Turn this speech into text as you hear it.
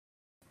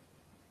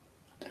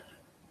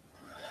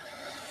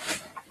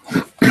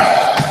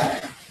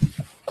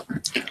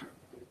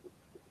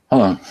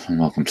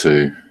welcome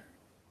to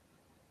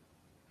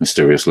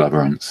Mysterious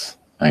Labyrinth,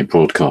 a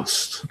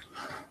broadcast.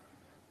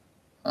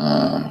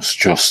 It's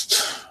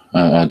just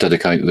I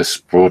dedicate this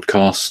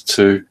broadcast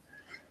to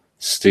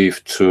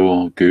Steve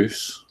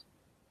Turgoose.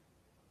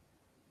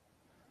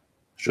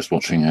 Just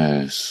watching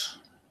his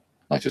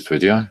latest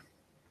video,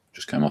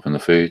 just came up in the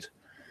feed,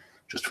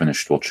 just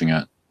finished watching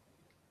it.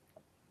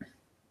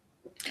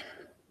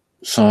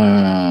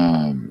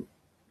 So,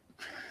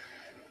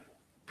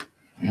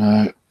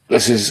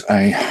 this is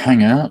a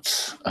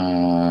Hangout.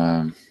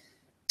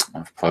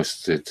 I've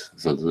posted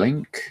the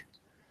link.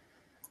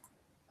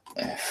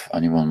 If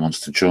anyone wants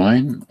to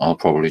join, I'll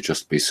probably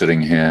just be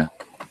sitting here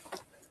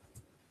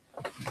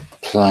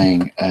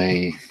playing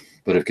a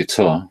bit of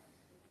guitar,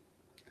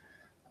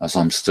 as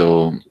I'm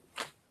still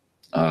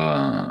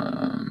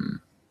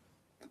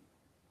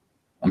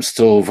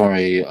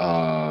very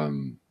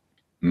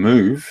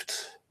moved.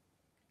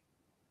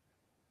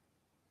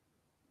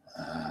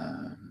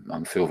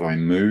 I feel very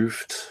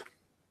moved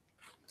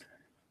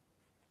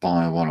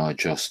by what I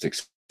just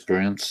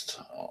experienced.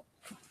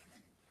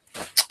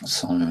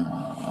 So,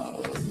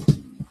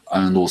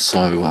 and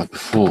also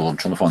before, I'm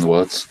trying to find the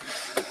words.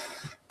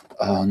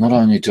 Not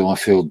only do I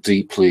feel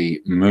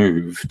deeply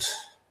moved,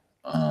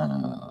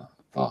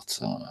 but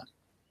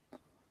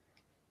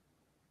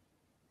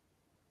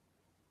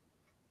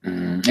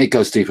it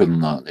goes deeper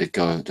than that. It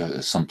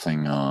goes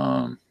something.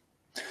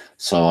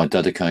 So I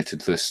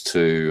dedicated this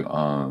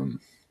to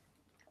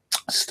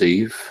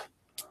Steve.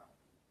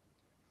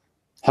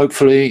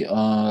 Hopefully,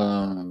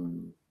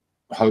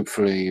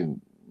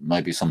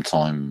 maybe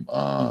sometime,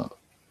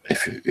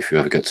 if you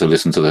ever get to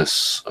listen to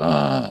this,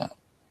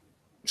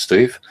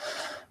 Steve,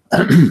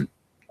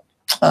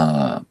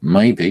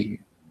 maybe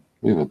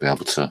we will be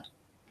able to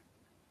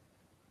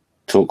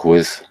talk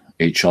with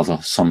each other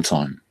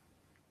sometime.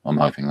 I'm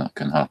hoping that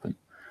can happen.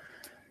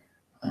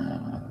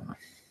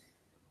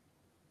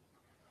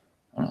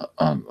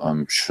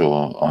 I'm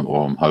sure,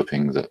 I'm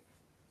hoping that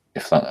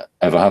if that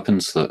ever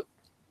happens, that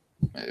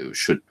it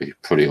should be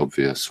pretty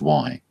obvious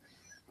why.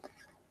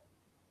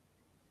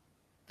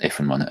 If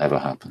and when it ever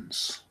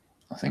happens,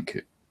 I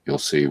think you'll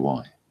see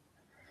why.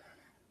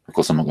 Of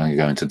course, I'm not going to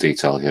go into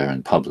detail here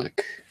in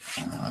public.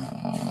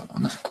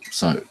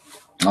 So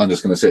I'm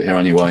just going to sit here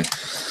anyway,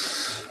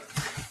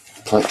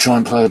 try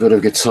and play a bit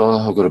of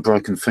guitar. I've got a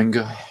broken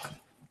finger,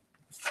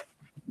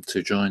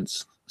 2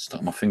 joints,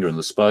 stuck my finger in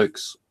the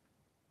spokes.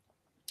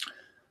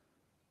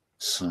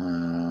 So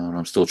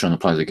I'm still trying to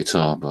play the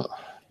guitar, but,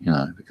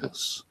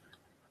 because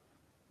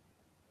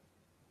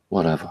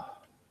whatever.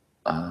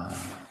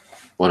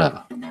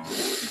 Whatever.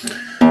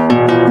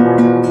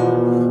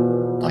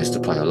 I used to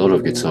play a lot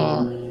of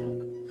guitar.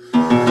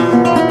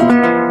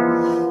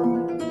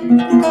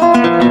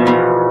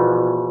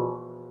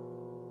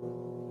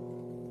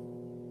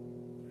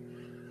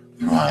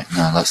 Right,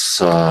 now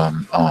let's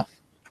I'll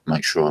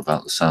make sure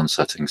about the sound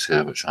settings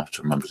here, which I have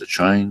to remember to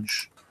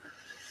change.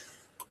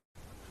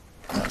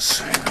 Let's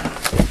see.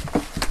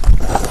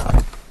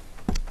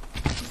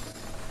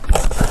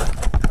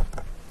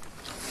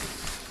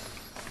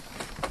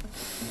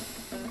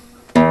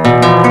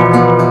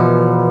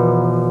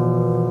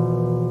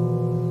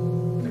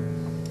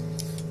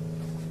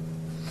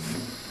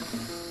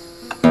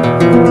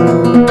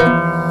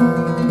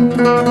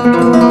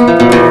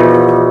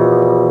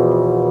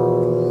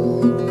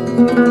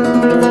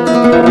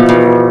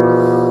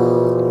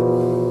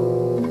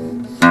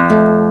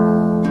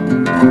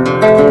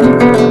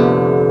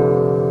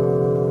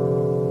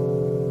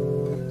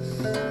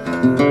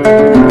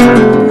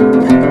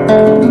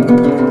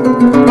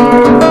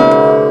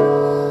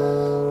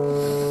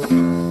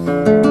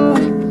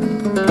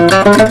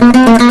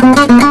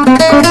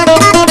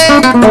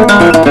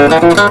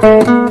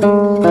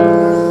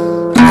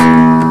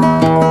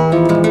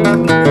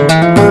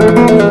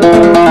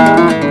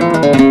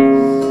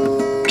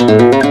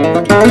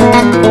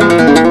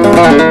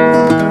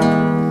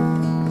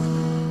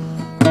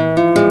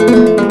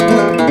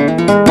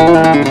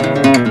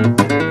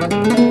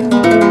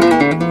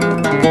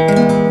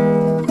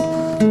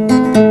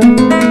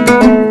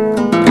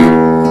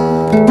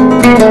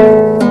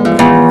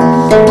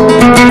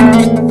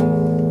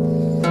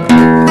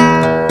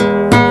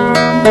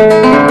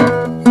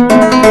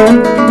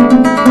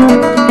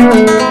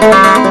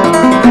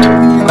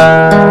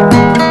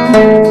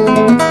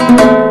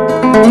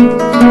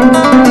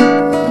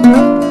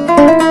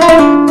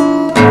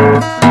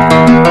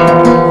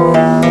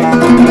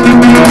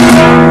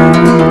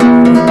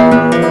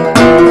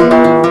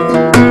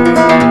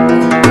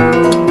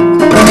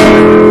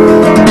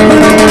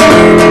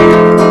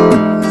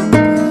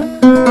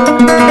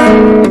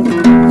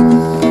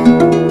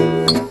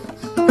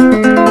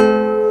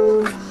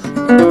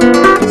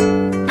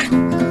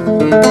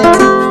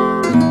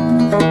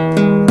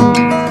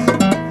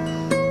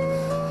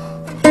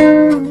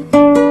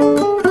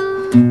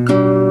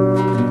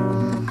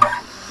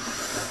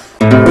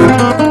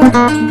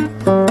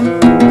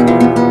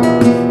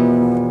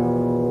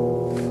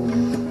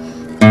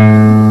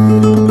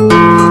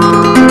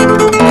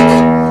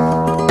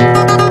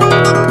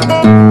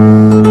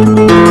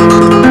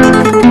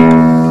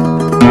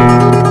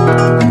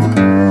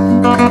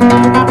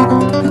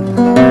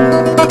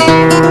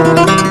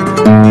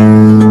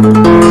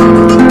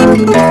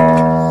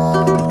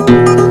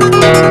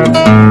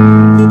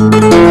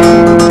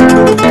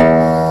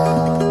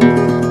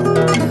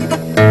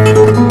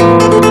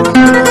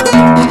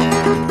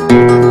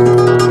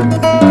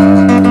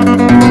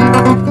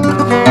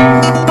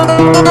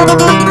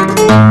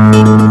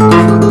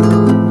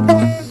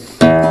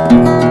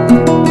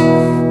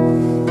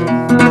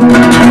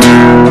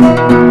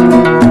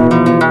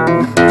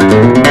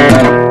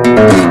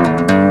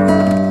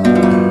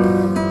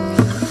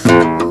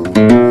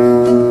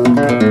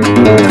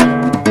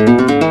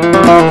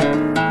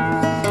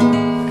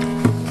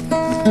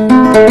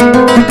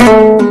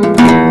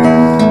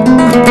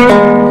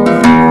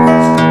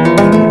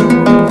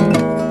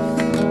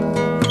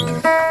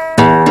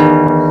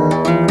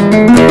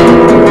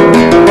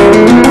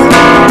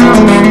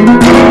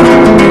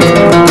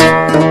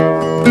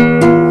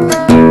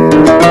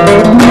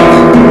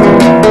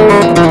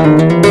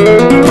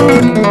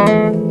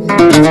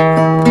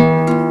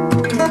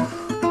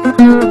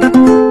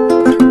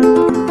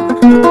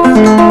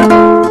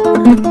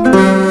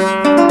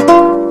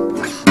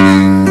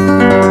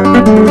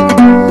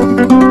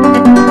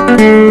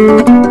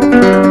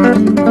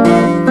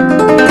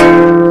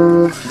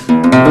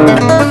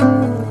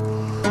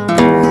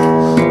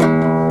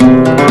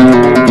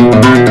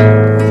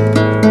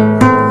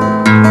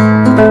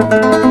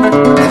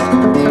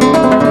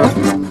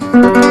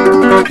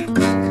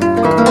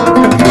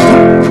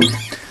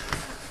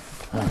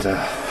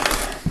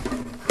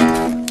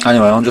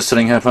 Anyway, I'm just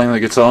sitting here playing the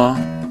guitar,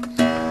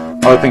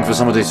 hoping for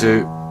somebody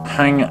to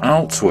hang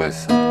out with.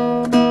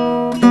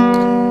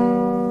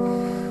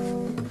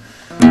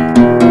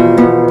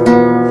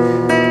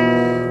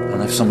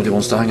 And if somebody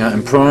wants to hang out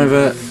in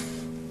private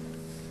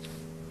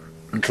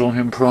and talk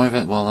in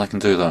private, well, I can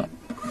do that.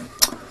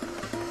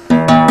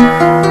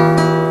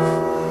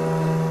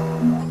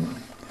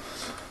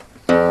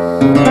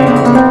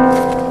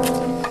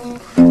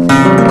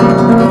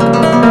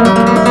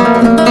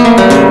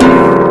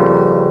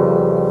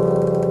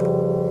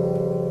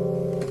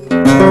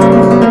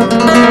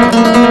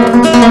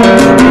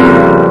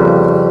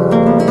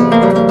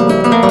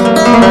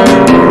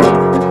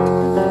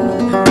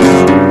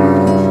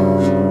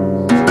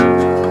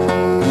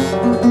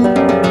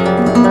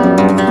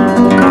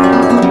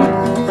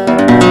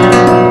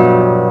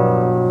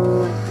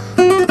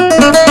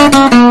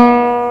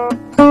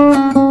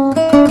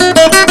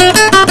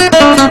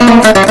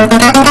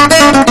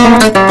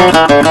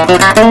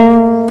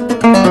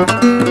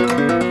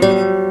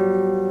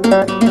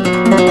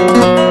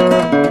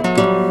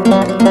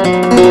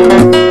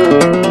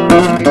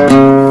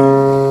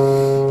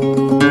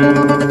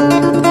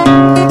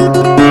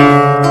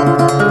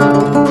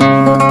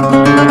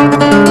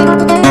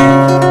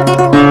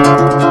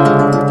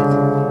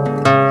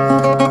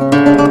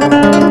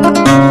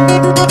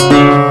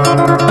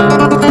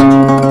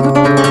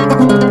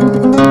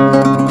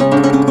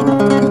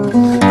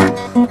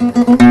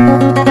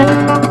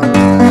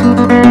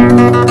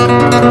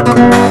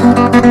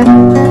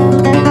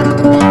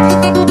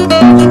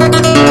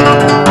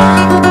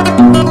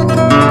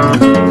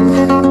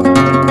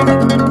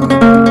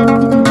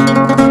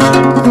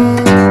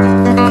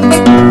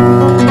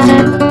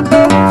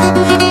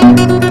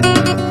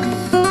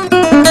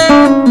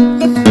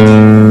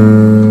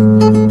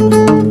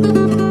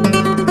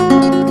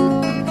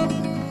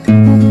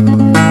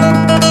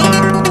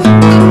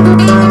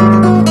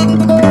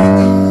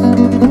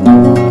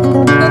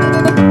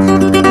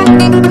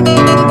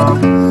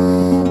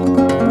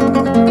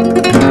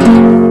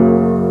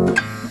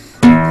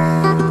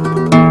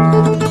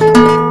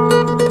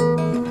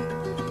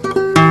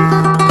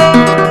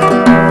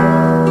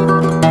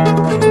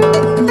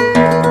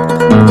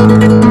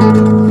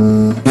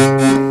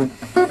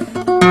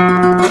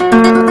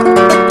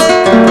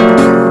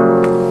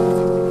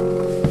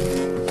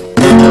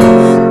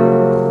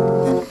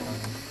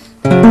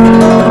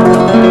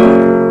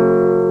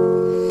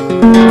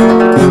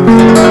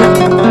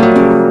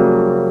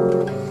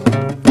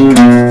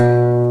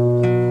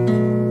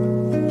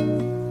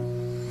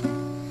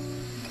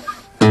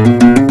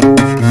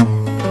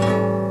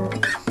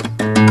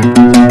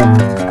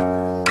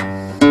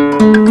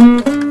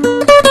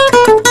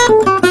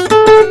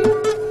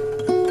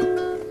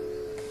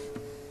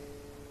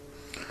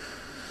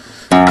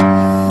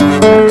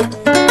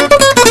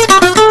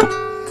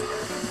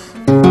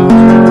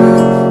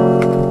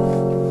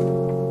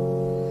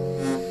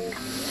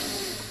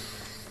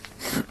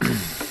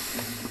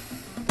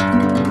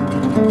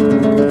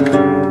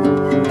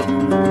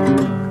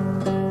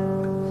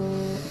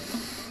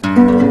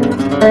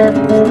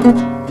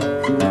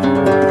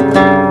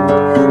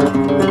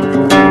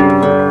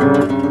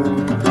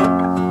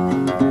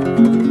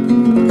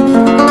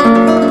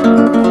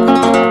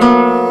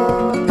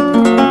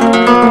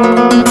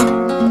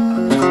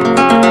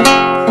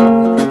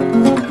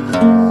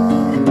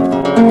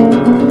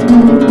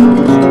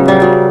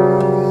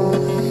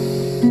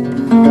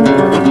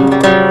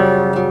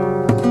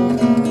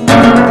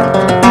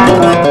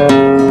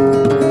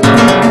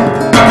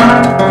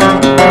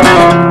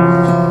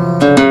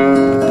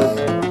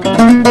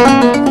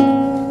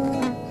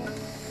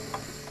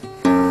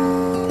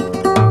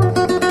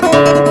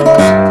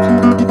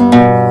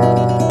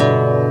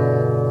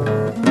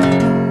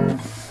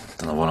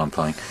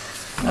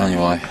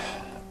 Anyway,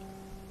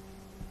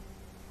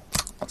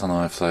 I don't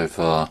know if they've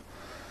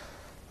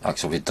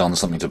actually done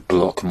something to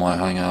block my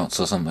Hangouts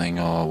or something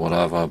or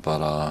whatever,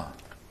 but I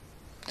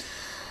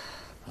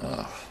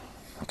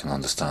can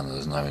understand that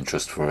there's no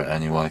interest for it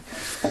anyway.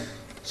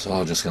 So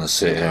I'm just going to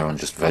sit here and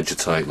just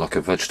vegetate like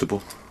a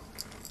vegetable.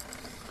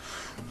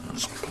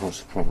 That's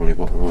probably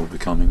what we're all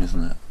becoming,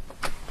 isn't it?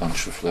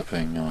 Bunch of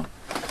flipping...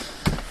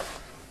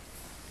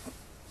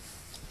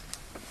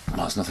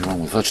 there's nothing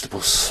wrong with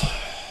vegetables.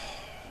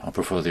 I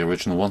prefer the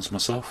original ones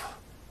myself,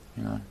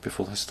 you know,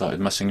 before they started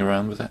messing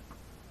around with it.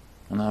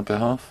 on our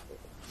behalf.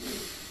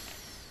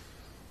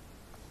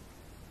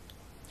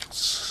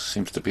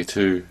 Seems to be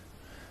too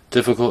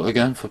difficult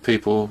again for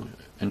people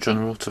in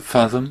general to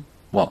fathom.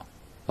 Well,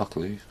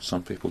 luckily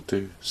some people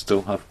do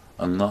still have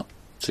a nut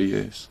to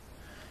use.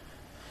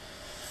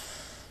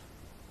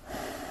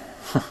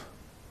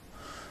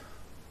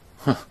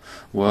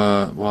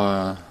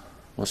 We're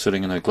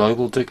sitting in a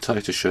global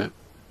dictatorship,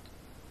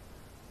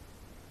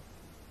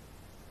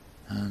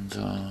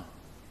 and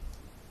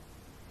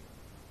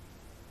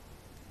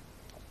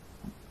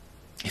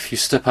if you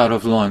step out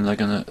of line, they're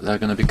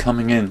gonna be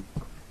coming in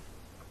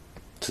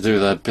to do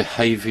their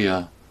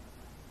behaviour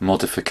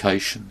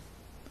modification.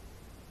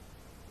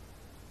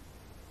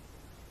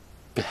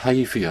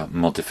 Behaviour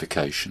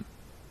modification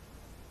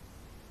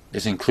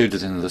is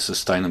included in the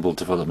Sustainable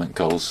Development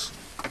Goals.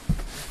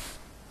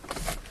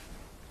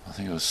 I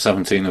think it was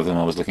 17 of them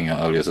I was looking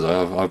at earlier today.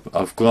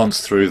 I've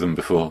glanced through them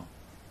before.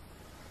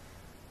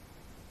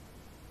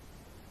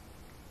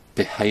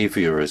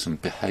 Behaviorism,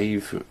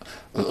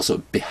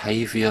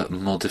 behaviour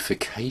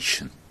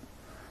modification.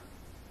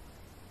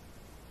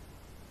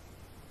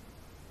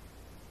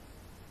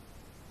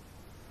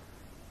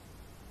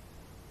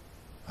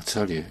 I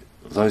tell you,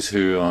 those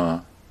who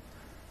are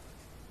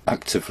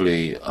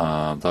actively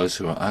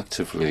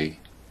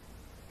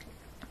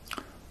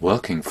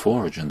working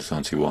for Agenda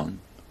 21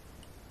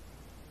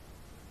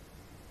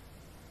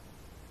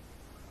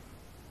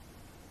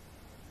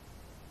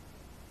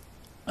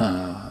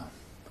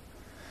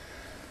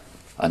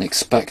 and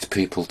expect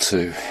people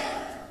to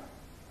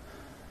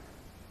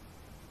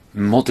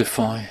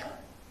modify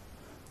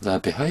their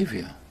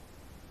behaviour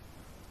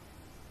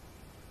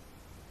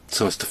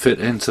so as to fit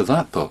into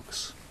that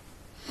box.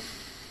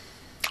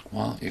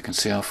 Well, you can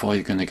see how far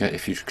you're going to get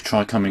if you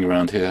try coming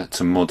around here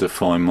to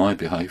modify my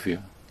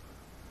behaviour,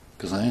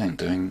 because I ain't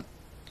doing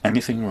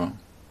anything wrong,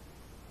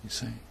 you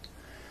see.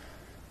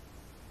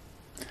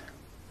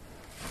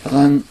 But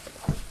then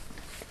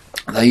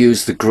they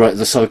use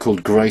the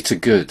so-called greater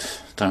good,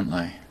 don't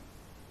they?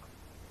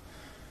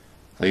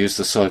 They use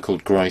the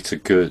so-called greater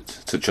good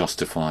to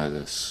justify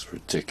this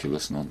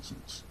ridiculous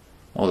nonsense.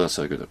 Oh, they're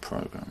so good at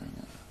programming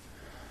it.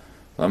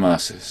 The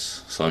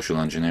masses, social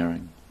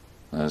engineering.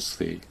 There's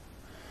the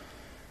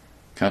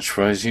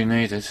catchphrase you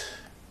needed.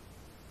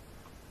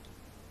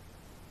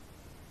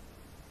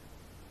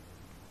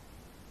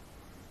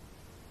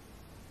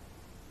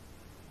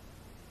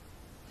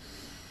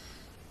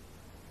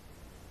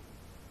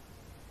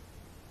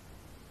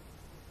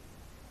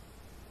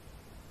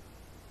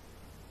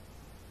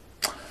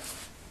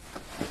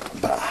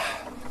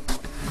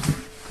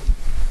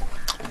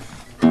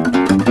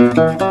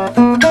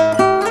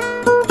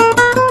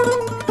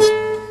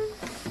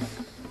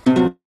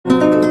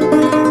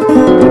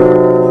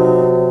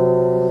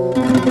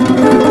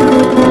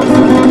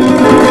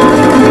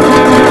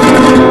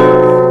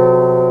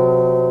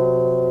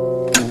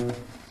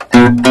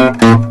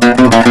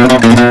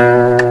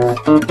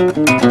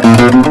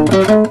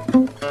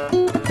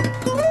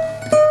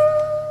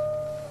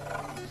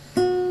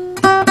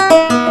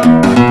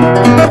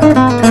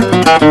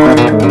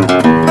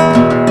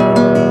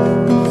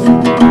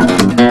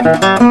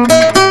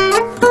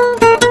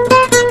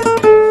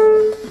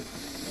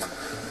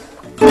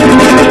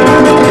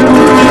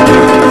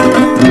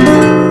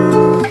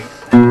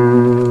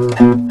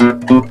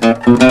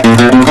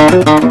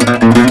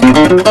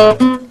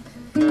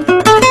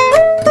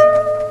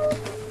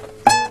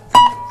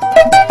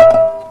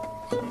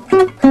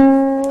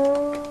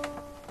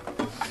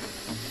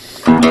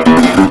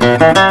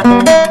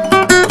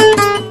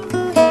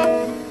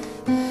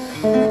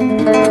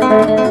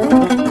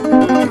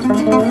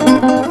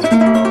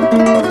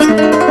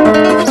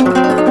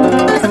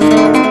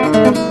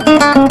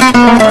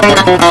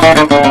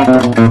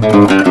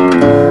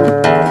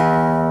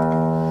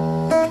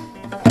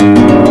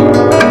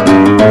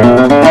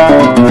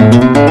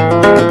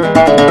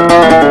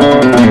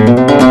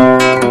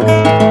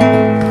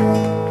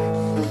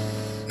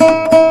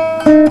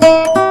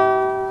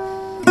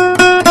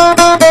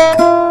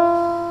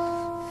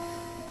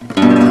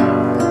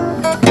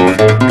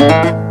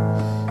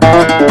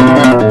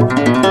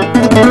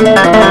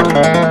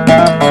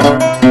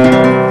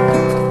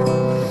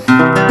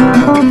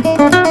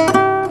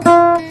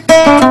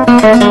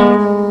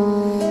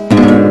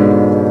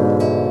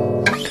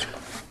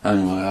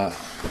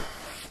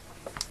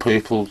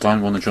 People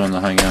don't want to join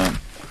the Hangout.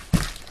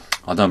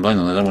 I don't blame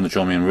them, they don't want to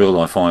join me in real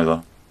life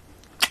either.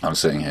 I'm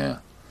sitting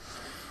here.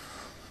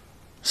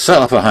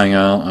 Set up a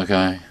Hangout,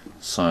 okay,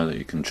 so that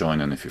you can join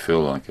in if you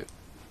feel like it.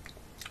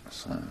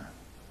 So,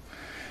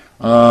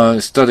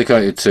 it's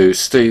dedicated to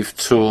Steve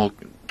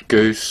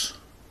Turgoose.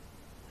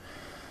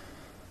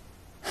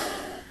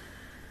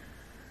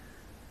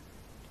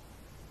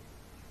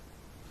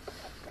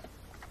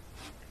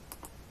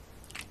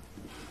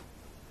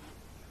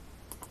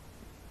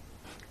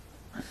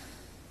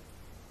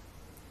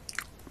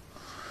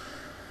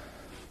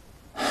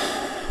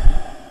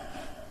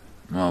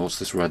 Oh, what's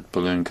this red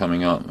balloon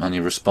coming up?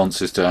 Any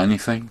responses to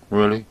anything,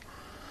 really?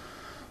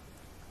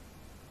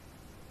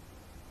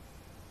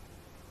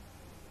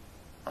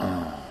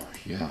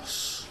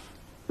 Yes.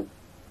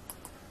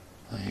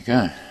 There you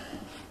go.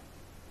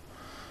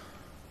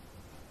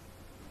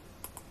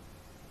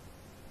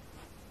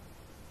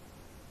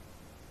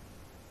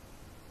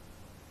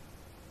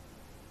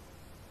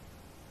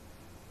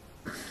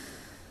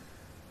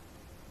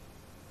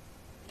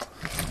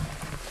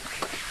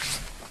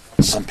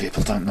 Some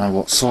people don't know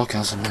what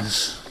sarcasm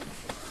is.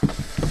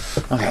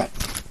 Okay,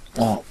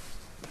 well,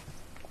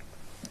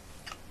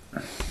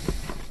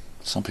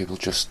 some people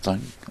just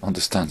don't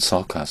understand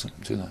sarcasm,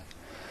 do they?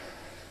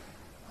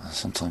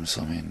 Sometimes,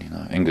 I mean, you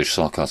know, English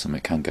sarcasm,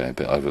 it can get a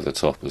bit over the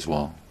top as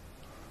well.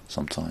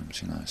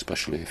 Sometimes, you know,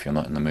 especially if you're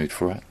not in the mood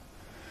for it.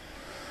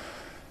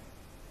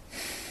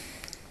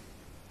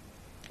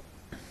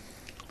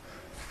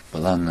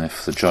 But then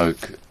if the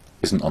joke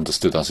isn't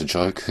understood as a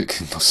joke, it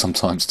can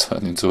sometimes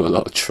turn into a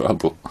lot of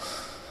trouble.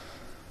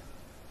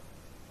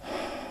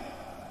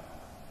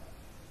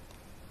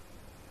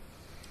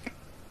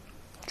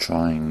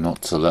 Trying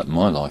not to let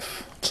my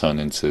life turn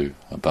into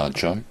a bad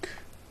joke,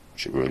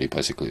 which it really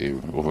basically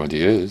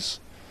already is,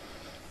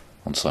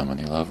 on so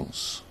many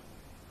levels.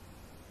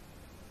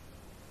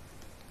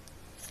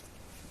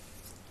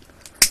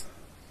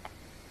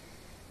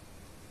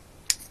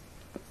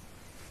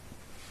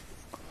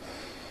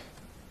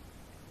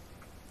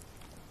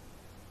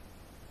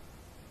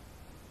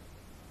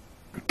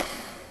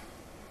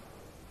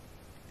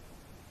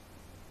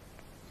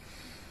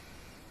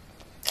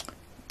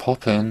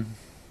 Pop in,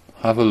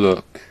 have a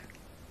look,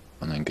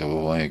 and then go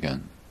away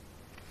again.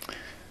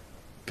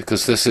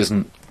 Because this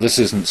isn't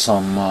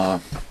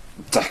some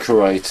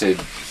decorated,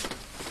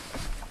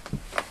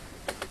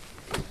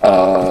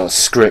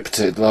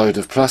 scripted load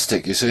of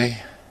plastic, you see.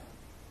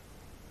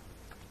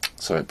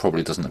 So it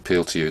probably doesn't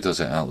appeal to you, does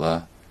it, out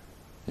there?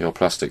 Your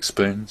plastic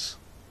spoons.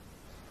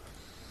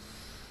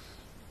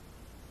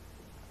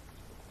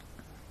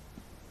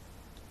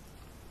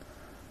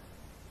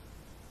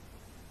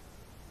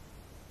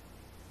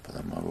 But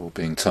then we're all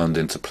being turned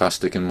into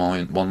plastic in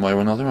one way or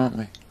another, aren't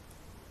we?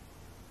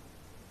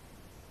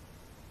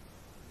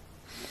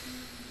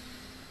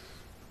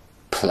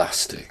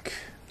 Plastic.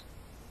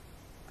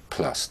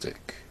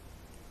 Plastic.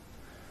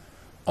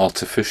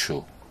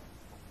 Artificial.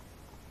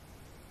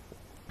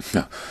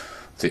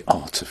 The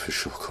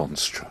artificial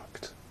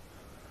construct.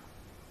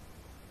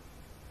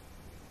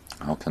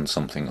 How can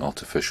something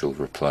artificial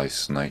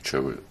replace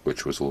nature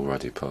which was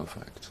already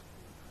perfect?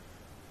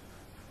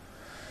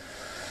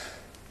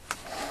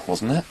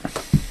 Wasn't it?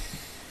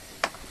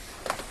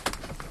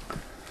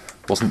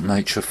 Wasn't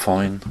nature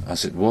fine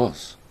as it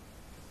was?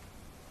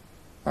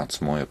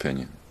 That's my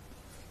opinion.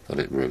 That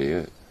it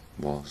really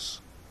was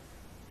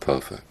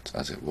perfect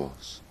as it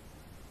was.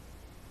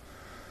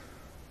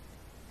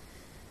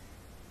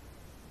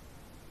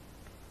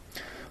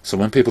 So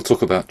when people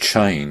talk about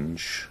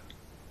change,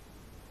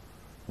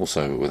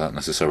 also without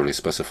necessarily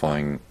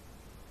specifying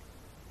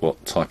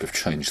what type of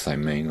change they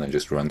mean, they're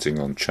just ranting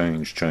on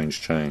change,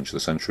 change, change, the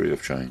century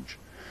of change.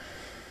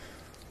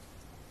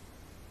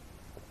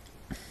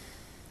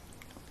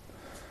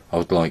 I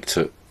would like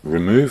to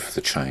remove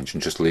the change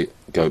and just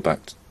go back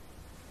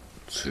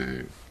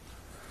to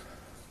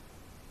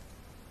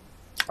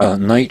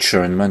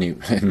nature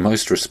in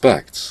most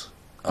respects.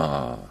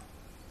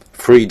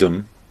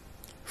 Freedom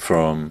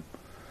from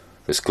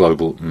this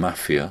global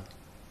mafia.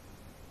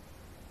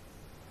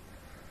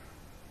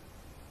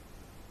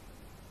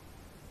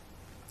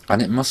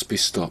 And it must be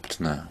stopped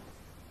now.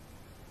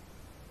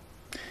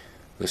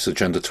 This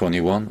Agenda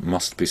 21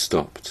 must be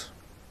stopped.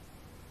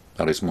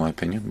 That is my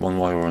opinion, one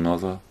way or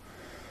another.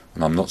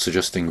 And I'm not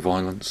suggesting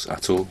violence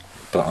at all,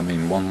 but I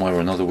mean one way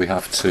or another we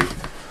have to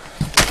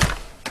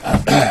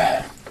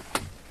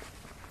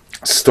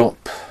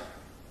stop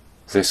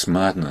this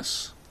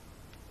madness.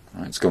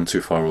 It's gone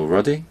too far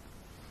already.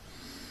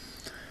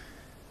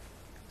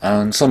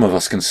 And some of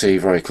us can see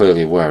very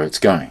clearly where it's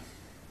going,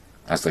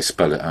 as they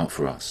spell it out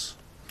for us.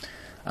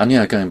 And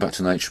yeah, going back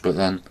to nature, but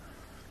then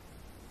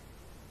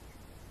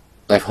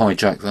they've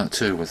hijacked that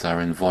too with their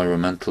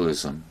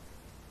environmentalism.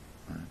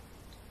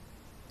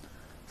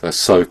 Their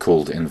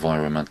so-called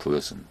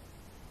environmentalism,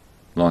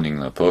 lining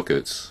their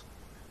pockets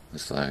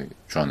as they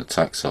trying to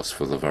tax us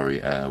for the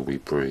very air we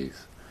breathe.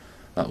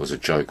 That was a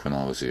joke when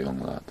I was a young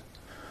lad.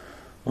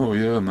 Oh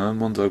yeah, man,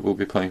 one day we'll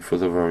be paying for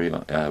the very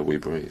air we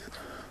breathe.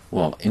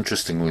 Well,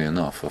 interestingly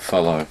enough, a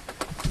fellow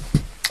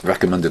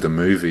recommended a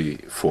movie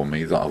for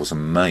me that I was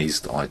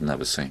amazed I'd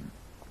never seen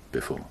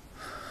before.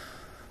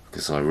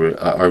 Because I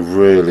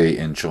really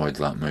enjoyed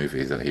that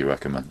movie that he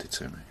recommended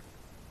to me.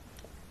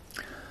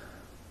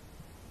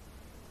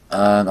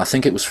 And I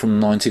think it was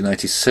from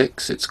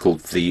 1986. It's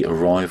called The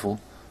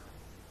Arrival.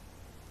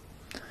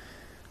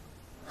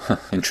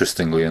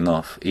 Interestingly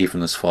enough,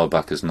 even as far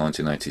back as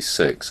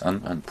 1986,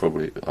 and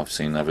probably I've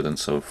seen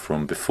evidence of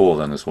from before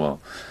then as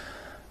well,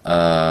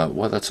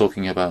 where they're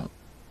talking about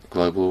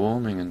global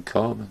warming and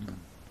carbon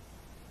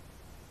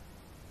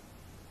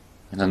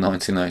in a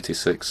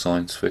 1986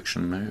 science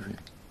fiction movie,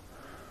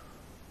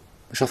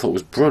 which I thought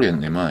was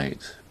brilliantly made,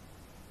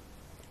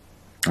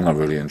 and I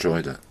really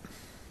enjoyed it.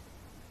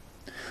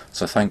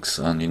 So thanks,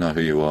 and you know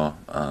who you are,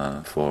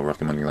 for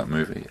recommending that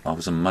movie. I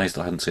was amazed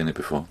I hadn't seen it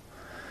before.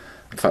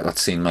 In fact, I'd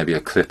seen maybe a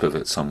clip of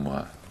it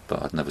somewhere,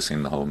 but I'd never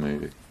seen the whole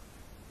movie.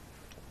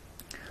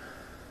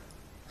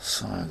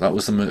 So that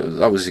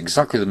was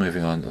exactly the movie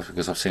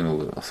because I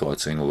thought I'd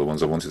seen all the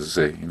ones I wanted to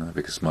see, you know,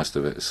 because most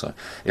of it. So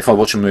if I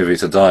watch a movie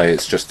today,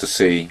 it's just to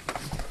see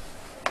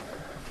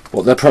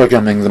what they're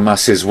programming the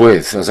masses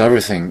with, as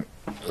everything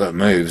that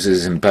moves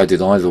is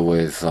embedded either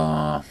with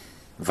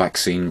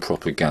vaccine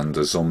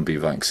propaganda, zombie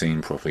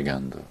vaccine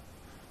propaganda,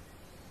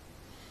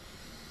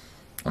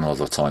 and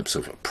other types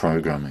of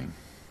programming,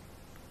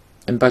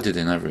 embedded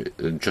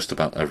in just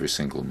about every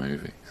single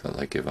movie that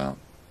they give out.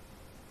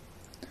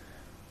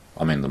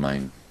 I mean the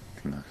main,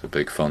 you know, the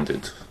big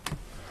funded.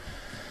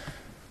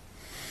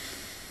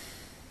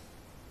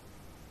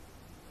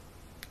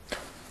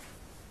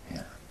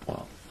 Yeah,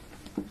 well,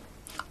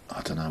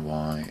 I don't know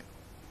why,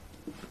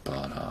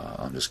 but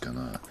I'm just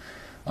gonna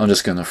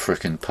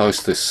frickin'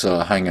 post this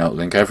Hangout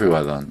link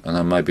everywhere then, and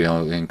then maybe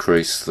I'll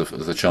increase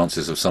the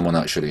chances of someone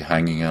actually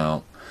hanging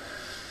out.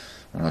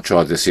 And I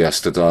tried this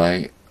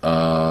yesterday.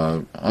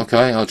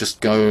 Okay, I'll just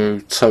go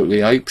totally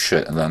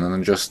apeshit and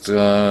then just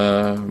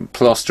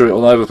plaster it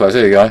all over the place.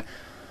 Here you go.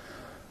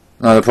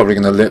 No, they're probably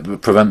going to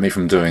prevent me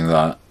from doing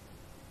that.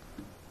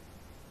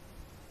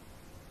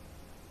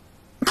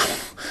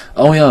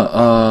 Oh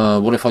yeah,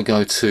 what if I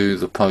go to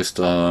the post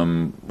where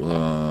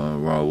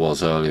I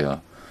was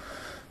earlier,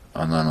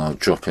 and then I'll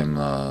drop him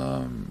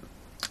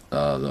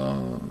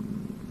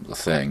the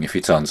thing. If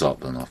he turns up,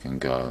 then I can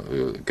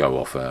go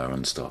off air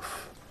and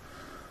stuff.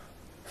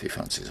 If he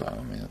fancies that,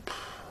 I mean, I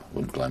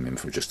wouldn't blame him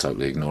for just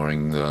totally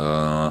ignoring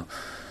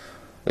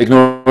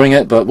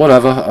it, but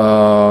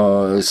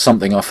whatever. It's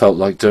something I felt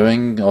like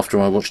doing after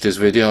I watched his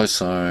video,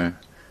 so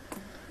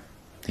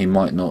he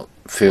might not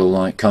feel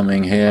like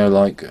coming here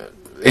like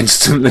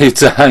instantly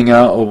to hang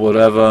out or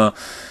whatever,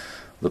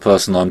 the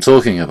person I'm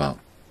talking about.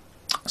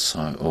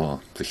 So,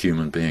 or the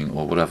human being,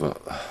 or whatever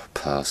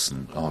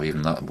person, or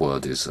even that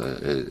word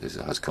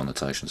has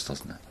connotations,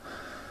 doesn't it?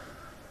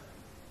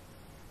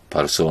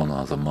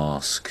 Persona, the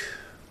mask.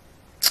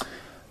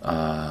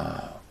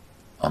 I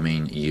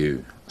mean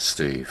you,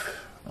 Steve.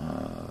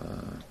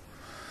 I'm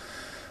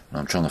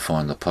trying to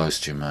find the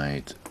post you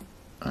made.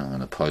 I'm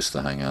going to post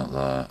the Hangout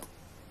there.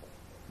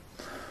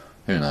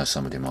 Who knows,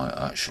 somebody might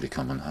actually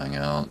come and hang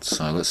out.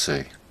 So let's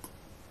see.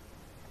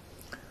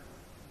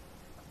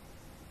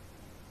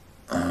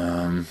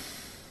 I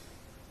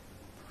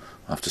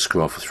have to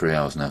scroll for 3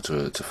 hours now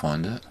to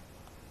find it.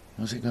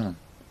 Where's it gone?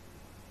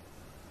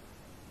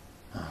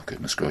 Oh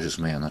goodness gracious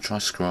me, and I try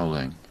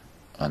scrolling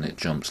and it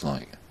jumps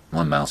like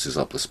my mouse is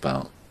up the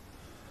spout.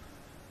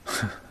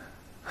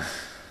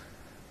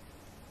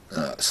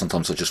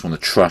 Sometimes I just want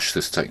to trash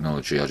this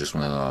technology. I just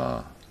want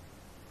to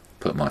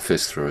put my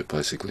fist through it,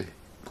 basically,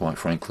 quite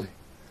frankly,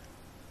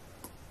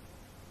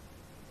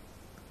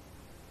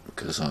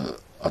 because I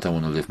don't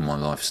want to live my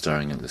life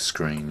staring at the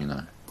screen, you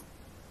know.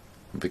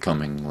 I'm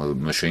becoming a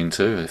machine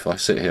too. If I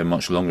sit here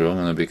much longer, I'm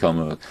going to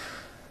become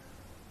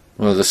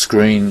well, the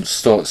screen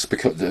starts,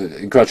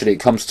 gradually it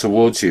comes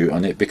towards you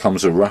and it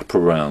becomes a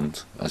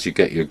wraparound as you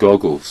get your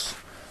goggles.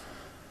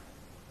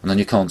 And then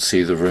you can't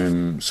see the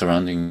room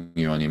surrounding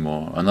you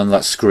anymore. And then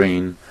that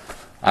screen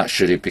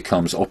actually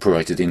becomes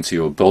operated into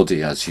your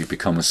body as you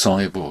become a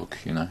cyborg,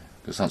 you know,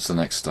 because that's the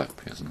next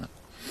step, isn't it?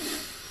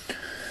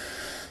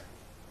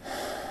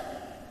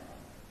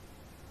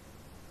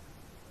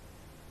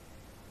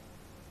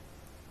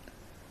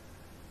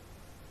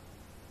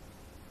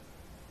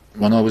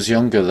 When I was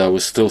younger, there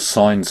were still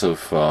signs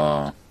of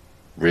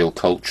real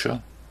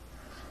culture,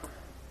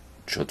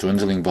 which are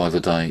dwindling by the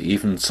day.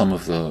 Even some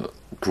of the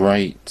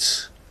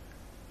great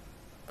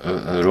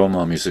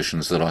Roma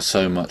musicians that I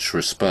so much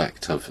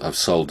respect have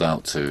sold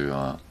out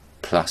to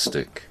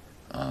plastic,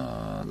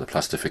 the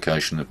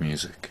plastification of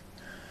music.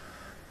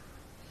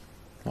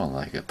 Well,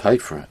 they get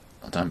paid for it.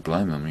 I don't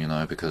blame them, you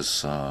know,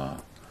 because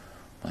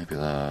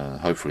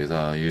hopefully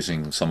they're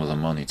using some of the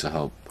money to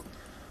help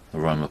the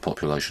Roma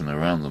population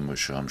around them,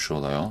 which I'm sure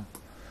they are,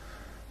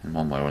 in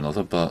one way or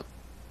another. But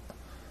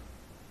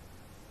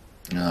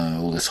you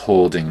know, all this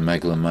hoarding,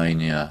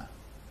 megalomania.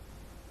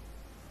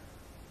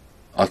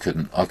 I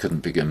couldn't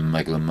be a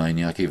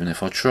megalomaniac even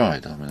if I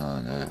tried. I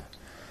mean,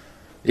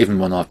 even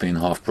when I've been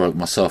half broke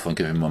myself, I'm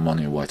giving my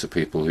money away to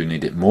people who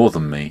need it more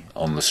than me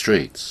on the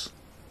streets,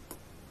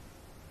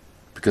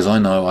 because I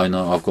know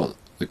I've got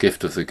the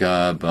gift of the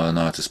gab. I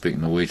know how to speak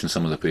Norwegian.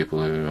 Some of the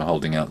people who are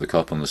holding out the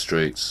cup on the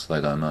streets,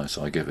 they don't know,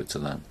 so I give it to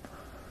them.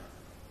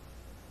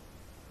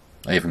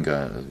 I even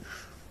go,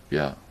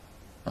 yeah,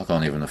 I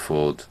can't even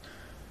afford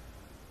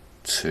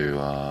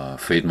to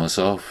feed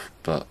myself,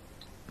 but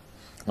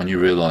when you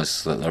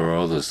realise that there are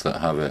others that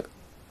have it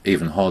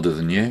even harder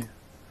than you,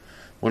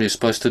 what are you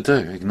supposed to do?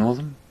 Ignore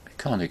them? You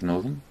can't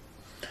ignore them.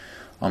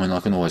 I mean,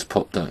 I can always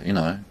pop that, you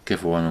know,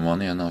 give away my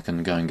money, and I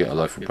can go and get a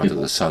loaf of bread at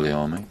the Sally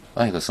Army.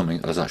 Hey,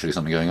 there's actually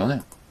something going on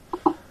here.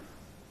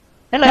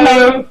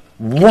 Hello.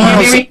 Wow.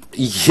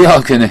 Yeah,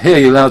 I can hear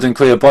you loud and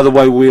clear. By the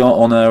way, we are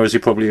on air, as you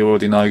probably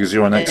already know, because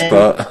you're an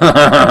expert.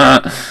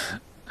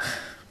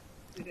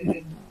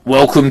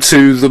 Welcome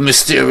to the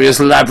mysterious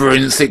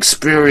labyrinth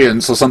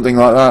experience, or something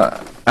like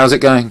that. How's it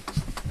going?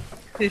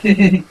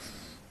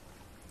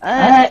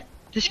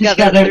 Just got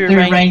out there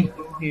rain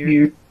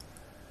here.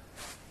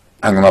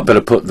 Hang on, I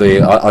better put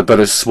the. I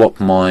better swap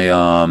my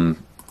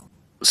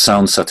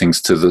sound settings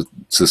to the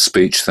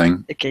speech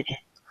thing. Okay.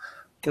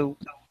 Cool.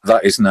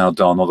 That is now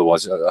done.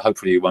 Otherwise,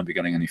 hopefully, you won't be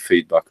getting any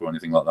feedback or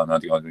anything like that. Now,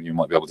 you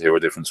might be able to hear a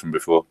difference from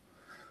before.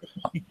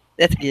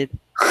 That's good.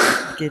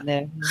 Good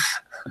now.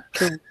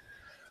 Cool.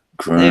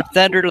 Great. No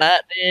thunder,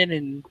 lightning,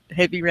 and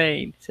heavy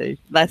rain. So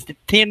lasted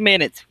 10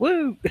 minutes.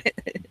 Woo!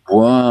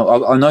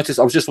 Wow. I noticed.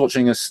 I was just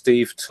watching a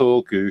Steve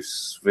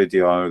Turgoose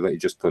video that he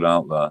just put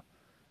out there.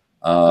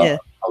 Yeah.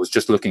 I was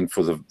just looking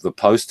for the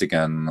post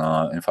again.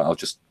 In fact, I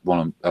just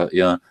want to.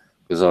 Yeah.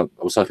 Because I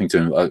was hoping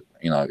to,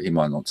 he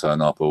might not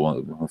turn up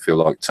or feel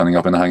like turning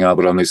up in the Hangout,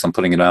 but at least I'm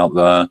putting it out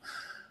there.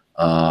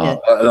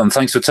 And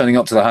thanks for turning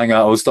up to the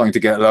Hangout. I was starting to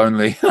get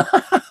lonely. You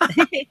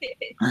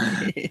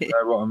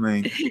know what I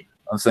mean?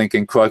 I'm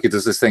thinking, crikey,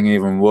 does this thing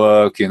even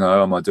work?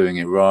 Am I doing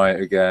it right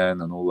again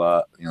and all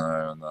that?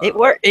 And, it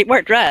worked. It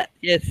worked right.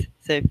 Yes.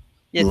 So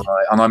yes.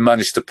 Right. And I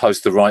managed to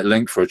post the right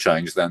link for a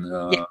change. Then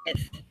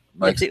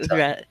yes, it was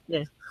right.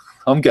 Yeah.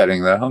 I'm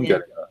getting there. I'm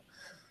getting there.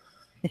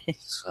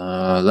 So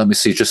let me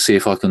see. Just see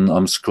if I can.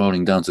 I'm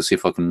scrolling down to see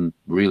if I can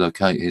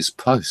relocate his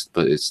post,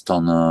 but it's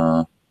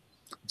done.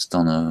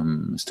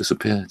 It's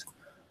disappeared.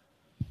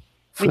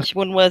 Which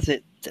one was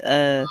it? It's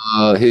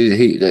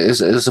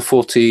a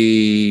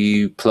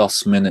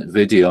 40+ minute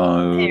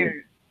video.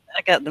 Here,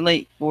 I got the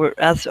link for it.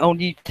 I was on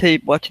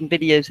YouTube watching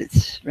videos.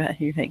 It's right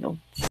here. Hang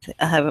on.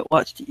 I haven't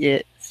watched it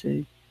yet.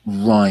 So.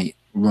 Right.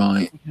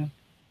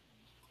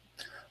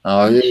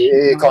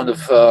 It kind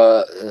of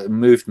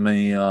moved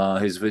me.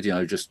 His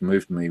video just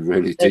moved me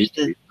really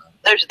deeply.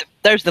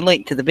 There's the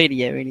link to the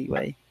video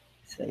anyway.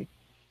 So.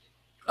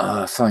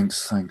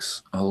 Thanks.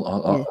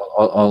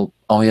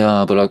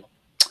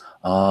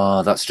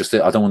 That's just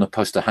it. I don't want to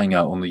post a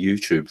Hangout on the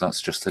YouTube.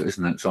 That's just it,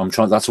 isn't it? So I'm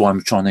trying. That's why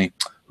I'm trying to.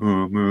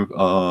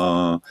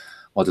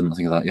 I didn't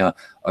think of that. Yeah,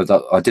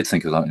 I did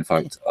think of that. In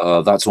fact,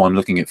 that's why I'm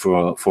looking at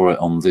for it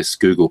on this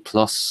Google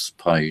Plus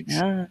page.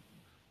 Yeah.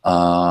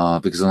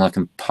 Because then I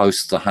can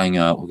post the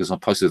Hangout, because I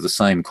posted the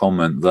same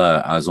comment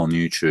there as on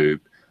YouTube.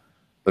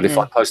 But if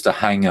I post a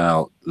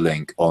Hangout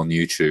link on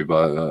YouTube,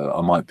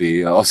 I might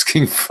be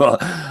asking for,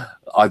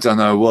 I don't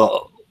know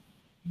what.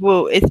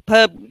 Well, it's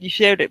you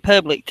shared it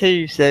public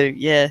too, so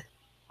yeah.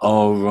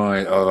 Oh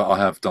right, I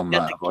have done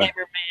that.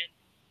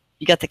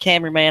 You got the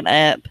cameraman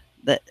app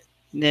that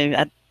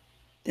I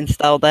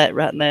installed that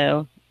right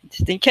now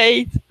just in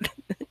case.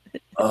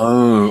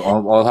 Oh,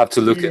 I'll have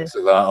to look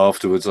into that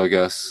afterwards, I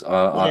guess.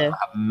 I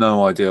have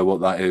no idea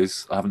what that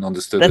is. I haven't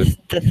understood it.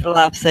 That's a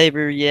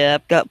lifesaver. Yeah,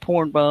 I've got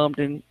porn bombed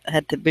and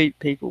had to boot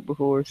people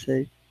before,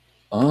 so.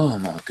 Oh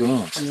my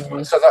god!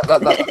 Yeah. So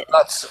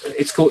that's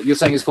it's called. You're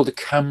saying it's called the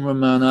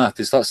Cameraman app.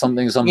 Is that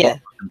something I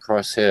can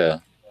press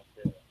here?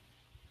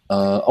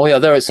 Oh yeah,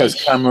 there it says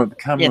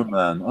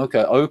cameraman.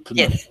 Okay, open.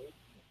 Yes.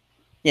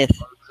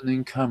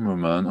 Opening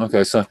cameraman.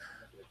 Okay, so.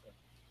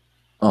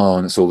 Oh,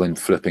 and it's all in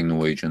flipping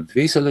Norwegian.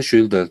 Visa la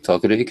skylda,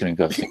 taker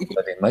ikringkasting,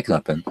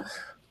 maknappen.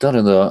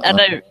 I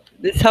know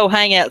this whole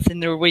Hangout's in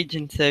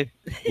Norwegian, so.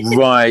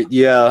 Right.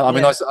 Yeah. I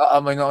mean,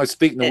 I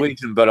speak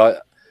Norwegian,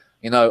 but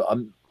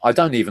I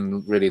don't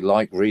even really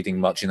like reading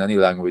much in any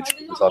language,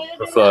 because I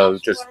prefer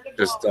just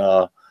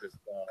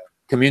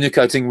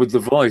communicating with the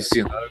voice,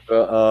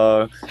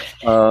 But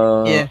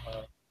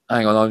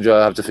hang on,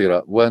 I have to figure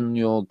out when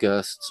your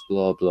guests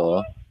blah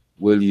blah.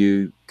 Will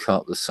you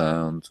cut the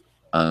sound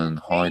and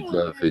hide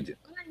the video?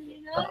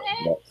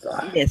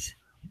 Yes.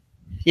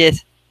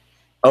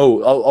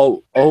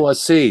 Oh! I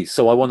see.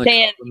 So I want to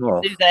cut them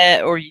off. Do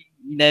that, or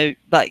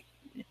like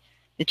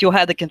that you'll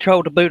have the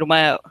control to boot them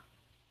out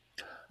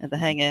at the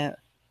Hangout.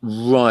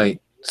 Right.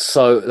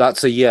 So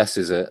that's a yes,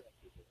 is it?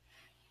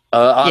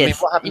 I mean,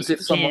 what happens if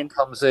someone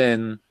comes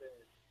in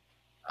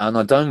and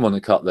I don't want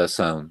to cut their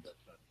sound?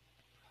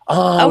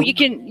 Oh, you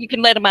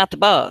can let them out the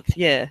box.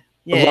 Yeah.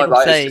 Yeah,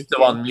 right. It's just to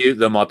unmute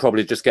them. I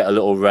probably just get a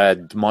little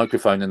red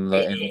microphone in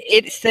the.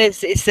 It says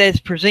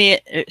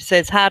present. It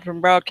says hide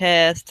from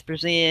broadcast,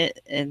 present,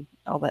 and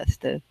all that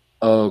stuff.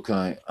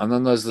 Okay, and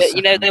then there's the.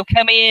 But, they'll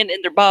come in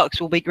and their box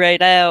will be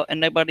grayed out, and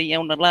nobody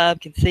on the live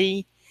can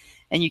see.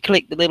 And you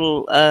click the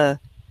little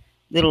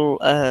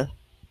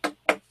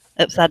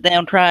upside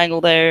down triangle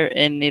there,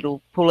 and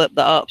it'll pull up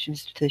the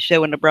options to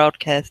show in the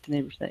broadcast and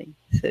everything.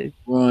 So.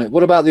 Right.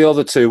 What about the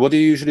other two? What do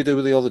you usually do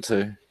with the other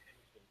two?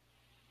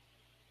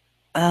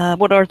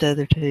 What are the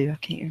other two? I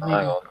can't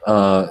remember. Hang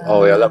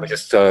on. Let me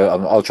just.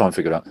 I'll try and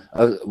figure it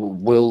out.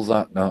 Will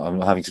that? No,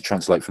 I'm having to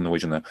translate from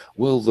Norwegian there.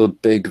 Will the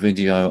big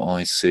video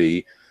I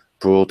see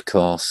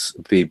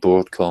be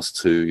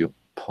broadcast to your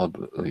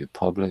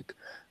public,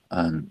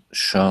 and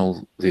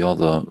shall the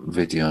other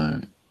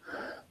video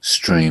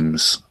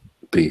streams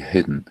be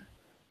hidden?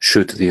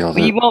 Should the other...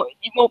 Well,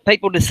 you want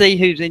people to see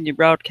who's in your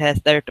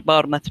broadcast there at the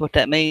bottom. That's what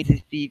that means.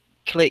 If you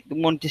click the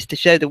one just to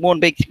show the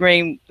one big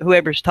screen,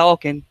 whoever's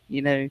talking,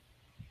 you know,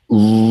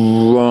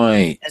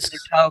 Right. as they're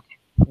talking.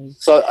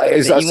 So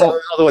is But that you so? want-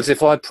 In other words,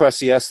 if I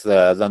press yes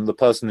there, then the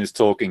person who's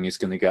talking is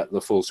going to get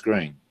the full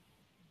screen.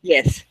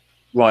 Yes.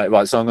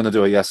 Right. So I'm going to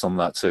do a yes on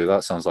that too.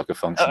 That sounds like a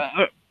function.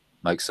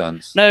 Makes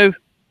sense. No,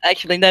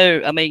 actually, no.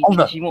 I mean, Oh,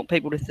 no. you want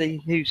people to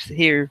see who's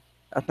here.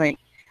 I think.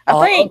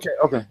 Okay.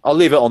 I'll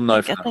leave it on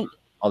no.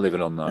 I'll leave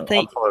it on no. I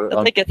think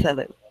that's how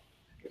that.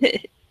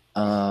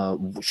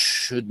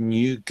 Should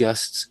new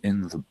guests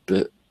in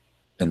the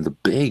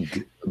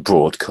big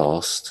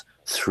broadcast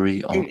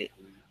 3 on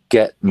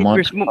get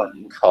my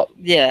cut?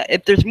 Yeah,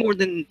 if there's more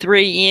than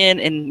 3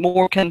 in and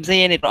more comes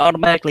in, it'll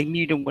automatically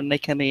mute them when they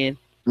come in.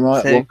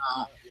 Right. So, well,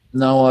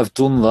 now I've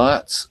done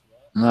that,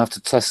 and I have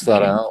to test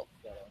that out.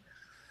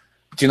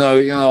 Do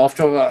you know,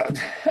 after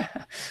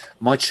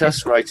my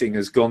chess rating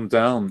has gone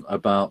down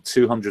about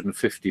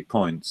 250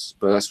 points,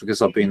 but that's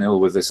because I've been ill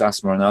with this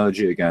asthma and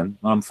allergy again.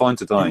 I'm fine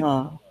today.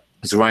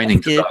 It's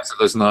raining today, so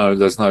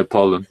there's no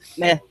pollen.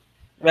 Yeah,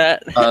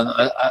 right.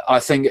 And I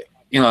think,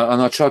 and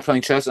I tried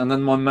playing chess, and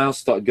then my mouse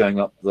started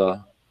going up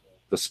the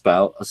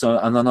spout. So,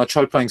 and then I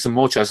tried playing some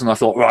more chess, and I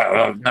thought,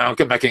 right, now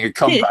I'm making a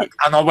comeback,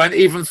 and I went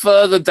even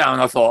further down.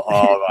 I thought,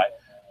 all right,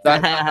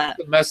 that's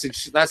a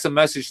message. That's a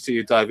message to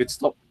you, David.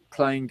 Stop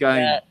playing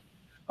games. Yeah.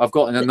 I've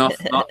gotten enough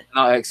nut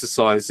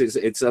exercise.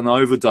 It's an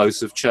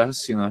overdose of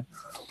chess,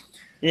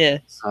 Yeah.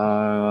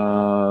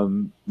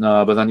 So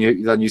no, but then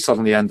you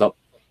suddenly end up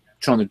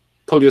trying to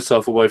pull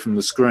yourself away from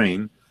the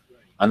screen,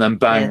 and then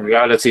bang,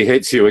 reality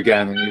hits you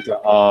again, and you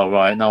go, oh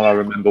right, now I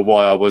remember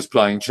why I was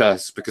playing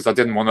chess, because I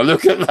didn't want to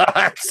look at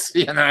that,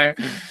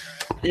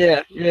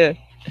 Yeah.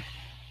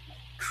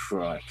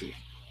 Crikey.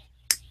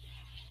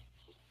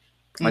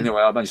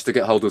 Anyway, I managed to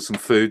get hold of some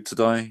food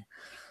today.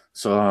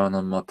 So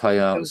and my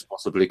payout is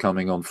possibly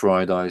coming on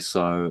Friday.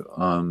 So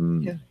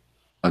I'm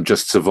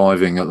just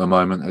surviving at the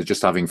moment.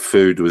 Just having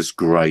food was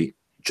great.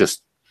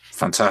 Just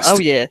fantastic. Oh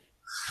yeah.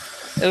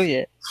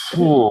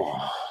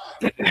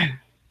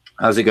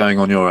 How's it going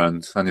on your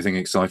end? Anything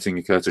exciting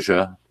you care to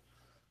share?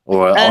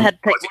 Or I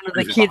had to take one of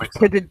the kids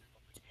to the.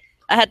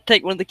 I had to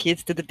take one of the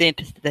kids to the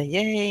dentist today.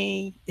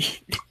 Yay!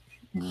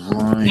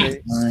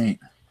 Right.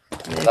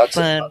 That's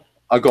fun.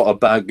 I got a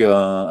bag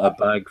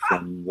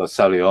from the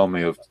Sally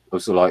Army of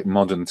like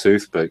modern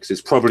toothpicks.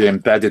 It's probably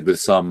embedded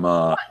with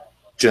some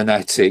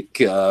genetic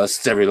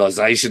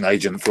sterilization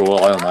agent for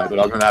all I know, but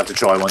I'm gonna have to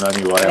try one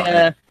anyway.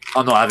 Yeah.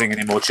 I'm not having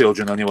any more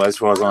children anyway, as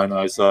far as I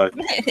know. So,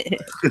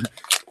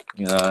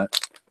 there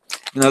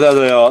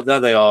they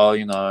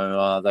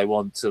are. They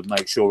want to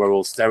make sure we're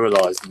all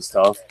sterilized and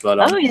stuff. But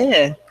I don't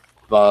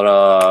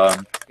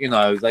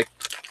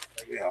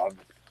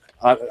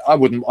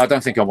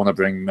think I want to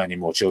bring many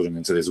more children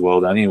into this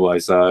world anyway.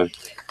 So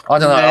I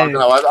don't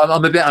know.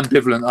 I'm a bit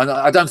ambivalent.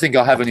 I don't think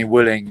I have any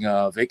willing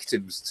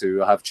victims to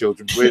have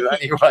children with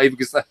anyway,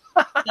 because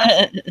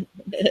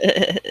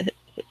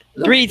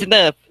 3's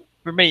enough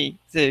for me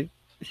too.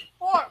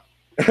 What?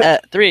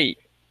 3.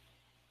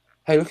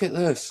 Hey, look at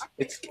this.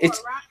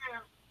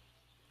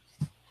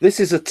 This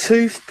is a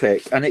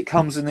toothpick, and it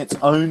comes in its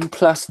own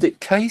plastic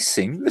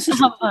casing. This is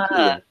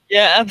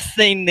yeah, I've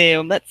seen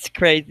them. That's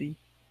crazy.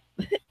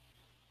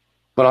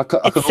 But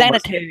it's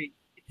sanitary.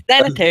 It's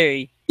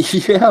sanitary.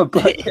 Yeah,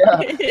 but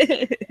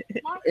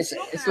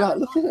it's like,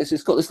 look at this.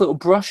 It's got this little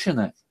brush in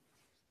it.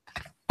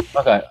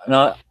 Okay,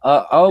 now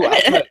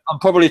I'm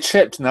probably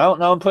chipped now.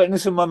 Now I'm putting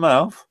this in my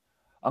mouth.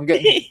 I'm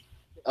getting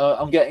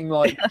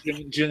like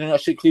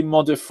genetically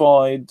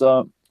modified.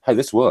 Hey,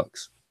 this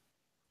works.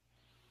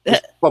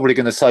 It's probably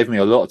going to save me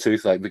a lot of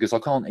toothache, because I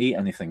can't eat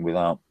anything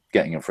without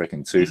getting a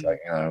freaking toothache.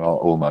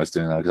 Almost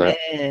doing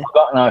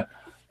that.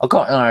 I've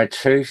got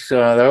teeth.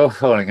 They're all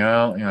falling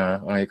out.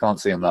 You can't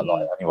see them that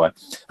light anyway.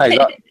 Hey,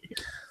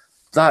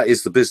 that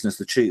is the business.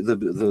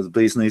 The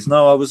bee's knees.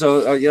 No, I was.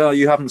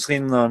 You haven't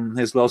seen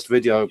his last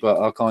video,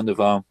 but I kind of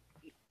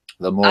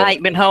the more. I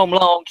ain't been home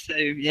long, so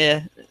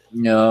yeah.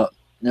 Yeah.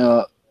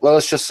 Well,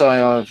 let's just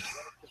say I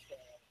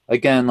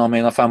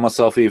found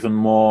myself even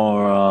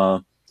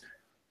more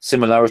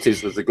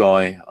similarities with the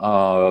guy,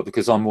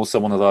 because I'm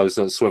also one of those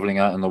that's swiveling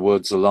out in the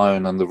woods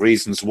alone, and the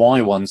reasons why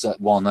one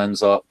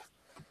ends up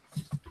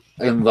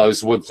in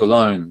those woods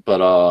alone. But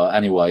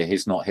anyway,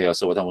 he's not here,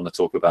 so I don't want to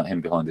talk about him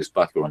behind his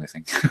back or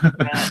anything.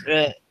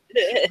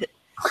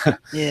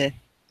 Yeah.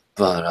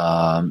 But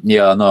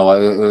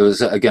it's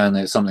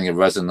something that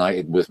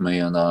resonated with me,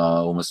 and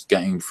almost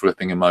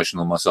flipping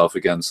emotional myself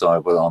again.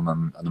 So, but I'm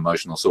an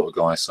emotional sort of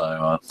guy.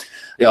 So,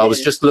 I was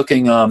just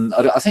looking.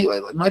 I think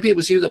maybe it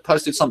was you that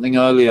posted something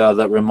earlier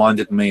that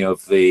reminded me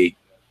of the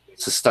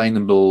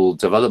Sustainable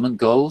Development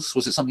Goals.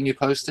 Was it something you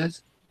posted?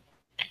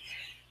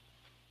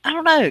 I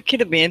don't know. It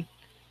could have been.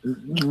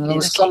 There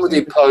was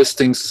somebody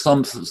posting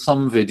some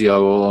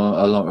video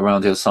or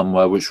around here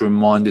somewhere, which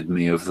reminded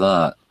me of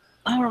that.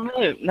 I don't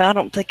know. No, I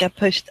don't think I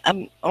posted.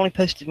 I only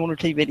posted 1 or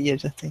 2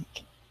 videos, I think.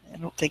 I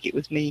don't think it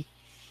was me.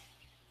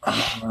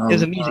 It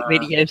was a music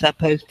videos I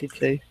posted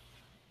too.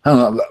 Hang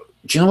on.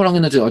 Do you know what I'm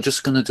going to do? I'm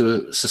just going to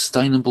do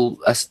sustainable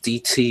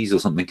SDTs or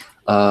something.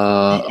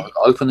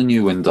 Open a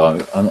new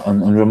window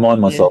and remind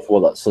Yeah. myself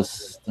what that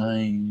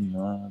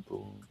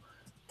sustainable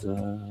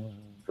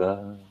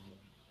development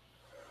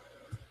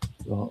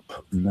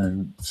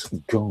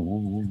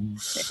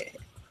goals.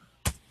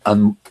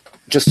 And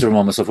just to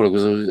remind myself what it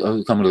was,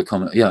 I'll come with a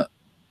comment. Yeah,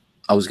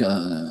 I was going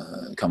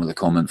to come with a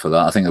comment for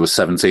that. I think there were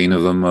 17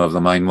 of them, of the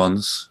main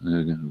ones.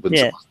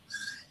 Yeah.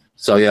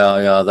 So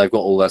yeah, they've got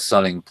all their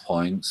selling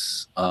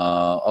points.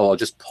 I'll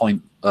just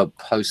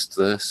post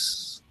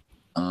this.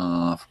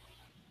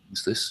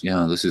 What's this?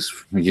 Yeah, this is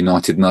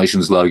United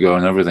Nations logo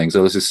and everything.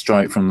 So this is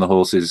straight from the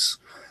horse's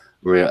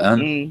rear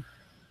end.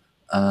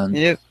 And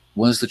yep.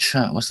 Where's the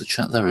chat? Where's the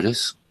chat? There it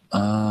is.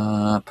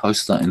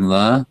 Post that in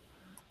there.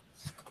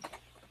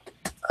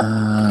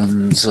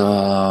 And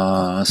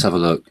let's have a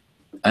look.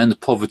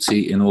 End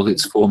poverty in all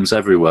its forms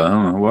everywhere.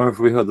 Oh, where have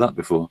we heard that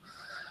before?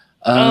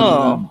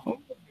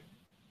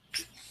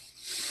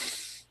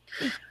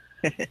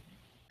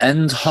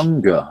 End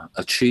hunger,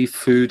 achieve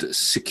food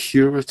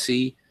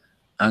security,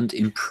 and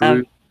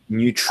improve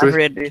nutrition. I've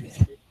read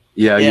this.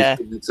 Yeah, you've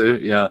seen it too.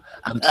 Yeah,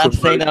 and I've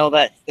seen all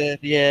that stuff.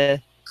 Yeah.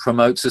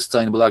 Promote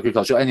sustainable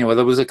agriculture. Anyway,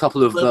 there was a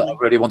couple of that I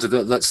really wanted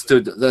to.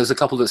 There's a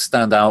couple that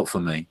stand out for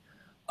me,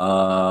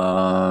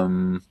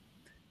 and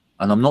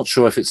I'm not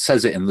sure if it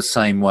says it in the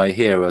same way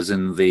here as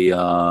in the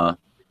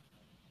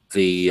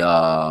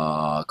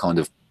kind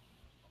of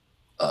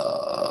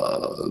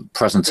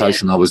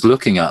presentation I was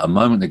looking at a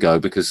moment ago,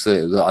 because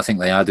I think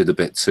they added a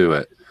bit to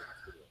it.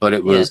 But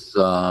it was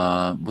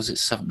it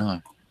 7?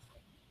 No,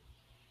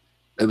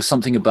 it was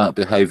something about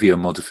behavior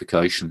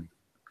modification.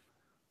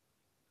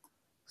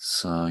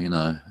 So, you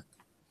know,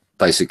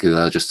 basically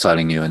they're just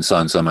telling you in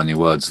so many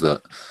words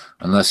that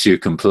unless you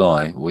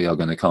comply, we are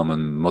going to come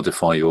and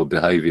modify your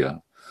behavior.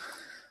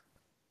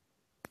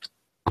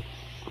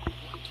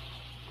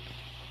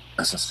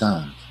 That's a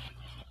sound.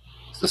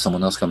 Is there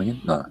someone else coming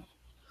in? No.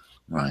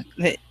 Right.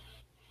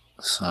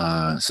 So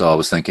I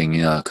was thinking,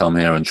 yeah, come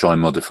here and try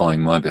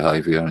modifying my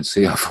behavior and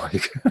see how far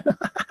you can.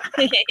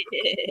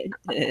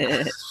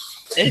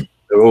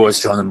 They're always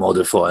trying to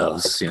modify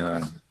us, you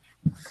know.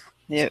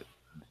 Yep.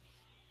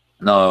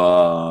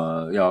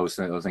 No, yeah, I was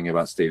thinking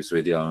about Steve's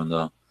video,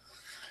 and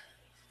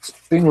it's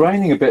been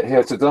raining a bit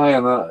here today,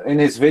 and in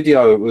his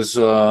video it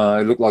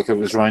looked like it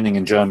was raining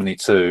in Germany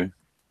too.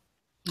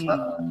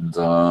 And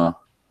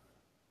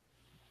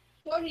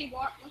what's he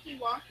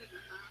watching?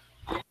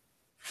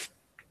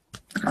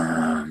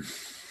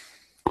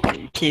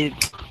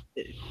 Kids.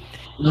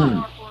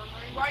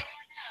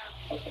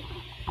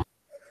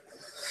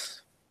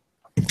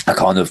 I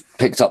kind of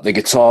picked up the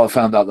guitar,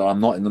 found out that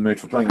I'm not in the mood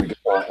for playing the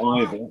guitar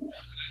either.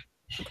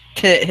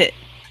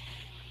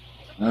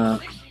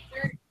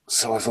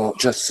 So I thought,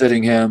 just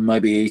sitting here,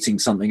 maybe eating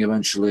something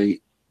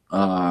eventually,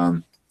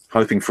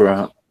 hoping for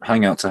a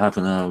hangout to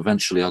happen.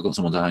 Eventually, I got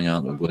someone to hang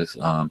out with.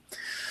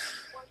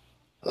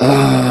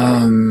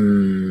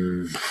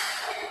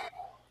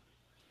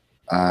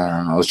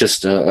 I was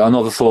just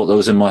another thought that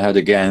was in my head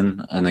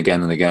again and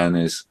again and again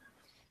is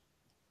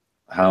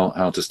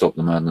how to stop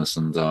the madness.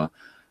 And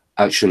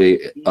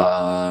actually,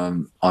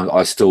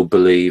 I still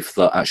believe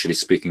that actually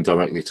speaking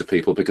directly to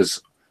people,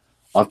 because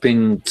I've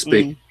been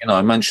speaking, you know,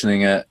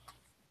 mentioning it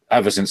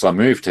ever since I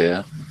moved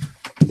here,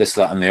 this,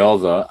 that, and the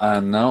other,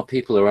 and now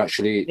people are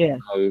actually, you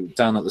know,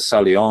 down at the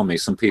Sally Army,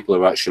 some people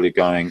are actually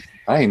going,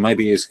 hey,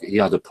 maybe he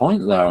had a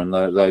point there, and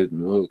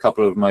a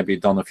couple have maybe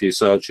done a few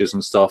searches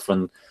and stuff,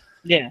 and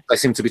they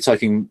seem to be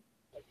taking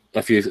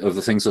a few of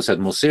the things I said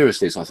more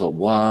seriously. So I thought,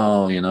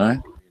 wow, you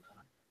know,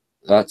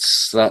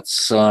 that's a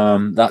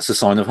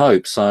sign of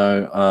hope.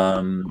 So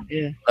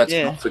let's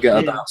not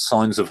forget about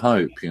signs of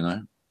hope, you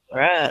know.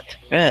 Right.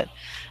 Well,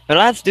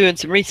 I was doing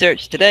some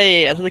research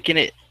today. I was looking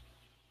at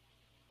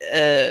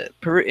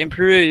in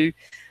Peru.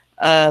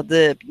 They had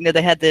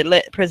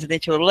the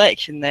presidential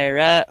election there,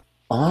 right?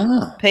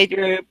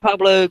 Pedro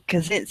Pablo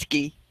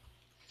Kaczynski.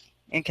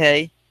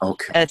 Okay.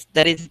 That's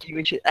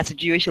a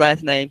Jewish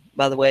last name,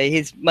 by the way.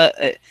 He's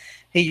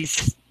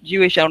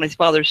Jewish on his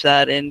father's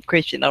side and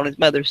Christian on his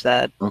mother's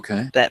side.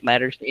 Okay. If that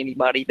matters to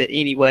anybody, but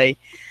anyway,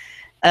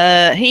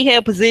 he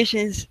held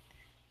positions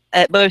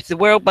at both the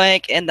World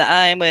Bank and the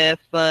IMF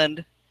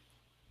fund.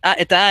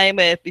 At the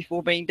IMF,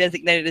 before being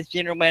designated as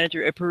general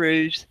manager of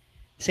Peru's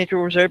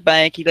Central Reserve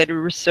Bank, he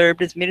later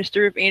served as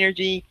Minister of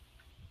Energy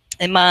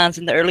and Mines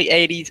in the early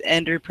 80s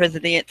under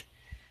President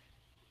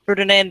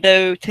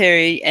Ferdinando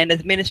Terry, and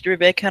as Minister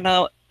of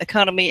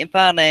Economy and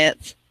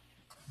Finance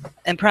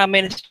and Prime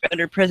Minister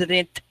under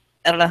President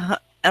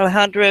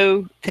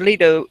Alejandro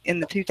Toledo in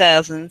the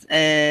 2000s.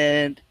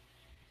 And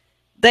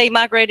they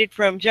migrated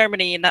from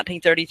Germany in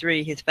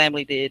 1933. His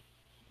family did.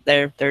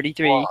 They're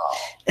 33. Wow.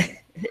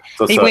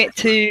 He went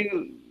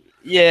to,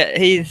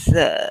 let's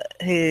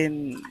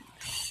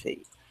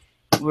see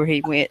where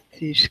he went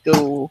to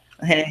school.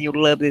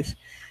 You'll love this.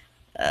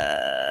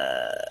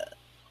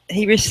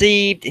 He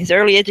received his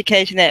early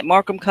education at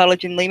Markham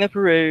College in Lima,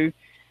 Peru,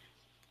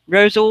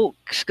 Rosal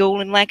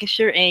School in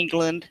Lancashire,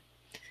 England,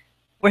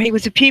 where he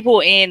was a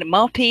pupil in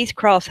Maltese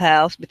Cross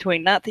House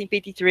between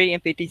 1953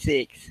 and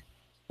 56.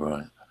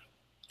 Right.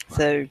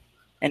 So,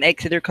 and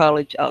Exeter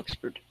College,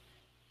 Oxford,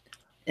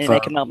 in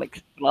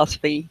economics,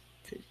 philosophy,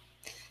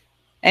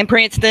 and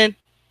Princeton.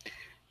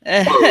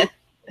 Oh,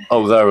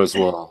 there as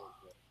well.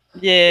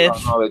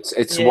 Yes. No,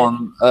 it's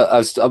one.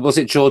 As was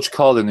it George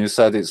Carlin who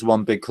said it's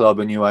one big club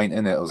and you ain't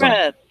in it or something?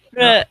 Right.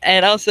 Yeah.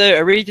 And also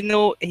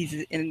original.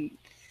 He's in.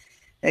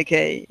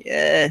 Okay.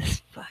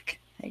 Yes. Fuck.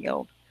 Hang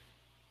on.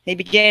 He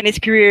began his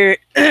career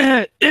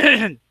at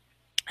the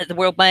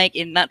World Bank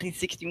in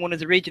 1961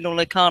 as a regional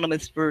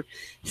economist for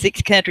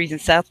 6 countries in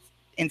South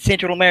and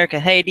Central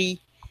America, Haiti,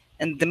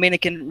 and the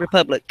Dominican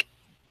Republic.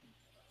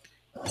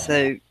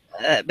 So,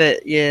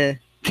 but yeah,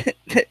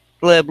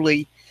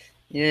 lovely.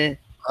 Yeah.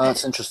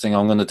 That's interesting.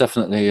 I'm going to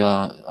definitely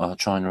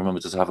try and remember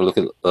to have a look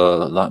at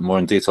that more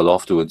in detail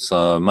afterwards.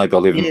 Maybe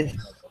I'll even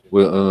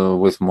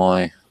with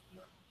my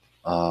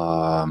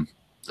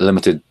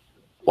limited.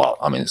 Well,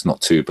 I mean, it's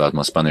not too bad.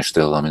 My Spanish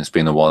still. I mean, it's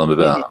been a while. I'm a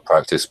bit out of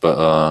practice, but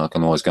I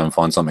can always go and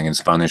find something in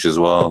Spanish as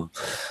well.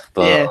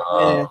 But,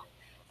 yeah.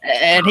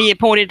 And he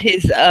appointed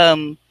his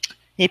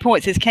he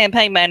appoints his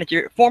campaign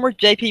manager, former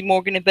J.P.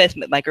 Morgan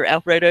investment banker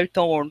Alfredo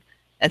Thorne,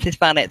 as his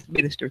finance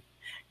minister.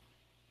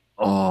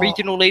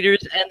 Regional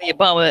leaders and the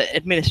Obama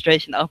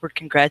administration offered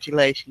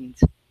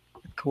congratulations,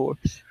 of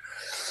course.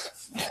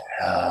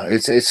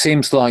 It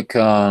seems like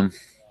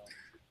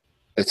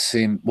it's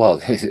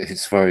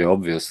very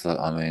obvious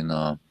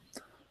that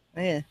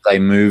they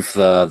move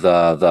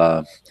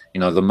the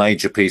the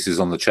major pieces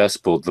on the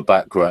chessboard, the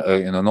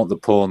background, not the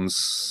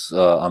pawns.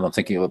 I'm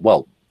thinking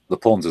the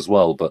pawns as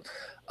well, but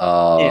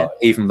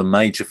even the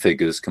major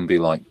figures can be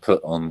like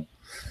put on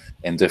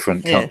in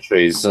different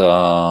countries,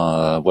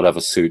 whatever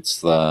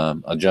suits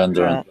the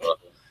agenda.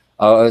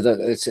 Right.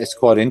 It's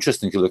quite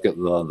interesting to look at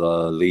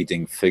the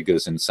leading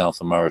figures in South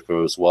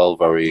America as well.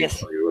 Very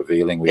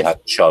revealing. We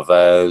had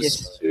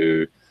Chavez,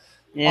 who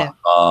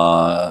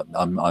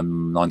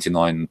I'm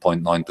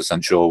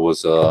 99.9% sure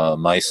was a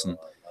Mason,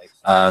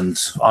 and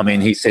I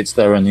mean he sits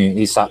there and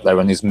he sat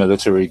there in his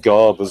military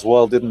garb as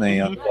well, didn't he?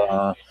 And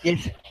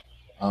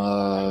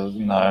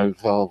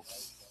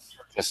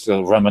just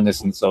a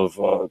reminiscence of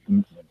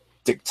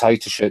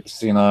dictatorships.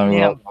 They're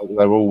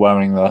all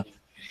wearing the.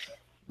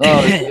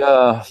 It's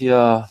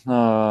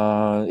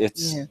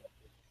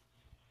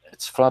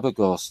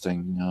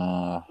flabbergasting.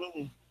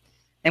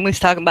 And we was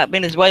talking about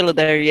Venezuela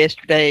there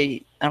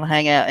yesterday on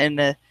Hangout,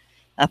 and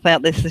I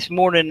found this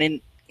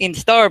morning in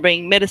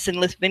starving,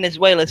 medicineless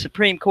Venezuela,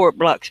 Supreme Court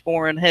blocks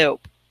foreign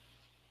help.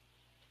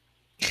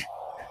 Do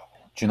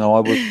you know,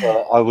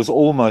 I was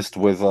almost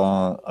with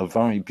a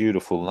very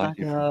beautiful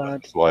lady from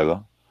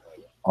Venezuela.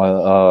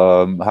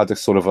 I had a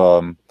sort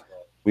of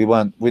we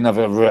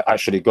never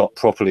actually got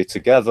properly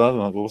together.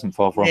 I wasn't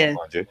far from it,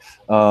 mind you.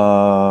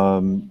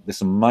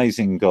 This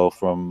amazing girl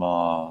from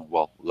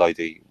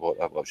lady.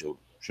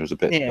 She was a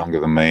bit younger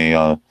than me,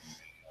 about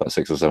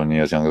 6 or 7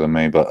 years younger than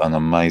me, but an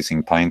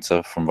amazing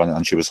painter from Venezuela,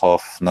 and she was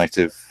half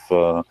native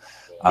and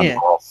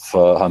half.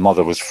 Her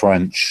mother was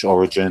French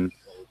origin.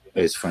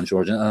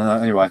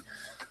 Anyway.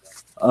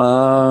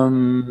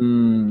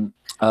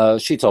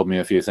 She told me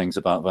a few things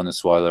about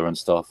Venezuela and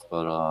stuff,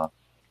 but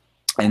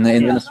in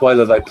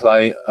Venezuela they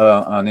play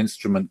an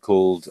instrument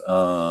called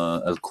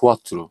el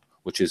cuatro,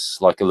 which is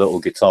like a little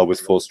guitar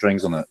with 4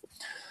 strings on it,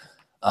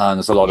 and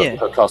there's a lot of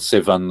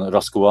percussive and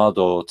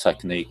rasguado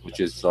technique, which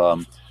is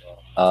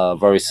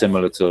very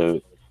similar to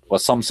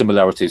some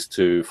similarities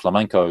to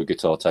flamenco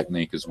guitar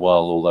technique as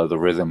well, although the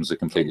rhythms are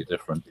completely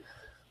different.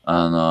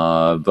 And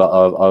but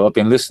I've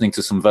been listening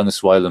to some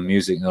Venezuelan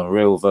music,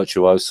 real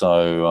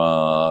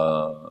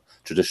virtuoso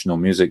traditional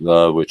music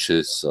there, which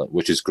is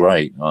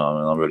great. And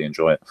I really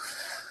enjoy it.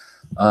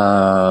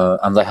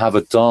 And they have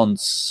a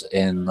dance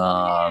in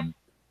a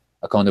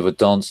kind of a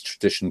dance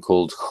tradition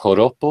called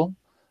joropo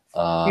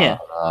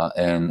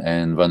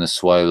in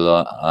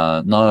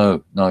Venezuela.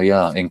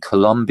 In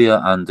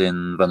Colombia and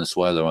in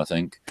Venezuela, I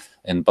think,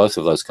 in both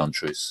of those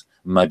countries,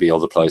 maybe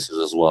other places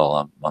as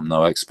well. I'm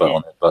no expert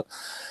on it, but.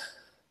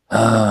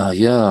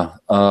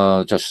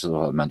 Just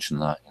mention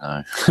that,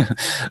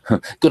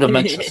 got to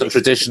mention some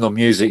traditional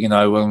music,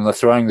 when they're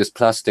throwing this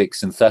plastic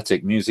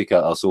synthetic music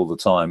at us all the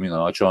time,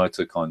 I try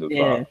to kind of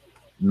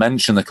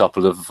mention a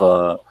couple of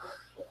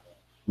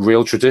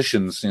real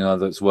traditions,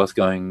 that's worth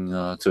going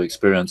to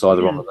experience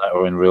either on the net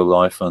or in real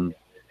life. And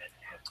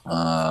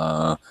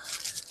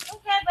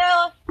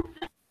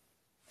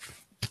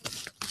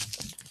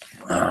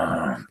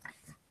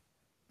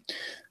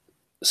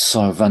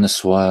so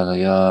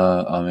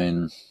Venezuela, I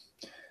mean,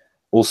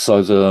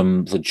 also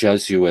the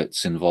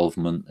Jesuits'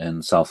 involvement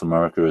in South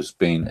America has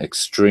been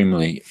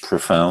extremely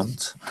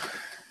profound,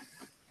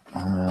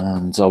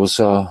 and I was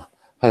hey,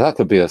 that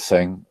could be a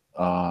thing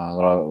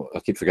that I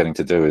keep forgetting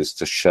to do, is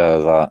to share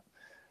that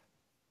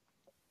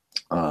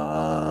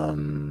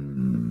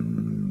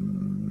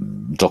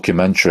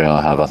documentary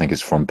I have. I think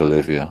it's from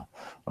Bolivia.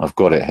 I've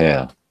got it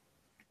here.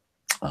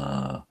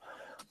 But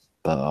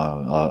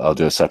I'll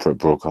do a separate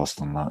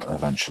broadcast on that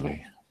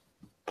eventually.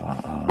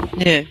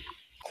 But,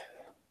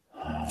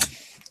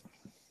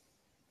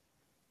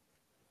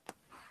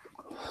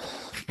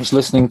 was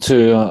listening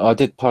to. I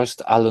did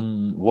post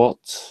Alan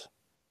Watt,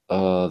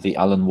 the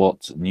Alan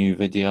Watt new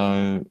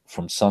video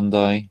from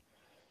Sunday,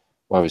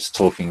 where he's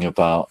talking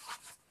about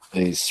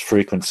his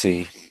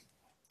frequency.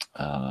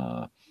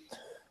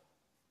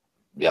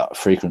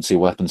 Frequency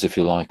weapons, if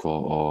you like,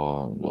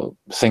 or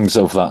things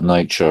of that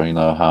nature. You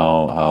know,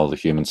 how the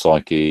human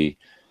psyche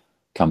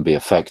can be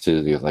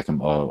affected. They can,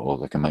 or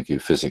they can make you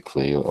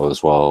physically, or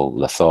as well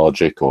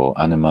lethargic or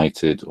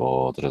animated,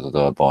 or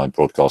by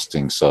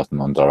broadcasting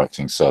certain and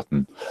directing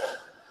certain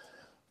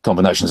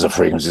combinations of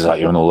frequencies at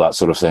you and all that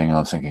sort of thing. And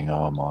I'm thinking,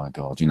 oh my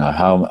God, you know,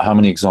 how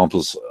many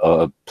examples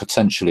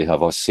potentially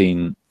have I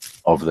seen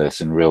of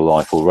this in real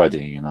life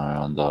already? You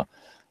know, and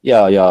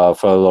yeah,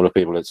 for a lot of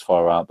people it's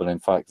far out, but in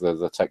fact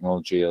the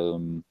technology,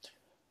 you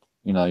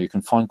know, you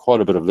can find quite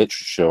a bit of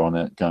literature on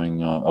it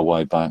going a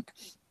way back.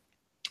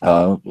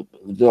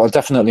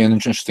 Definitely an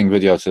interesting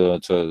video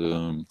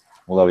to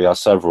although he has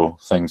several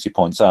things he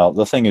points out.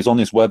 The thing is, on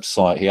his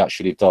website he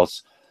actually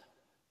does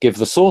give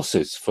the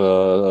sources for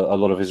a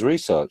lot of his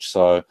research,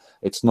 so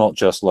it's not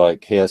just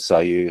like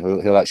hearsay.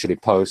 He'll actually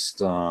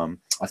post, I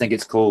think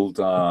it's called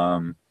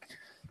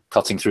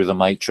Cutting Through the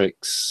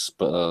Matrix,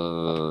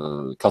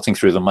 Cutting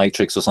Through the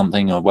Matrix or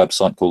something, a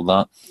website called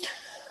that.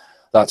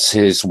 That's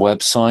his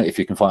website, if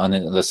you can find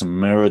it. There's some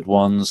mirrored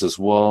ones as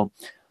well.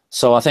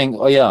 So I think,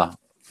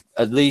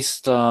 at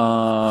least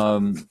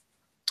you've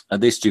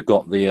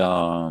got the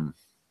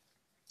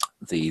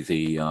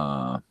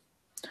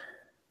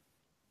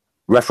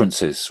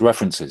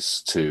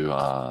references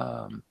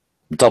to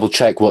double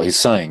check what he's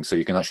saying, so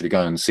you can actually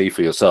go and see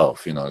for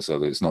yourself, you know, so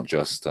that it's not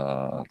just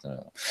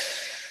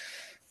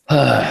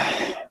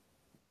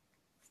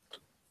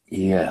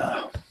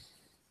yeah.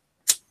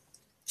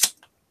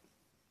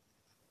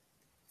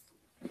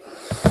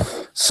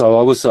 So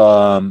I was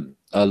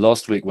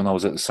last week when I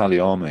was at the Sally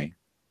Army,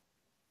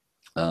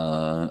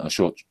 a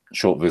short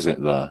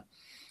visit there.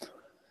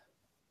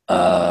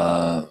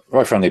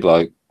 Very friendly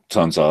bloke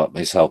turns up.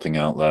 He's helping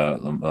out there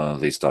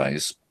these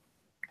days.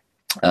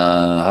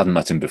 I hadn't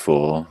met him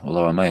before,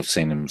 although I may have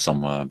seen him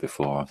somewhere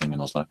before, I think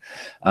in Oslo.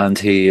 And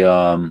he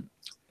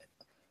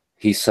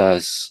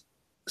says,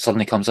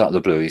 suddenly comes out of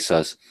the blue, he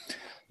says,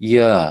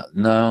 yeah,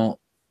 now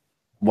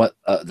what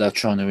they're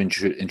trying to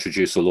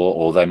introduce a law,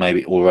 or they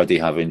maybe already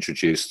have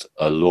introduced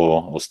a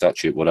law or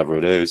statute, whatever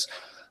it is,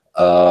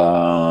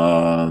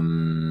 that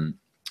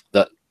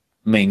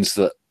means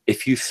that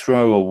if you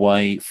throw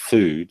away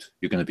food,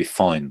 you're going to be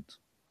fined.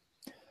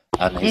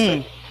 And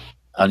he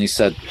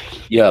said,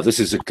 yeah, this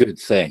is a good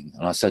thing.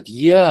 And I said,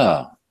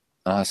 yeah.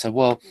 And I said,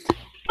 well,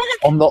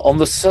 on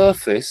the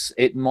surface,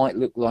 it might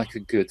look like a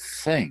good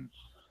thing,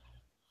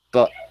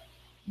 but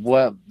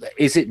well,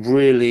 is it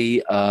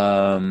really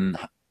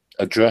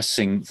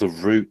addressing the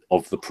root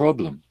of the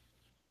problem?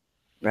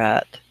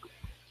 Right.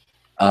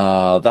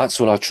 That's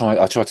what I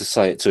try to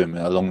say it to him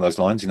along those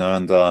lines, you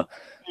know,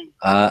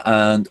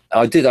 and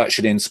I did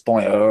actually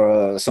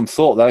inspire some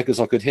thought there, because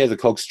I could hear the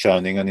cogs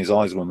churning and his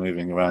eyes were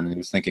moving around and he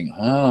was thinking,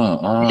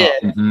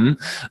 yeah.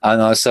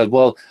 And I said,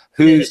 well,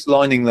 who's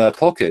lining their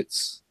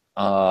pockets?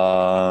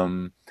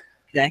 Exactly.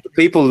 The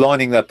people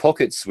lining their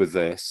pockets with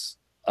this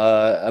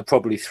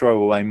probably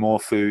throw away more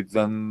food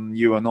than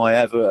you and I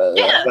have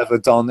ever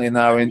done in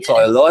our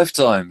entire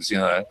lifetimes, you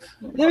know.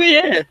 Oh,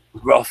 yeah.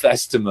 Rough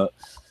estimate.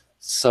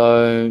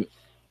 So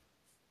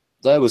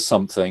there was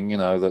something, you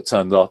know, that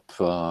turned up.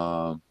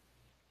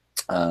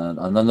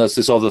 And then there's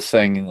this other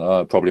thing,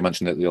 I probably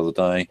mentioned it the other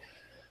day,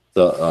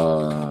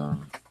 that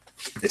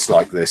it's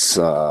like this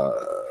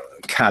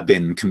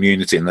cabin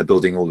community, and they're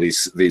building all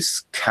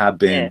these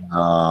cabin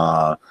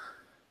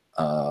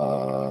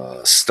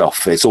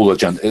stuff. It's all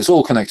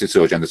connected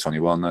to Agenda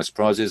 21, no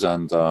surprises,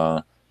 and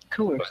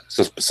cool.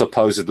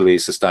 Supposedly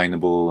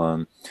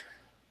sustainable,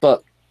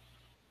 but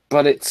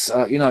it's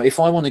you know, if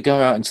I want to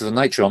go out into the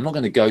nature, I'm not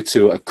going to go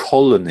to a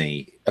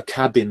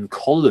cabin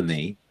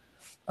colony,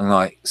 and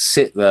like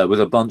sit there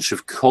with a bunch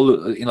of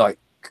you know, like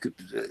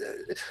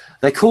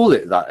they call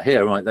it that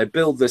here, right? They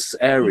build this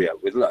area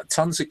with like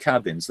tons of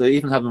cabins. They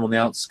even have them on the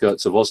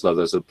outskirts of Oslo.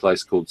 There's a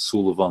place called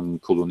Solvang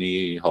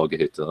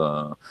Kolonihagehytte.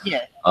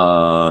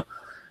 I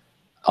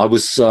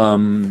was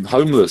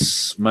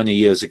homeless many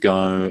years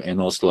ago in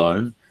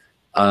Oslo,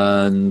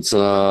 and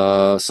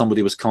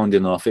somebody was kind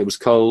enough. It was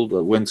cold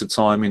at winter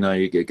time, you know,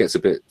 it gets a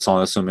bit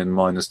tiresome in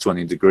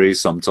 -20 degrees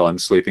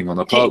sometimes, sleeping on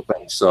a park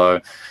bench. So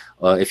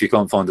if you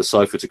can't find a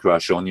sofa to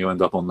crash on, you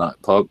end up on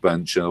that park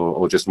bench,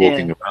 or just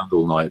walking around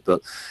all night,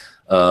 but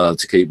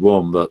to keep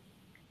warm. But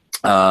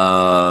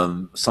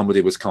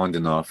somebody was kind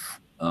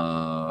enough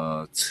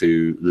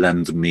to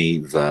lend me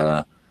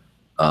their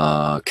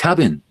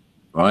cabin,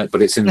 right?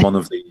 But it's in one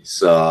of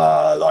these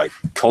like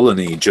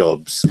colony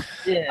jobs,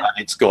 and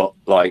it's got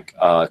like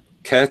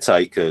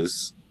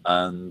caretakers,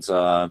 and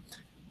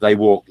they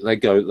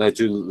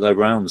do their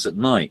rounds at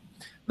night.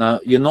 Now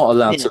you're not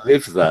allowed to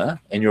live there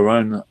in your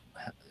own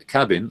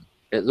cabin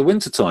at the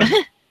winter time.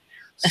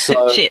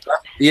 So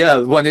yeah,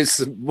 when it's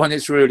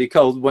really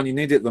cold, when you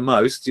need it the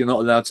most, you're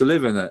not allowed to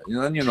live in it, you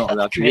know, and you're not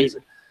allowed to use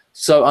it.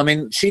 So I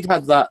mean, she'd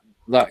had that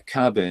that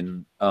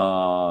cabin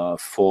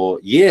for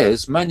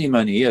years, many,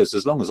 many years,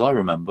 as long as I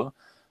remember,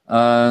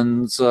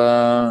 and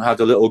had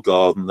a little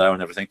garden there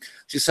and everything.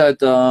 She said,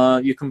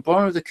 you can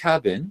borrow the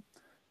cabin,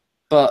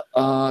 but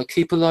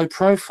keep a low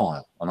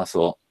profile. And I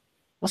thought,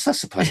 what's that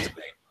supposed to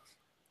be?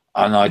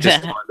 And I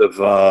just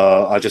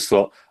I just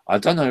thought, I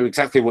don't know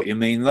exactly what you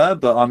mean there,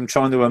 but I'm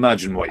trying to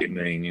imagine what you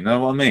mean. You know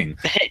what I mean?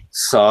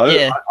 So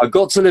Yeah. I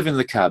got to live in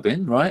the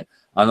cabin, right?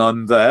 And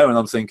I'm there, and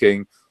I'm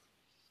thinking,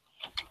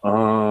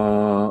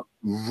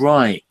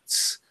 right.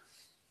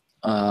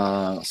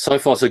 So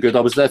far, so good.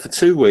 I was there for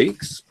 2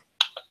 weeks,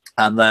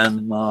 and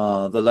then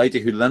the lady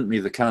who lent me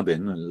the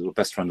cabin, the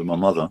best friend of my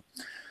mother,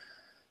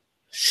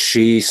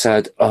 she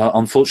said,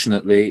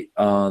 unfortunately,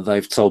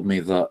 they've told me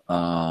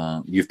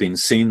that you've been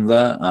seen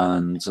there,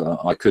 and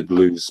I could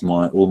lose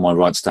all my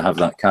rights to have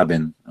that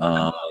cabin.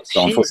 So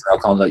unfortunately, I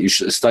can't let you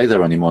stay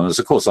there anymore. And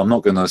of course, I'm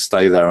not going to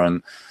stay there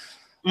and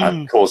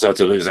cause her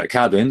to lose that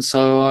cabin.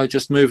 So I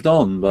just moved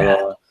on.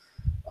 But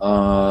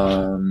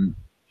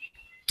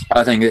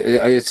I think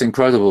it's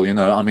incredible, you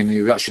know. I mean,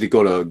 you've actually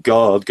got a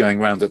guard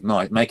going around at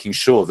night, making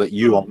sure that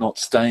you are not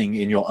staying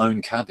in your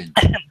own cabin.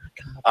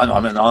 And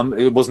I mean,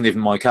 it wasn't even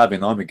my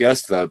cabin. I'm a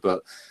guest there,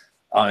 but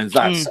I mean,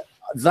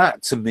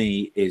 that to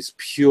me is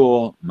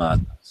pure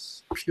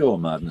madness. Pure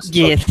madness.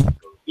 Yes.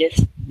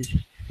 Yes.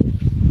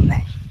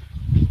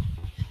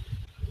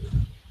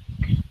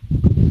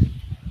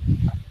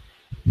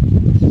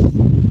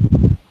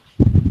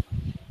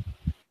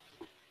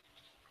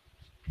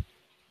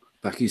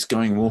 Becky's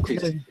going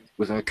walking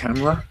with her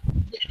camera.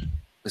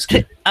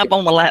 I'm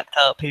on my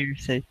laptop here,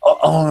 so. Oh,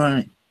 all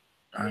right.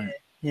 All right.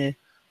 Yeah.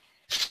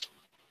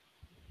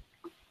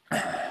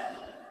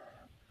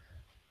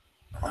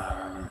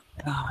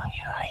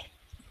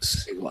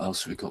 Let's see what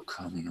else we got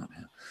coming up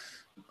here.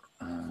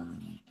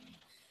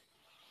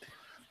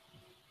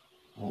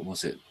 What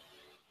was it?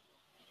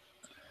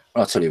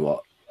 I'll tell you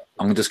what.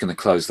 I'm just going to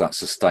close that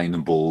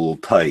sustainable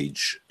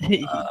page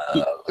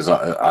because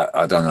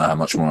I don't know how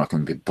much more I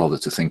can be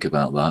bothered to think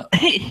about that.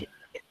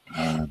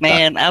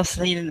 Man, I've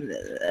seen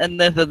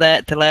enough of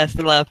that to last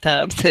a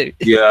lifetime too.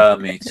 Yeah,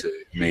 me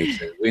too. Me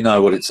too. We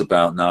know what it's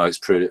about now. It's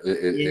pretty.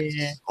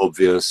 It's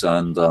obvious,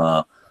 and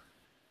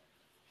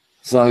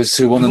those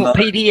who want to know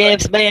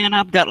PDFs, man,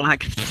 I've got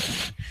like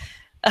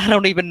I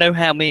don't even know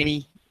how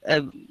many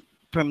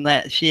from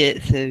that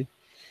shit. So,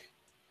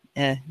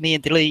 me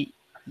and delete.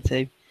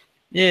 So,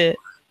 yeah.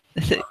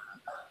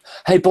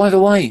 Hey, by the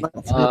way, that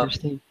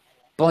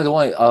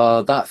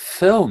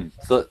film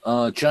that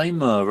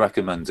Jamer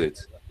recommended.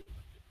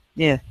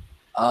 Yeah.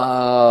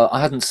 I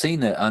hadn't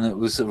seen it, and it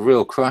was a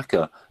real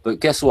cracker. But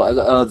guess what?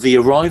 The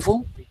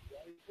Arrival.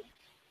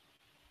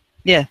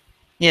 Yeah.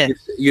 Yeah.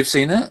 You've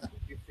seen it?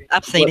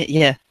 I've seen it.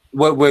 Yeah.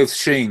 With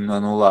Sheen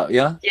and all that.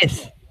 Yeah.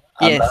 Yes.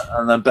 And yes.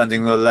 And then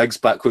bending the legs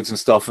backwards and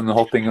stuff, and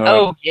hopping around.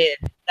 Oh yeah,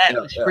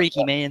 that was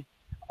freaky, man.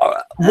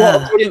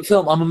 What a brilliant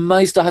film! I'm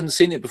amazed I hadn't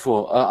seen it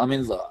before. I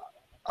mean,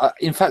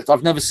 in fact,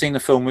 I've never seen a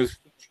film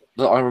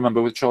that I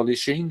remember with Charlie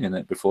Sheen in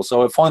it before.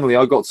 So finally,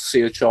 I got to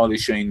see a Charlie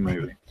Sheen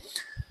movie.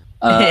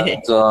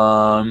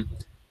 And,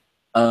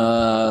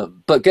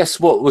 but guess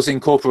what was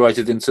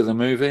incorporated into the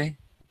movie?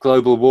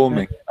 Global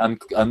warming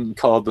and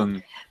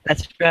carbon.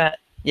 That's right.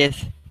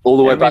 Yes. All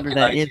the way back in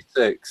 '86.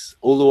 Yes.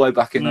 All the way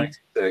back in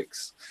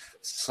 '86.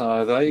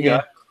 So there you go.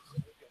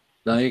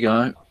 There you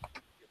go.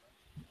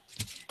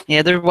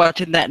 Yeah, they're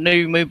watching that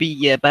new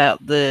movie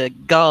about the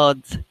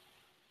gods.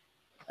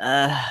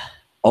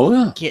 Oh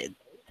yeah. Get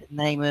the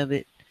name of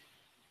it.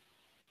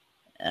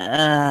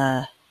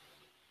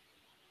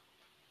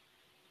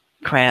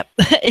 Crap.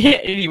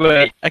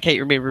 Anyway, I can't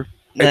remember.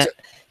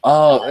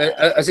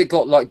 Has it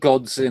got like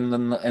gods in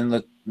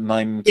the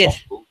name?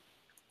 Yes.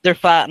 They're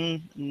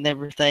fighting and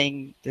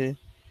everything.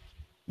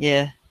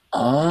 Yeah.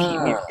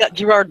 It's got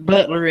Gerard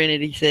Butler in it.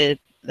 He said.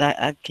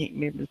 I can't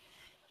remember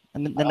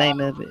the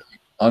name of it.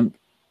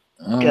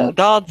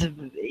 Gods of.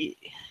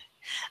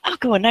 I'll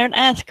go in there and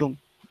ask them.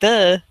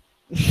 Duh.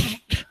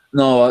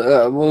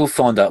 No, we'll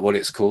find out what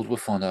it's called. We'll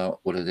find out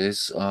what it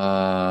is.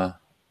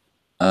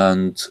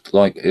 And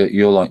like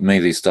you're like me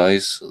these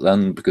days,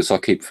 then because I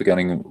keep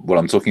forgetting what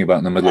I'm talking about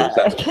in the middle of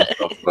the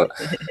stuff, but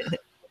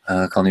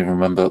I can't even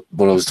remember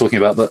what I was talking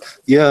about. But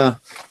yeah,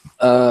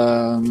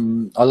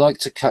 I like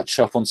to catch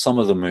up on some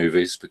of the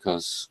movies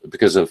because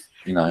of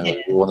we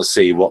want to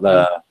see what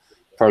they're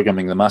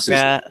programming the masses.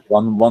 Right.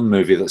 One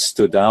movie that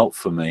stood out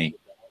for me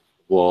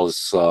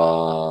was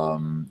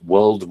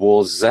World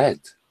War Z.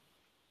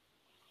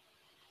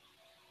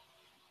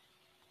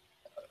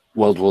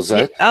 World War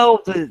Z.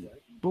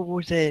 What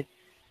was it?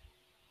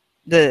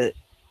 The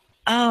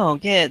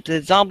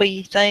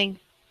zombie thing?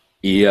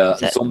 Yeah,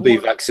 zombie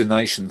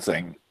vaccination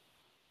thing.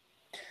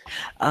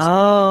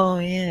 Oh,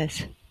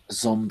 yes.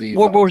 Zombie.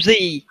 World War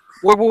Z.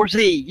 World War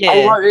Z, yeah.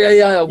 Oh, right,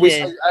 yeah.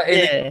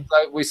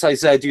 We say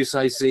Z, you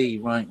say Z.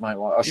 Right.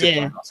 I should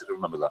have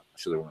remembered that.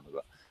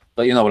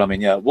 But you know what I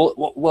mean, yeah.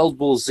 What World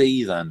War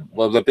Z then?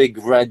 Well, the big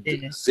red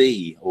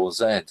Z or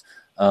Z.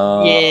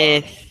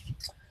 Yes.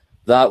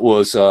 That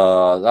was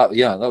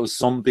that was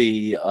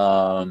zombie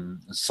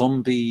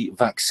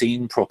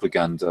vaccine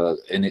propaganda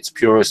in its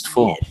purest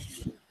form.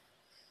 Yes.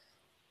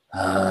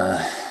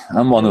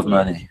 I'm one of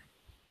many.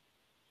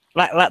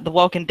 Like The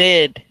Walking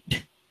Dead.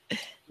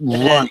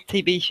 Right.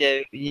 TV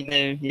show, you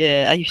know.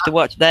 Yeah, I used to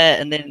watch that,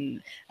 and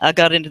then I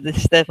got into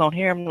this stuff on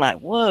here. I'm like,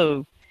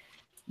 whoa,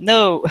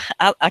 no,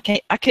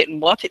 I couldn't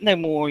watch it no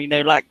more. You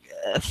know, like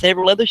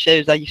several other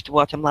shows I used to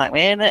watch. I'm like,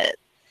 man, that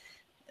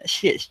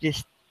shit's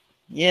just,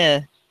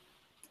 yeah,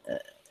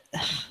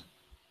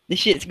 this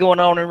shit's going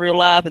on in real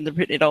life, and they're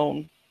putting it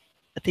on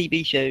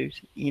TV shows.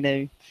 You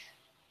know,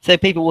 so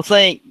people will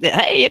think that,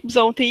 hey, it was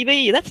on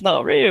TV. That's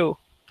not real.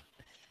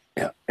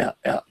 Yeah,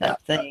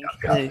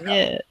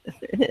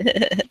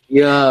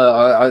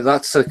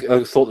 that's a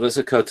thought that's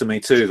occurred to me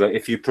too. That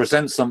if you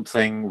present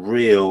something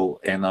real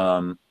in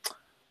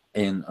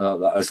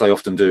as they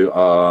often do,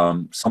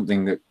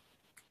 something that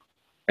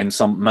in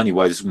many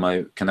ways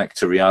may connect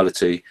to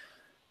reality,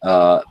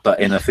 but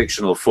in a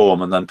fictional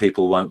form, and then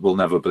people will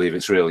never believe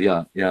it's real.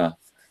 Yeah. Yep.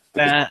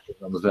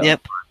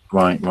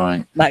 Right.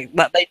 Like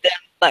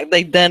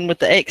they've done with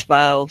the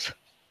X-Files.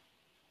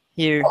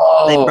 Here,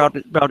 they brought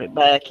it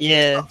back.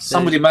 Yeah.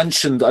 Somebody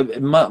mentioned,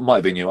 it might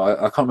have been you. I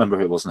can't remember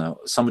who it was now.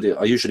 Somebody.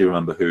 I usually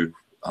remember who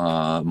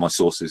my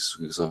sources,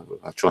 because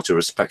I try to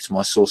respect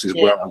my sources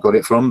where I got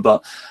it from.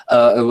 But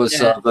it was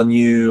the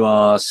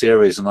new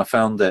series, and I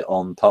found it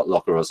on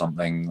Putlocker or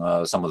something.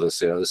 Some of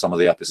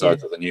the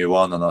episodes of the new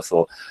one, and I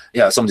thought,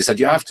 somebody said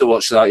you have to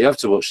watch that. You have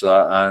to watch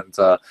that, and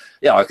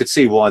I could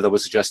see why they were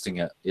suggesting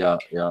it. Yeah.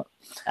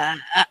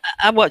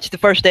 I watched the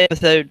first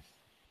episode.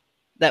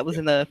 That was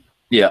enough.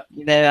 Yeah.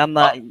 You know, I'm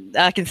like,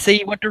 I can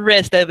see what the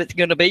rest of it's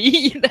going to be,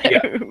 you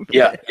know?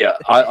 Yeah.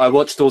 I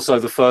watched also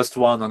the first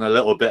one and a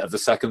little bit of the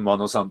second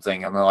one or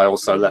something, and then I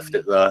also left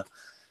it there.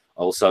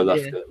 I also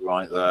left it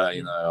right there,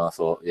 you know. I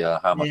thought,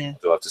 how much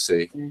do I have to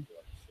see?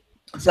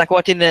 It's like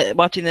watching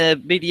a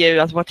video.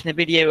 I was watching a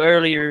video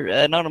earlier,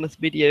 anonymous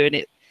video, and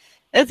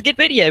it's a good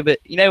video, but,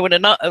 you know, when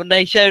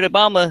they showed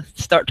Obama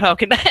start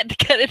talking, I had to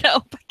cut it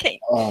off.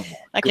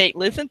 I can't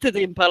listen to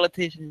them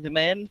politicians,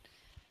 man.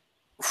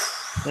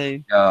 So,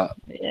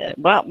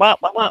 bop.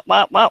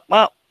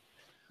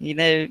 You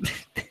know.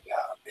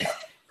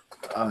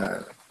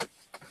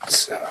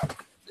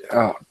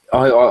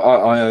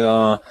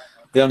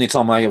 The only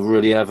time I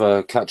really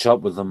ever catch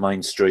up with the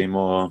mainstream,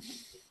 or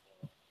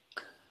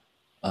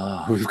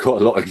we've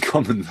got a lot in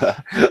common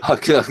there. I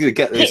could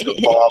get this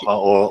Obama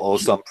or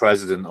some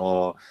president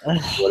or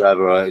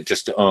whatever.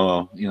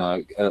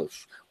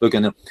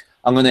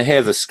 I'm going to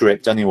hear the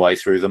script anyway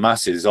through the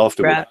masses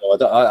afterwards.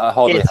 Right. I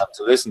hardly have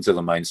to listen to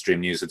the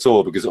mainstream news at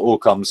all, because it all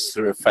comes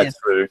fed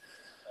through.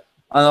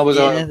 And I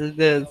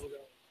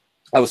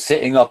was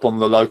sitting up on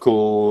the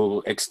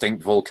local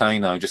extinct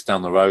volcano just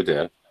down the road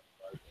here.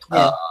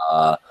 And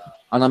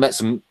I met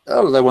some,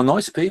 they were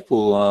nice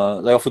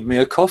people. They offered me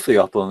a coffee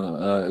up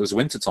on, it was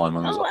winter time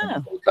when I was up on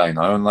the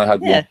volcano, and they had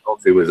one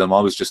coffee with them.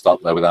 I was just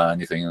up there without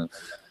anything.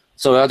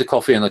 So I had a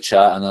coffee and a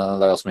chat,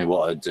 and they asked me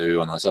what I'd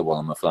do, and I said, well,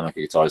 I'm a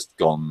flamenco guitarist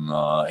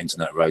on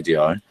internet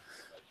radio.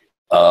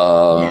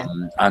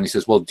 And he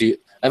says, well,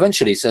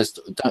 eventually he says,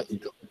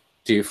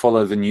 do you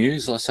follow the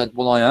news? I said,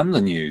 well, I am the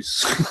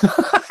news.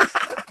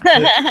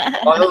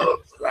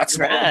 That's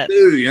what I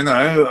do, you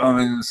know. I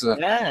mean,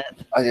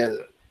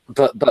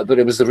 but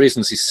it was the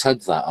reasons he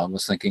said that. I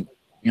was thinking,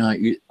 you know,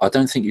 I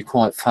don't think you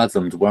quite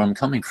fathomed where I'm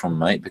coming from,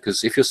 mate,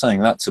 because if you're saying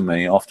that to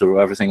me after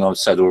everything I've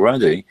said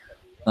already,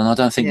 then I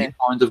don't think you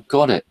kind of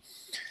got it.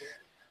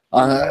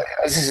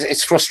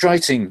 It's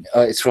frustrating.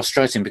 It's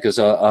frustrating because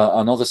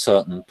another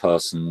certain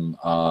person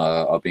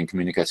I've been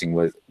communicating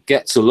with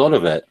gets a lot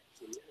of it,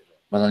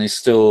 but then he's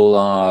still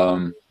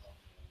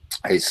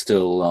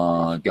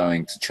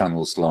going to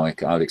channels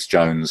like Alex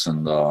Jones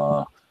and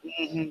all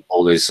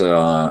his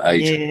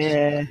agents.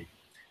 Yeah.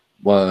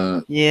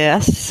 Well, I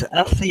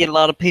see a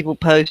lot of people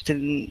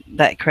posting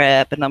that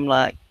crap, and I'm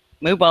like,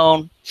 move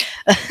on.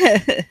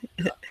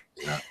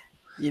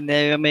 You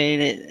know, I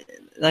mean,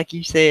 like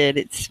you said,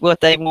 it's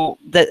what they want.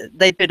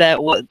 They put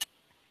out what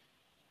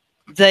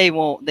they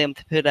want them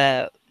to put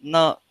out,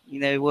 not,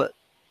 you know, what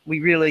we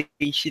really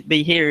should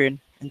be hearing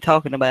and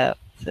talking about.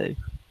 So,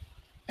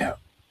 yeah.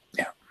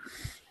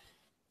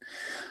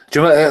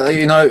 Do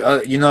you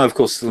know, of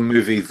course, the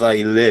movie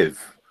They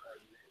Live.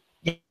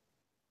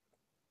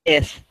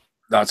 Yes.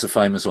 That's a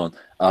famous one.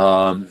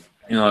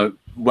 You know,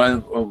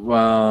 when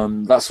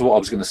that's what I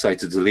was going to say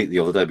to Delete the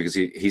other day, because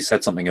he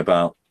said something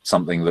about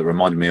something that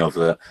reminded me of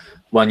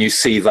when you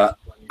see that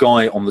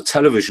guy on the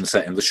television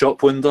set in the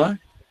shop window,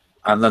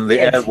 and then the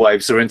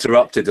airwaves are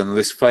interrupted, and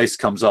this face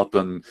comes up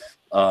and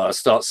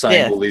starts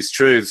saying all these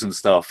truths and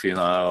stuff, you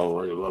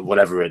know,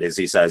 whatever it is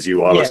he says,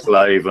 you are a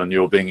slave and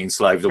you're being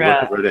enslaved, or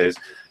whatever it is.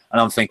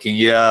 And I'm thinking,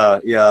 yeah,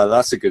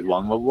 that's a good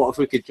one. Well, what if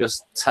we could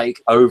just take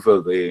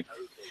over the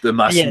the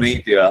mass Yes.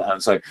 media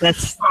and say,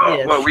 That's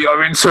well, we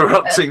are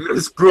interrupting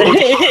this broadcast.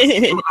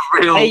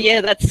 Real. Hey,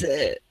 yeah, that's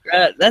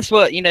right. That's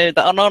what, you know,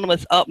 the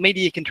anonymous op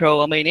media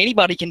control. I mean,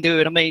 anybody can do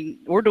it. I mean,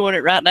 we're doing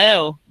it right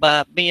now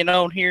by being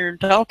on here and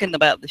talking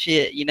about the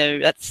shit. You know,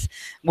 that's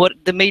what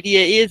the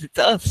media is. It's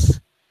us.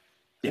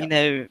 Yeah. You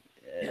know,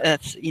 Yeah.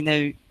 that's, you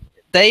know,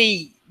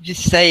 they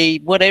just say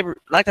whatever.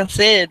 Like I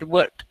said,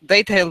 what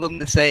they tell them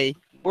to say.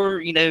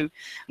 We're, you know,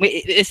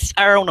 it's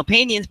our own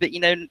opinions, but, you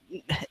know,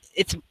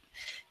 it's,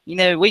 you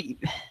know, we,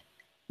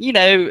 you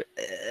know,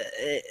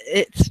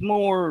 it's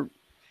more.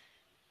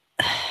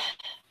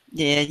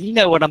 Yeah, you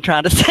know what I'm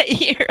trying to say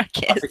here, I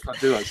guess. I think I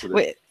do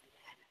actually.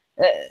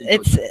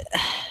 It's,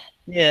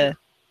 yeah.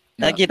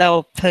 I get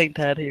all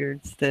tongue-tied here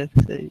and stuff,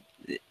 so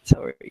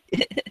sorry.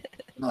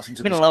 Nothing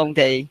It's been a long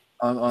day.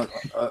 I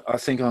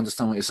think I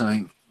understand what you're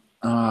saying.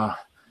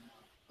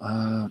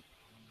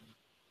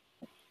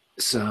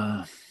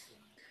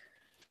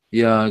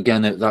 Yeah,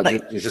 again, it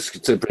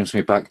just brings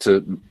me back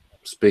to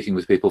speaking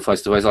with people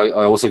face to face. I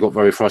also got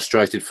very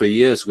frustrated for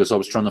years because I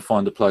was trying to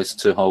find a place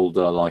to hold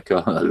like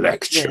a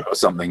lecture or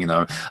something. You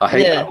know, I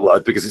hate that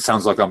word because it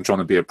sounds like I'm trying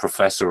to be a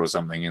professor or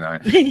something. You know,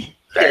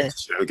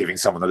 lecture, giving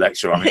someone a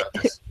lecture. I mean,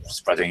 I'm just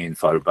spreading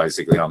info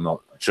basically. I'm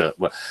not sure.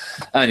 Well,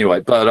 anyway,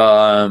 but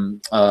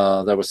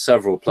there were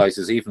several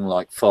places, even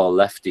like far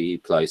lefty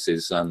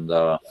places, and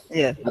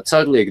that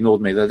totally ignored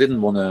me. They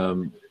didn't want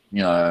to.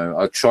 You know,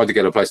 I tried to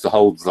get a place to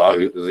hold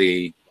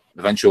the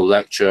eventual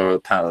lecture,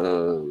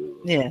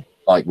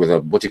 like with a,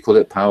 what do you call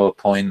it,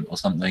 PowerPoint or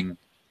something,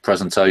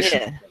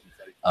 presentation,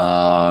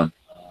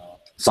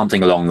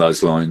 something along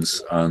those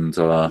lines, and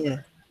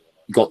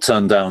got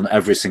turned down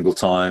every single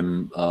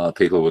time.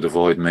 People would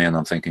avoid me, and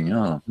I'm thinking,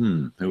 oh,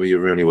 who are you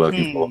really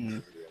working for?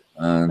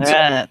 And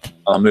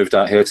I moved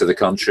out here to the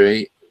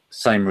country,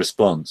 same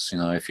response. You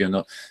know, if you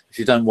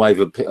don't wave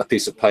a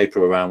piece of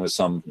paper around with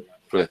some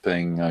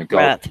flipping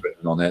gold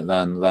written on it,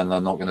 then they're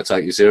not going to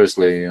take you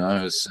seriously. You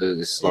know,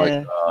 it's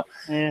like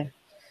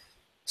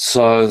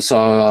so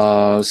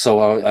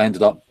I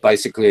ended up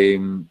basically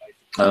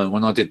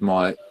when I did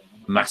my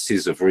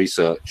masses of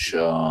research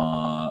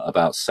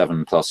about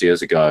 7+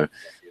 years ago,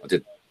 I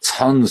did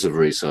tons of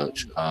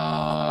research,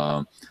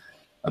 about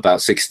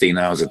 16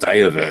 hours a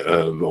day of it,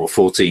 or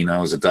 14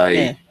 hours a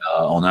day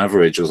on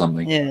average or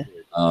something,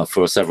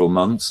 for several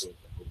months,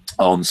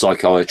 on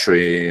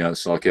psychiatry,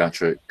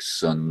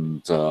 psychiatrics,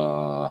 and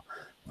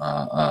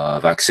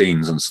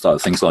vaccines and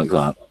stuff, things like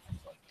that.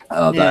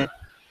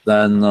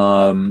 Then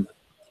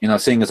you know,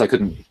 seeing as I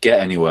couldn't get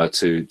anywhere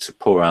to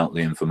pour out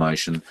the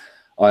information,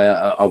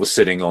 I was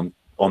sitting on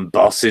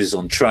buses,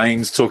 on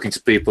trains, talking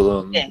to people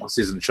on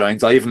buses and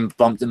trains. I even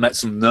met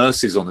some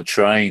nurses on the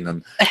train,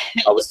 and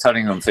I was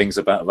telling them things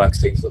about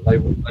vaccines that they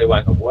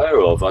weren't aware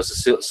of. I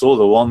saw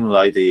the one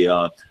lady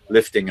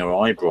lifting her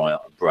eyebrow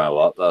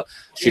up.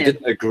 She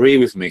didn't agree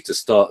with me to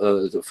start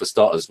for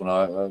starters when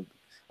I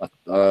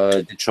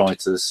did try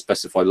to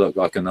specify, look,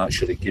 I can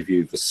actually give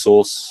you the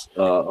source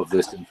of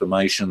this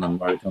information and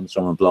where it comes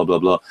from and blah, blah,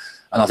 blah.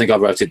 And I think I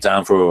wrote it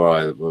down for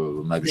her,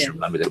 or maybe she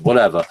remembered it,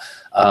 whatever.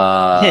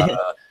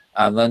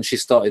 And then she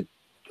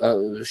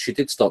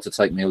did start to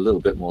take me a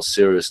little bit more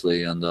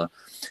seriously. And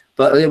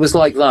but it was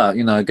like that,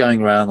 you know,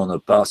 going around on a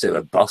bus,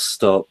 at bus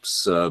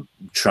stops,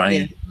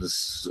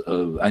 trains,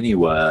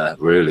 anywhere,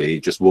 really,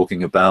 just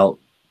walking about,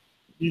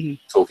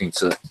 talking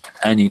to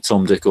any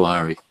Tom, Dick, or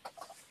Harry.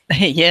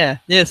 Yeah,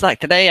 it's like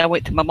today I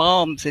went to my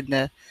mom's, and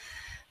the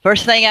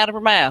first thing out of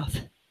her mouth,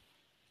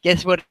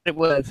 guess what it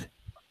was?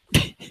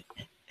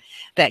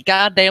 That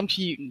goddamn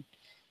shooting.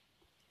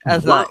 I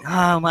was like,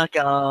 oh my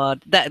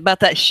God,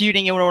 about that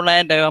shooting in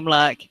Orlando. I'm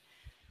like,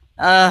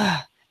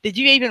 did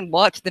you even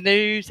watch the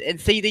news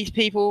and see these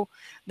people?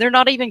 They're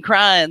not even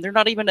crying. They're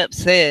not even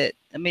upset.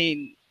 I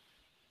mean,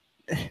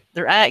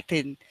 they're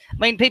acting. I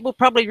mean, people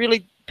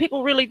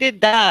really did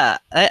die,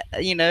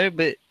 you know,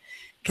 but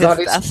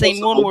because I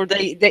seen one where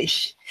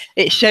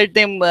it showed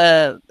them,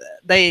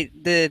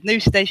 the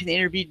news station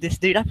interviewed this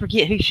dude. I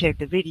forget who shared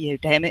the video,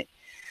 damn it.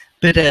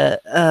 But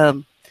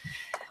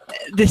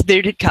this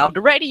dude had called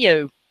the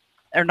radio.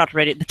 Or not the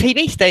radio, the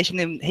TV station,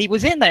 and he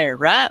was in there,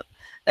 right?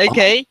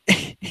 Okay.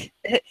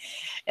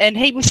 And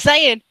he was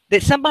saying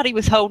that somebody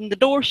was holding the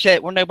door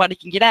shut where nobody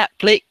can get out.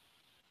 Click.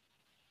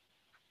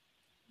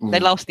 They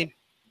lost him.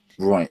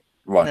 Right.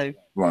 So,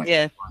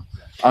 yeah.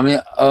 I mean,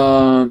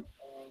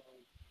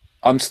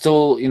 I'm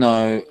still,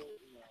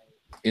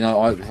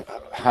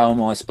 how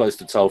am I supposed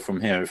to tell from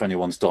here if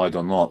anyone's died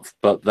or not?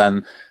 But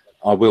then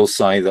I will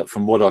say that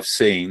from what I've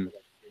seen,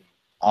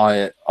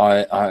 I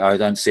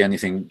don't see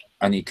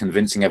any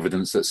convincing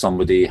evidence that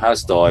somebody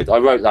has died. I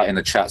wrote that in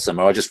the chat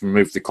somewhere. I just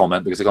removed the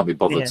comment because I can't be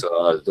bothered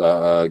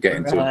to get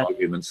into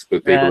arguments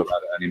with people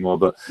about it anymore.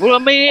 But well, I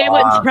mean, it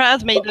wouldn't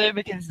surprise me though,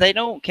 because they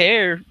don't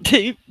care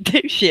to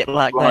do shit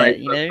like that,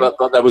 you know.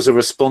 But there was a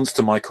response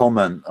to my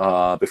comment.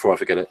 Before I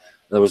forget it,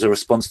 there was a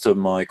response to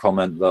my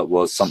comment that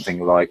was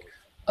something like,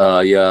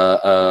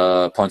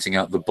 pointing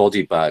out the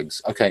body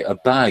bags. Okay, a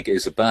bag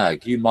is a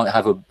bag. You might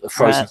have a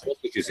frozen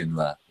sausages in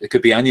there. It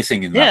could be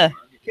anything in there. Yeah,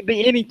 it could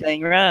be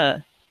anything,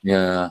 right?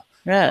 Yeah.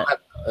 Right.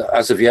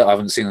 As of yet, I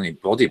haven't seen any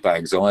body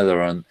bags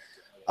either. And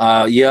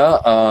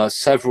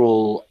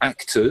several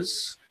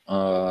actors,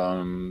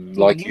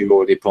 like you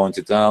already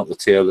pointed out, the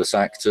tearless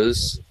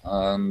actors.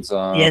 And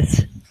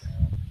Yes.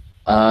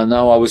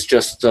 no, I was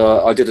just,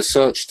 I did a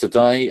search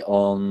today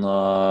on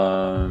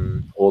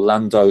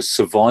Orlando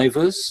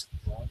survivors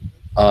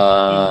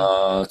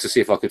to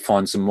see if I could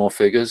find some more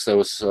figures. There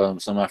was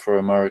some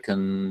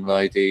Afro-American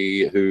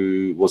lady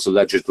who was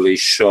allegedly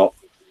shot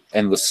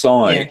in the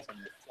side. Yeah.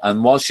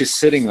 And while she's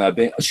sitting there,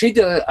 she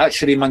did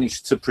actually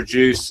managed to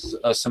produce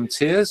some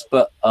tears,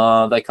 but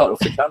they cut off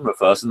the camera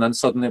first, and then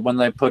suddenly, when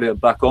they put it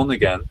back on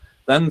again,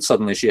 then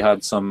suddenly she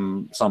had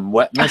some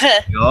wetness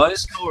in the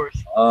eyes. Of course.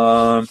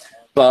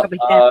 But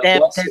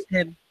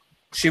Him.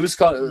 she was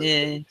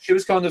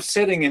kind of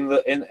sitting in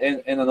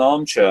an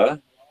armchair,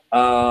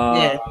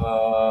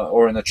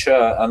 or in a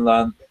chair, and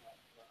then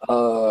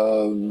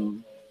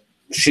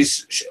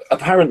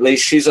apparently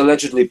she's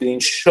allegedly been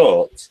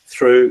shot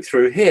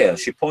through here.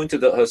 She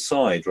pointed at her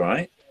side,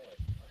 right?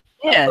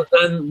 Yeah. But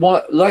then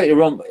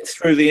later on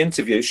through the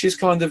interview, she's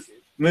kind of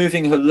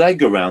moving her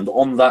leg around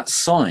on that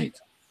side,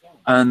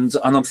 and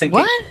I'm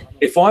thinking, what?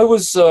 If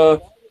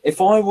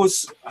I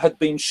had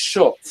been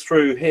shot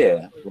through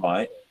here,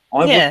 right?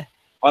 I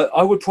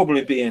would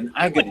probably be in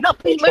agony,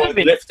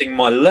 lifting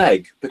my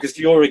leg, because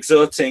you're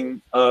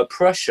exerting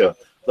pressure.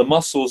 The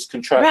muscles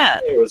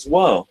contract here as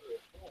well.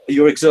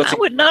 You're exerting. I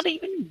would not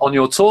even on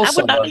your torso. I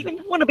would not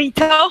even want to be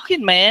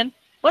talking, man.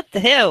 What the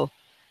hell?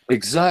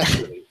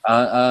 Exactly.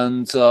 I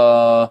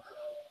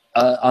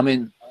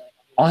mean,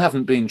 I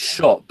haven't been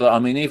shot, but I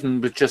mean,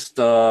 even with just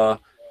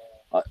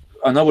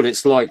I know what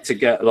it's like to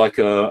get like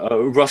a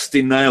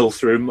rusty nail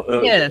through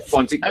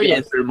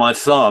through my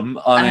thumb.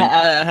 I mean,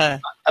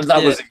 and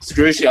that was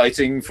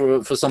excruciating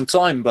for some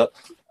time, but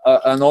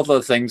and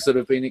other things that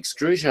have been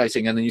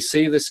excruciating. And then you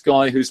see this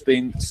guy who's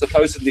been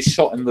supposedly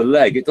shot in the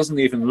leg. It doesn't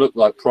even look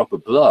like proper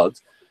blood,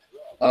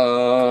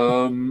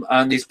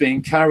 and he's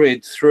being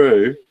carried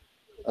through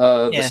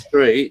the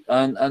street,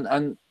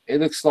 and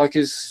it looks like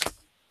his.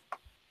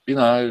 You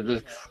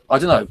know, I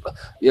don't know.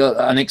 Yeah,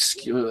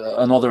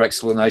 another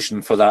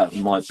explanation for that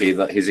might be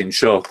that he's in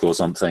shock or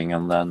something,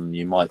 and then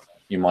you might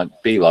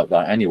be like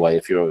that anyway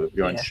if you're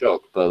in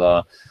shock.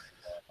 But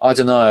I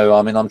don't know.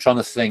 I mean, I'm trying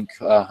to think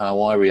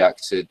how I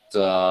reacted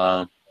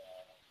when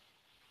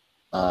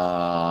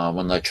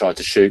they tried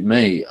to shoot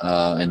me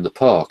in the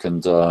park,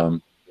 and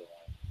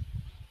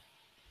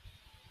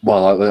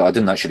well, I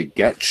didn't actually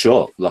get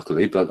shot,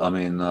 luckily. But I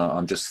mean,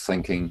 I'm just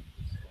thinking.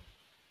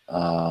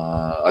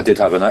 I did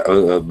have I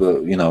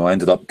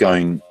ended up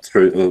going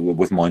through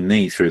with my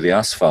knee through the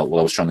asphalt while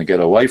I was trying to get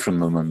away from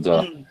them, and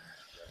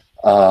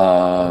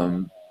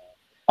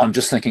I'm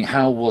just thinking,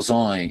 how was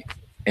I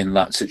in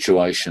that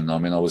situation? I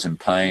mean, I was in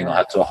pain. I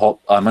had to hop.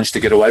 I managed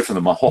to get away from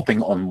them. I'm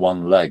hopping on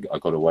one leg. I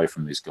got away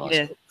from these guys.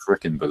 I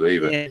freaking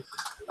believe it. Yeah.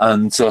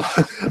 And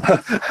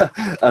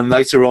and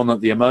later on at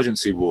the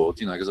emergency ward,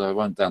 because I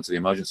went down to the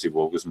emergency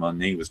ward because my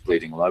knee was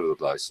bleeding all over the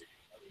place.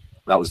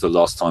 That was the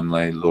last time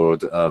they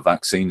lured a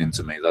vaccine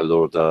into me. They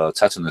lured a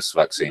tetanus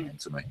vaccine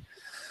into me.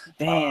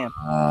 Damn.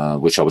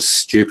 Which I was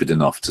stupid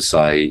enough to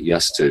say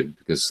yes to,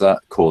 because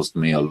that caused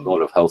me a lot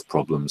of health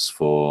problems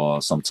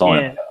for some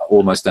time. Yeah. I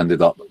almost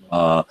ended up,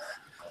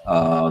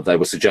 they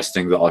were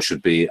suggesting that I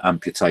should be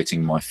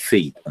amputating my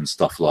feet and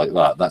stuff like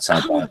that. That's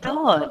how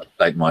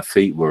bad my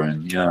feet were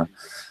in, yeah.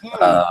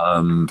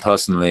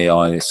 Personally,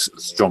 I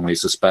strongly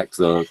suspect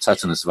the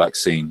tetanus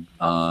vaccine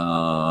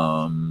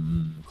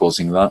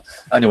causing that.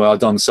 Anyway, I've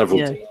done several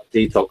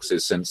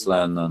detoxes since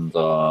then, and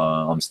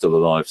I'm still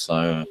alive.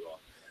 So,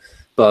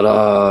 but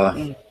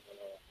at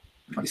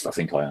least I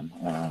think I am.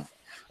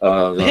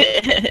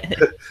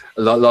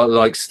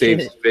 Like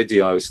Steve's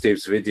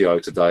video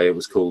today, it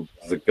was called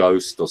The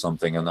Ghost or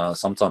something, and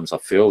sometimes I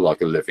feel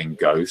like a living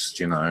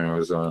ghost. Am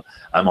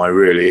I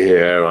really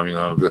here? I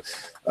mean,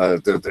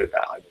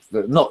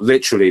 not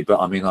literally, but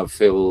I mean, I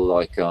feel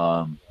like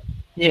in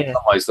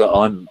some ways that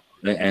I'm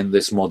in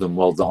this modern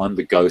world, that I'm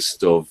the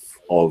ghost of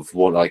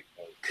what I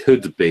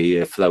could be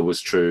if there was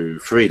true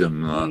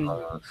freedom.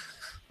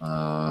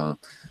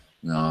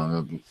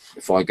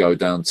 If I go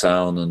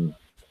downtown and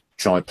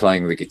try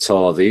playing the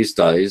guitar these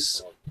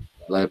days,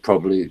 they're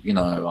probably,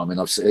 I mean,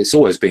 it's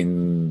always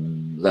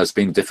been, there's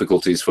been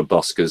difficulties for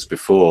buskers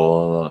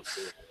before,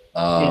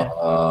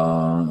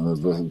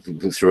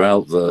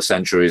 throughout the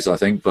centuries, I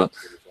think, but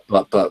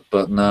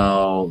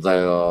now they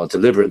are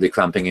deliberately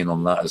clamping in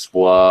on that as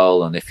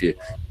well. And if you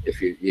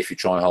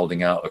try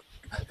holding out,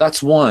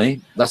 this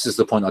is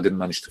the point I didn't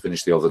manage to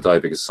finish the other day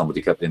because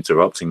somebody kept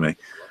interrupting me.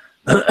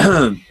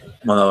 It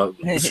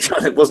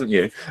wasn't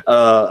you.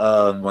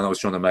 When I was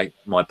trying to make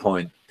my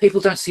point,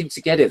 people don't seem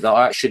to get it that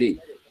I actually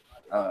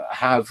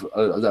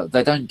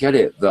they don't get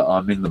it that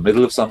I'm in the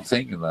middle of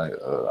something, and they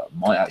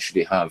might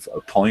actually have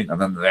a point,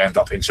 and then they end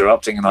up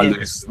interrupting, and I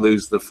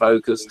lose the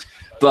focus.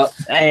 But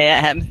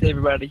that happens to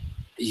everybody.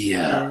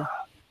 Yeah.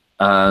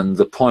 And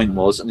the point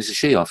was, and this is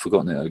she. I've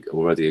forgotten it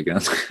already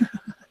again.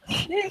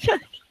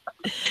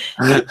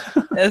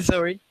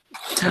 Sorry.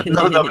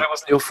 No, no, but it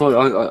wasn't your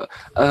fault.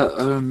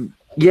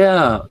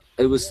 Yeah,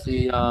 it was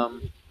the oh,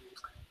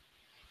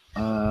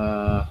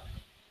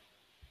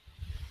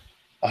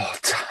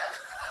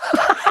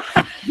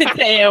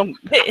 Damn.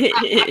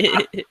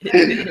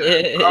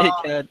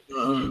 God.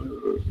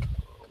 no.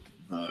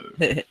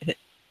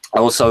 I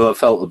also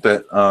felt a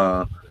bit.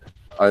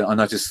 I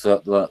noticed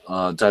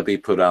that Debbie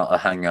put out a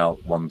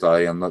Hangout one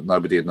day and that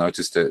nobody had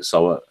noticed it.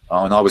 So,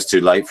 and I was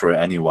too late for it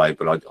anyway.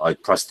 But I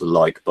pressed the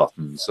like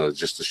button, so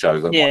just to show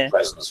that my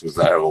presence was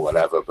there or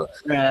whatever. But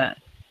Right.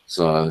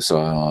 so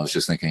I was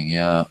just thinking,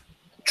 yeah,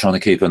 trying to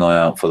keep an eye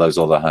out for those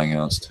other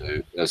Hangouts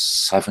too. There's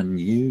 7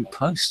 new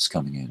posts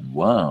coming in.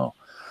 Wow.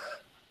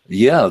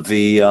 Yeah,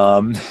 the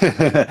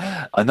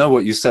I know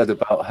what you said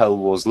about Hell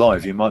Wars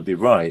Live. You might be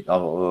right.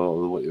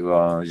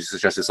 You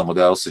suggested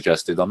somebody else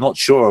suggested. I'm not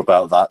sure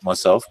about that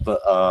myself,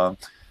 but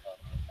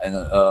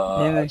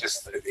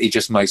he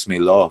just makes me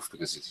laugh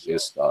because it's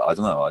just I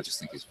don't know. I just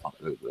think he's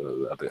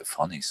a bit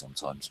funny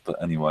sometimes.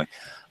 But anyway,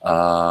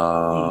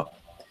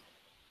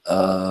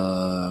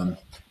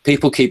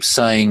 people keep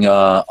saying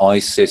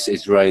ISIS,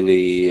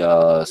 Israeli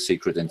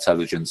Secret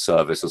Intelligence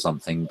Service or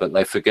something, but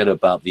they forget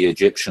about the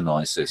Egyptian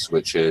ISIS,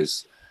 which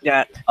is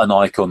an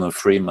icon of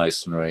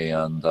Freemasonry.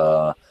 And,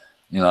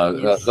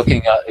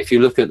 looking at, if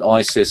you look at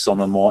ISIS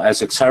on a more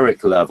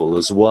esoteric level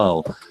as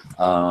well,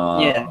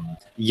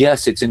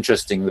 yes, it's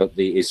interesting that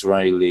the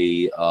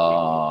Israeli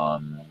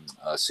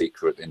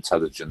Secret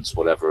Intelligence,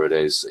 whatever it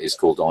is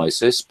called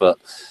ISIS, but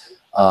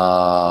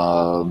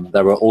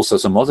there are also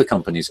some other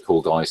companies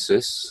called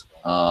ISIS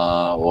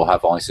or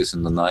have ISIS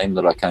in the name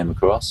that I came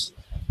across.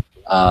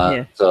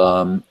 And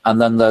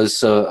then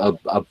there's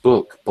a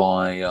book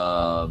by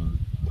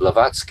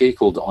Blavatsky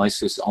called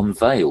ISIS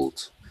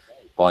Unveiled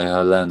by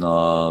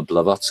Helena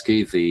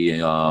Blavatsky,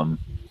 the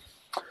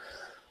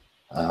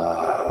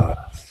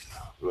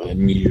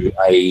New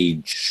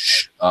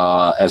Age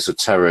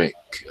esoteric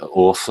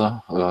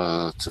author,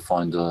 to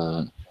find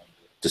a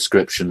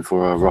description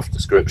for a rough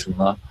description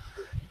there.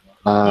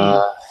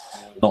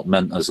 Not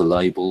meant as a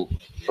label,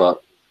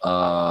 but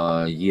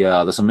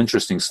yeah, there's some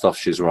interesting stuff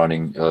she was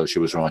writing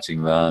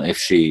there. If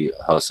she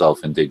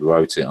herself indeed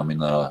wrote it, I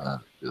mean,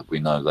 we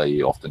know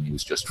they often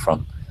use just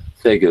front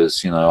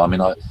figures, I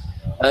mean,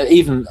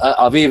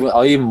 I'm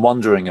even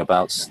wondering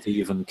about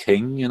Stephen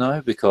King,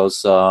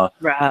 because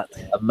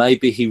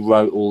maybe he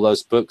wrote all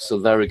those books, so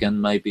there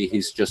again, maybe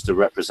he's just a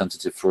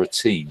representative for a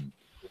team,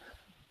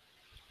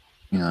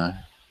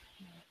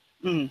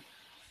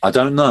 I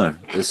don't know.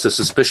 It's a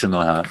suspicion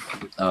I have.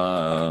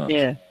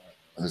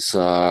 It's,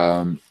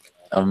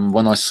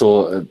 when I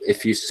saw,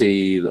 if you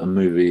see a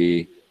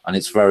movie, and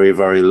it's very,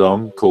 very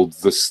long, called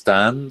The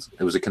Stand,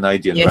 it was a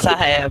Canadian. Yes, I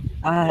have.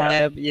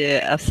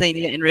 Yeah, I've seen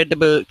it and read the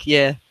book.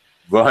 Yeah.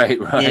 Right.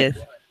 Yes.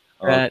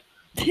 Right.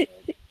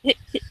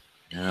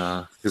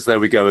 Yeah, because there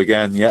we go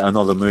again. Yet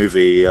another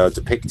movie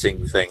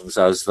depicting things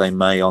as they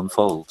may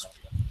unfold.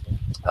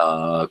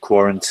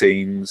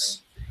 Quarantines.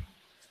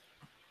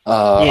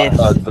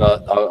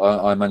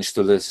 I managed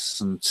to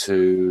listen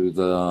to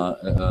the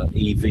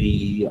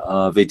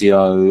EV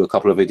video, a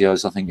couple of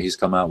videos I think he's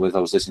come out with. I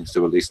was listening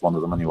to at least one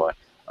of them anyway.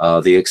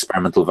 The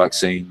experimental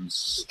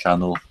vaccines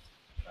channel.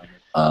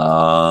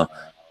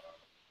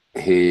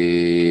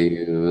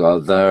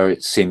 There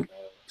it seemed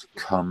to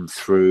come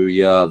through,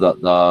 that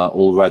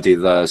already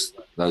there's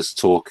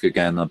talk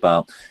again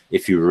about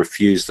if you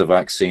refuse the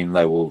vaccine,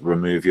 they will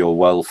remove your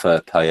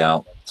welfare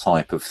payout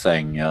type of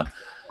thing. I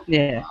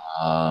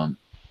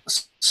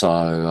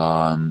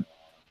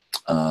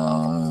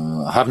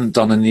haven't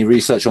done any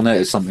research on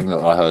it. It's something that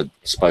I heard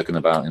spoken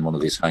about in one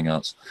of these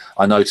hangouts.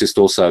 I noticed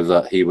also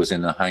that he was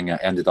in a hangout,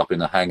 ended up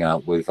in a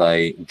hangout with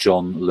a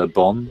John Le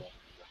Bon,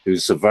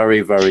 who's a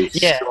very, very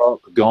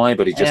sharp guy,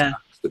 but he just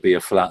happens to be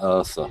a flat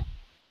earther.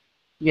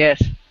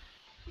 Yes.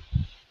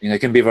 He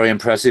can be very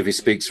impressive. He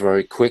speaks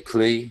very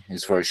quickly.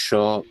 He's very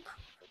sharp,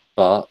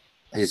 but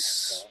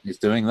he's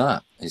doing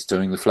that. He's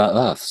doing the flat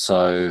earth.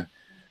 So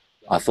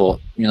I thought,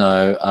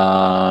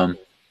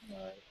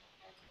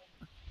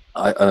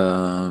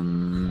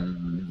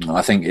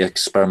 I think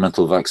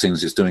experimental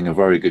vaccines is doing a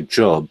very good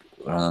job,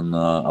 and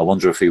I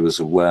wonder if he was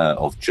aware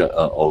of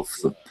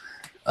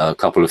a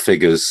couple of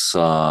figures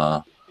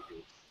to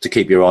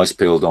keep your eyes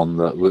peeled on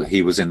that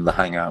he was in the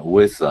hangout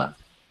with that.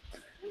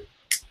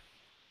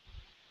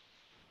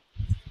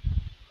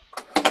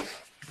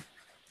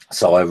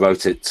 So I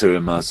wrote it to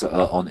him as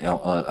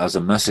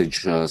a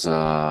message, hey,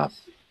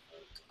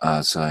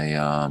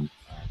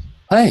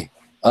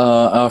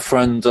 our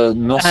friend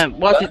Nossi.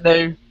 What's it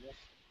do?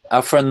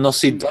 Our friend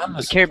Nossi Dan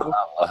has put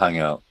out a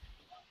hangout.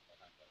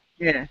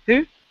 Yeah,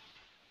 who?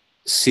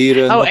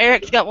 Sira. Oh,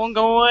 Eric's got one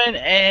going,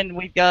 and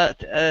we've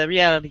got a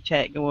reality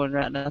chat going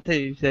right now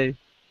too. So.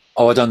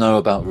 Oh, I don't know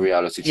about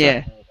reality chat.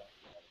 Yeah.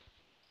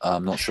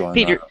 I'm not sure.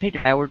 Peter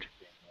Howard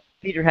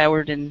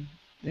and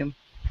them.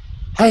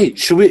 Hey,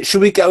 should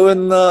we go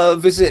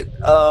and visit?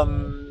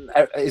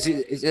 Is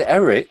it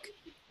Eric?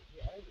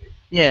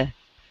 Yeah.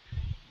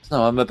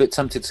 No, I'm a bit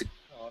tempted to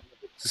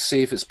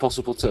see if it's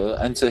possible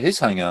to enter his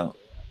hangout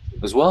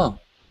as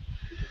well.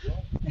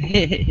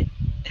 Can't.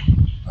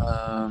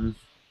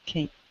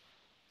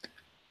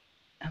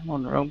 I'm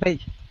on the wrong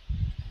page.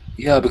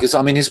 Yeah, because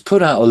I mean, he's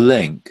put out a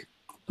link.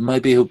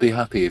 Maybe he'll be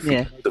happy if we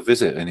Yeah. come to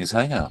visit in his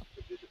hangout.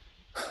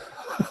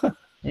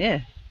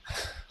 Yeah.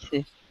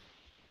 See.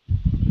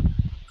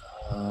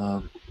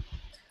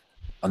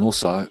 And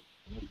also,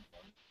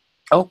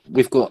 oh,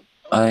 we've got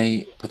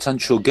a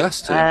potential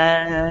guest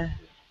here.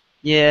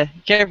 Yeah.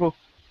 Careful.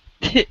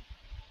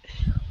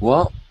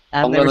 Well,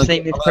 I've never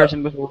seen this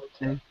person before.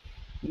 So.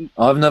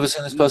 I've never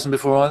seen this person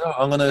before either.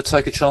 I'm going to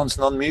take a chance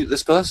and unmute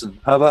this person.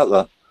 How about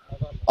that?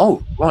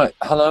 Oh, right.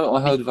 Hello.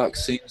 I heard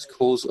vaccines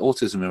cause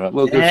autism. Right.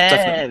 Well, good.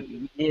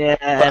 Definitely. Yeah.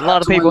 But A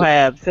lot of people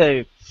have.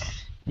 So.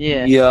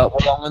 Yeah. Yeah.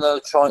 Well, I'm going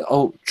to try.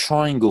 Oh,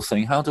 triangle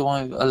thing. How do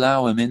I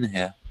allow him in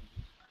here?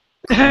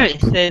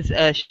 It says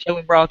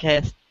showing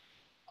broadcast.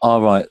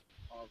 All right.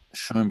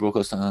 Showing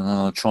broadcast.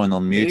 I'll try and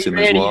unmute him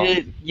as well.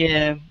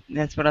 Yeah,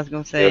 that's what I was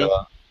going to say. Yeah.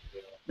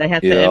 They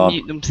have to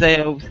unmute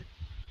themselves.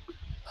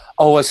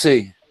 Oh, I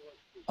see.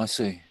 I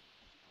see.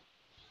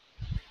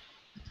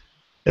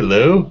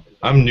 Hello.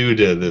 I'm new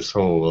to this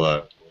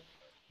whole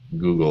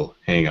Google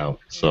Hangout,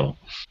 so.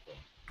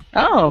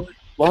 Oh,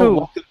 well, cool.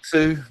 Welcome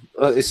to.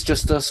 It's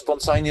just a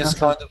spontaneous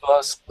kind of.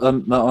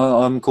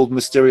 I'm called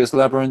Mysterious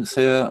Labyrinth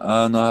here,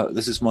 and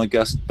this is my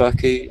guest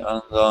Becky.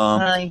 And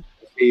Hi.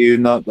 you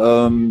know,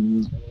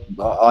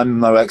 I'm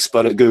no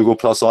expert at Google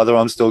Plus either.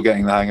 I'm still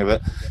getting the hang of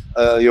it.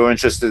 You're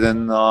interested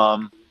in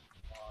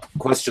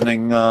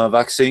questioning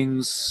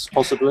vaccines,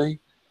 possibly?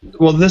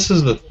 Well, this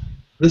is the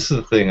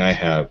thing I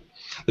have.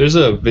 There's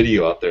a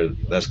video out there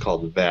that's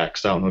called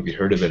Vaxxed. I don't know if you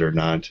heard of it or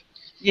not.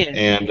 Yeah.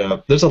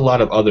 And there's a lot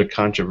of other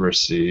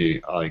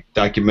controversy, like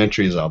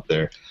documentaries out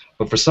there.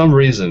 But for some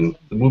reason,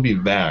 the movie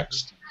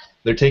Vaxxed,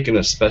 they're taking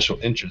a special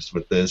interest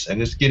with this,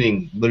 and it's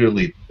getting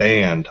literally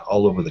banned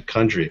all over the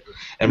country.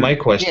 And my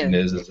question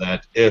is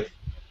that if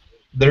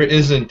there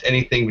isn't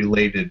anything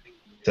related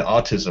to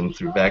autism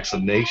through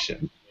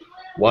vaccination,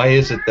 why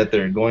is it that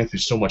they're going through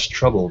so much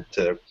trouble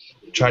to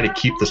try to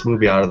keep this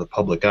movie out of the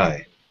public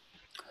eye?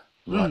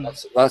 Right,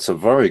 that's a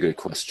very good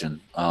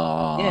question.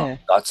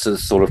 That's the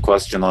sort of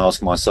question I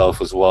ask myself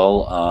as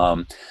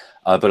well.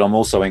 But I'm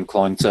also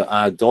inclined to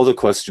add other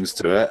questions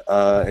to it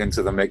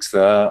into the mix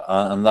there,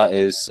 and that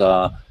is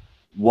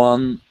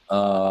one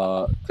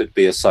could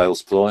be a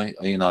sales ploy.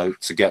 You know,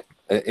 to get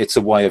it's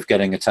a way of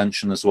getting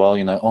attention as well.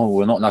 You know, oh,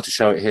 we're not allowed to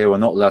show it here, we're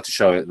not allowed to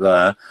show it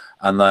there,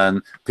 and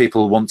then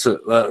people want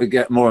to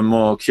get more and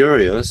more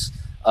curious.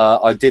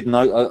 I did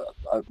know.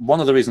 One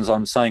of the reasons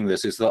I'm saying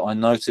this is that I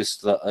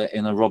noticed that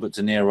in a Robert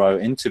De Niro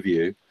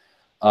interview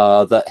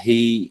that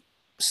he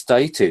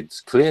stated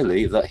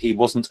clearly that he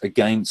wasn't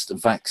against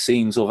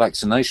vaccines or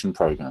vaccination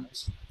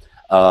programs.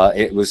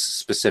 It was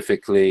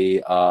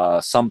specifically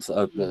I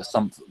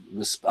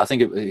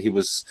think he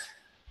was.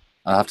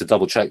 I have to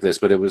double check this,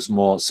 but it was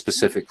more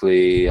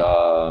specifically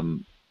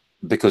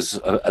because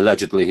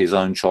allegedly his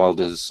own child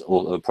has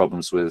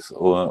problems with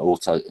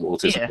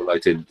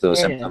autism-related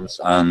symptoms,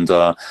 and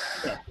but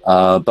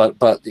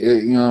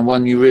you know,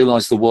 when you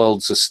realise the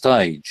world's a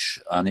stage,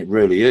 and it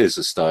really is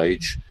a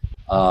stage,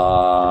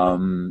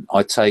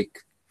 I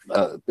take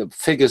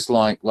figures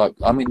like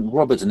I mean,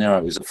 Robert De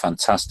Niro is a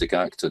fantastic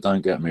actor.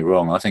 Don't get me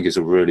wrong. I think he's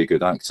a really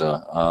good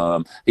actor.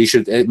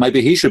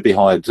 Maybe he should be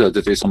hired to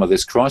do some of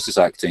this crisis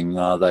acting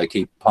they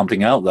keep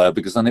pumping out there,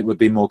 because then it would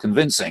be more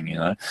convincing, you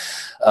know.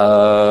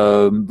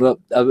 But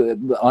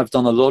I've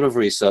done a lot of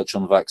research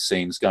on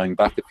vaccines going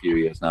back a few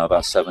years now,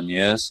 about 7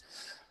 years,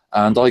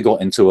 and I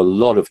got into a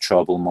lot of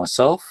trouble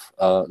myself,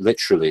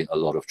 literally a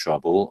lot of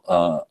trouble,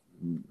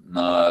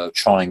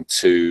 trying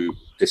to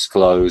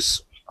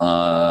disclose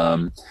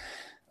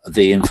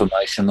the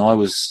information I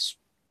was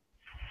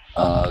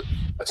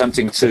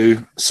attempting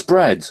to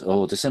spread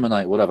or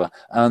disseminate, whatever.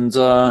 And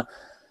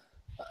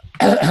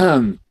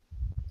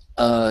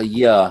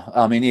yeah,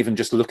 I mean, even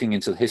just looking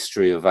into the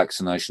history of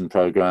vaccination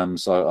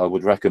programs, I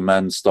would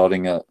recommend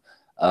starting at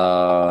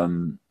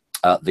the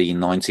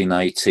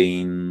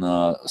 1918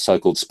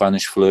 so-called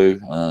Spanish flu,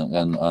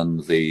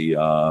 and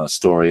the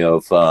story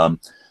of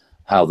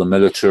how the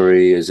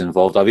military is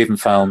involved. I've even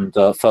found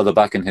further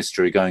back in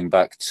history, going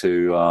back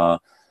to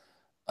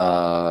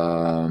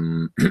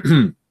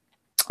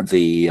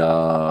the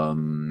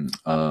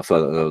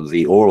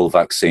oral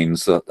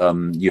vaccines that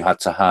you had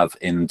to have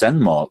in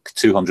Denmark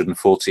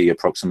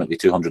approximately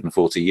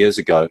 240 years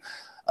ago.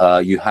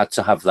 You had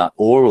to have that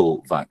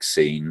oral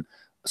vaccine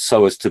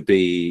so as to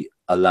be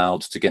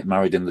allowed to get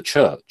married in the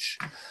church.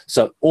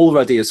 So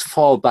already as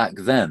far back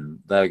then,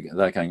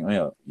 they're going,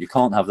 oh, you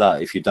can't have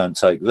that if you don't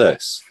take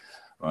this.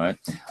 Right,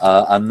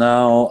 and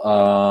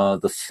now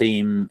the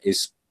theme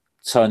is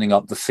turning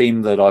up. The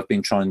theme that I've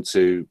been trying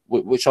to,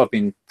 which I've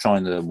been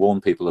trying to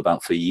warn people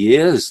about for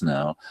years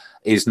now,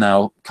 is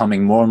now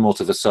coming more and more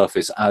to the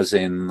surface, as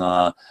in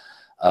the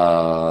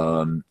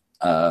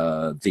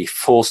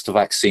forced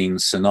vaccine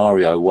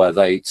scenario, where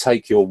they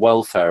take your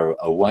welfare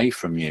away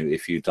from you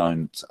if you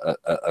don't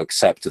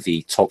accept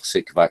the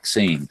toxic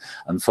vaccine.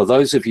 And for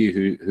those of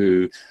you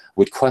who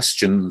would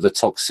question the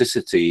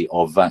toxicity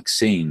of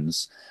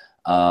vaccines,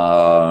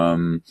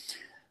 You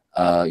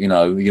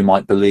know, you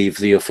might believe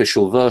the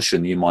official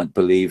version. You might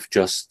believe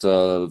just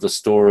the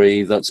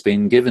story that's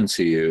been given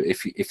to you.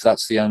 If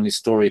that's the only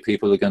story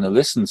people are going to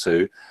listen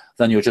to,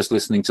 then you're just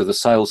listening to the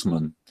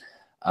salesman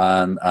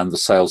and the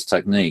sales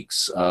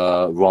techniques,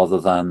 rather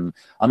than,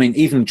 I mean,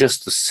 even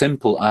just the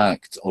simple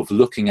act of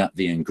looking at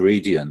the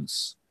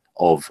ingredients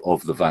of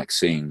the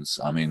vaccines.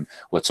 I mean,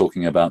 we're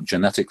talking about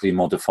genetically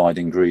modified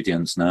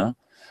ingredients now.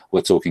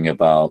 We're talking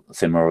about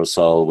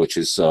thimerosal, which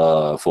is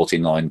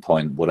 49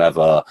 point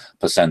whatever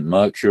 %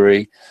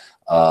 mercury.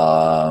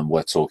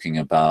 We're talking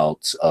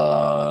about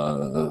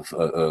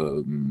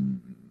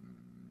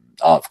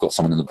I've got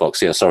someone in the box.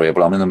 Yeah, sorry,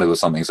 but I'm in the middle of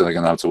something, so they're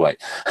going to have to wait.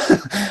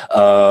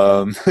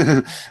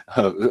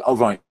 All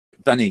right,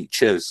 Benny,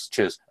 cheers.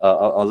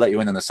 I'll let you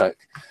in a sec.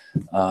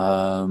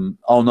 Oh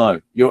no,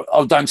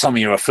 don't tell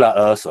me you're a flat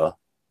earther.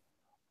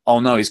 Oh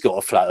no, he's got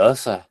a flat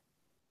earther.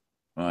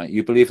 Right,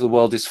 you believe the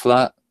world is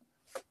flat?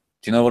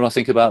 Do you know what I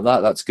think about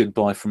that? That's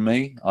goodbye from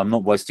me. I'm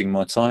not wasting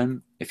my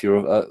time. If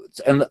you're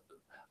and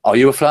are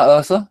you a flat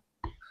earther?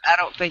 I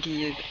don't think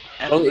he is.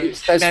 Well, it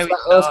says No, flat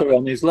earther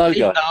on his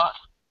logo. He's not.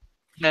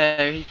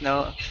 No, he's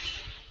not.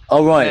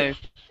 Oh right. No,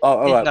 Oh,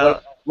 all right.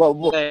 not. Well,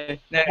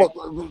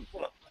 No.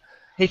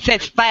 He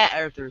says flat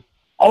earther.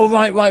 Oh,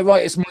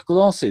 right. It's my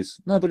glasses.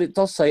 No, but it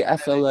does say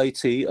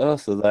FLAT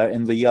Earther there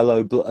in the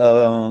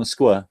yellow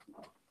square.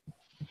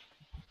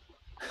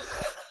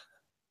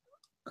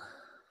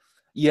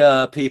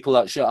 Yeah, people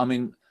actually, I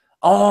mean,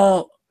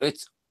 oh,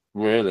 it's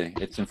really,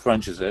 it's in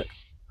French, is it?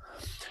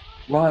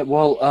 Right,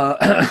 well,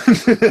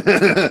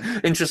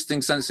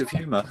 interesting sense of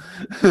humor.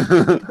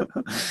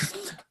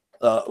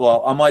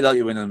 Well, I might let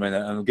you in a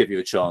minute and I'll give you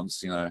a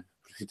chance, you know.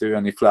 If you do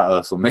any flat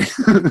earth on me,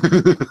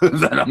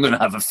 then I'm going to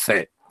have a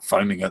fit,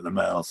 foaming at the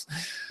mouth.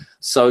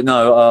 So,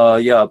 no,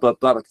 yeah,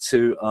 but back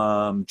to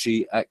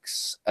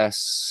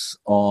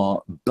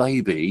GXSR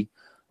Baby.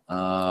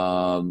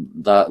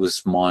 That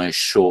was my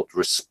short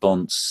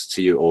response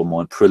to you, or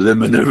my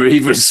preliminary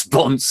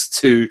response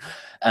to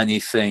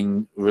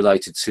anything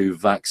related to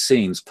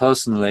vaccines.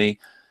 Personally,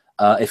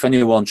 if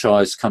anyone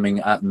tries coming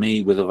at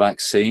me with a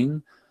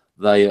vaccine,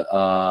 they're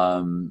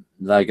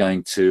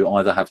going to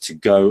either have to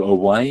go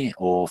away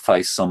or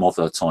face some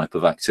other type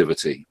of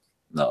activity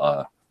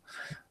that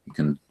you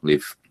can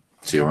leave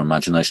to your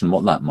imagination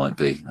what that might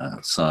be.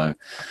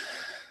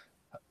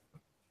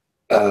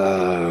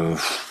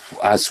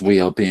 As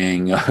we are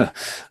being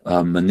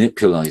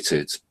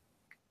manipulated.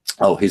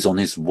 Oh, he's on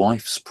his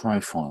wife's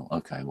profile.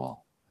 Okay,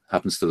 well,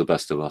 happens to the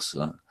best of us.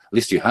 At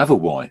least you have a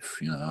wife,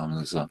 you know. I mean,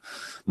 there's,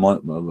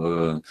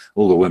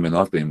 all the women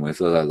I've been with,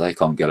 they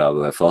can't get out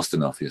of there fast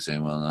enough, you see.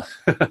 Well,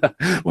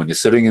 when you're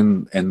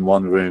sitting in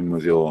one room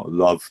with your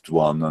loved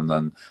one and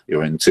then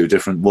you're in two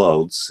different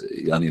worlds,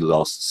 it only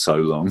lasts so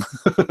long.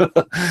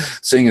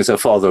 Seeing as her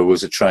father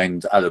was a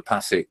trained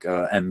allopathic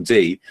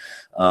MD,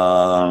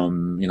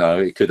 you know,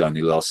 it could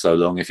only last so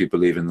long if you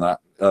believe in that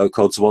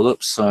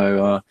codswallop.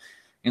 So,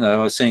 you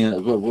know, I was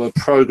saying we're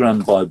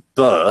programmed by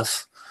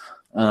birth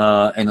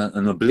in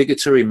an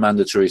obligatory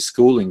mandatory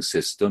schooling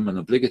system, an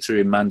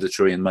obligatory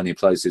mandatory in many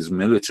places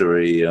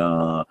military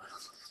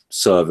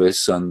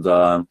service, and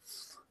no,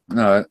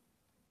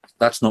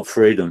 that's not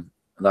freedom.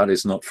 That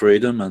is not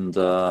freedom, and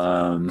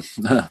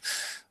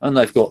and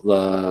they've got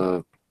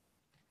the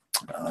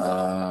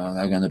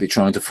they're going to be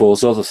trying to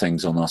force other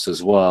things on us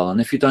as well.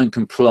 And if you don't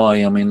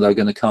comply, I mean, they're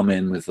going to come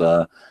in with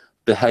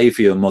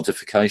behavior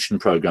modification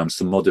programs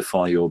to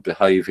modify your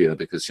behavior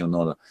because you're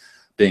not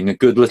being a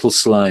good little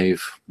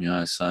slave, you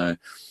know. So,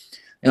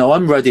 you know,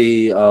 I'm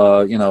ready.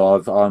 You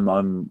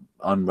know,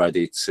 I'm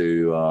ready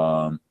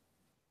to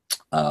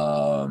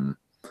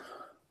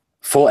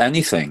for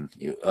anything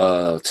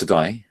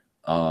today.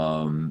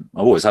 I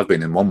always have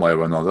been in one way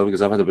or another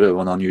because I've had a bit of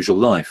an unusual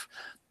life,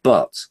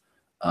 but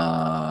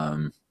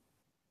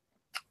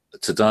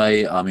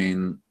today, I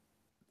mean,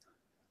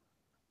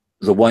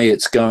 the way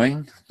it's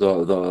going,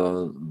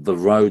 the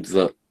road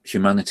that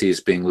humanity is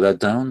being led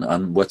down,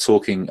 and we're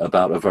talking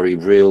about a very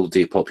real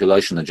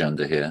depopulation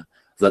agenda here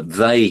that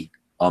they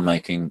are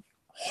making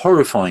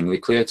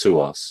horrifyingly clear to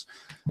us.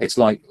 It's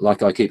like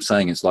I keep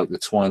saying, it's like the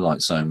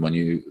Twilight Zone when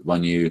you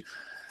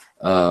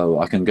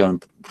I can go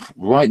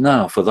right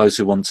now for those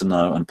who want to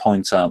know and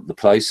point out the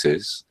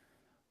places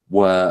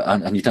where,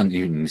 and you don't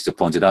even need to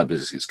point it out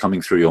because it's coming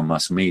through your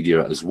mass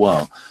media as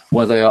well,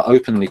 where they are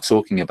openly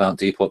talking about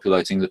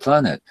depopulating the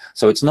planet.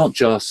 So it's not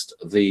just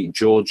the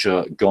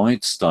Georgia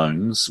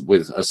Guidestones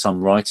with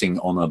some writing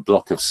on a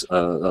block of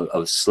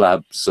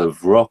slabs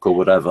of rock or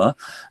whatever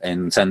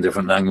in 10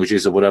 different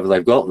languages or whatever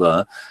they've got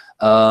there.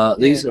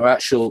 These are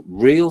actual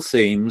real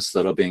themes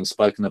that are being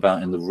spoken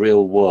about in the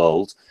real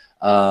world,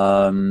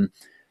 where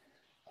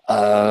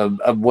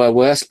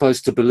we're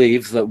supposed to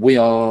believe that we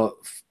are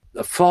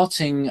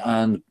farting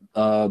and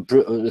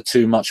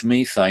too much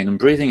methane and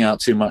breathing out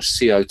too much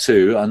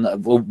CO2, and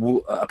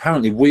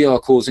apparently we are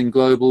causing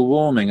global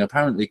warming.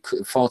 Apparently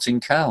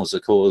farting cows are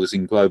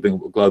causing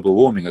global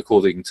warming,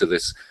 according to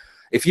this.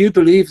 If you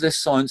believe this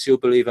science, you'll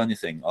believe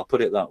anything. I'll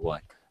put it that way.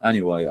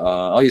 Anyway,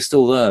 are you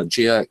still there?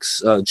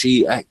 GXSR.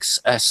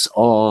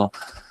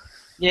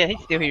 Yeah,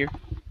 he's still here.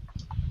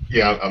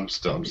 Yeah, I'm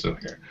still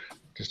here,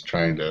 just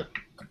trying to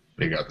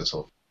figure out this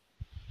whole.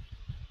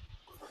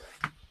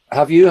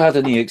 Have you had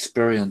any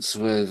experience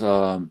with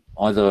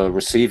either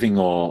receiving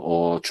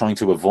or trying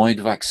to avoid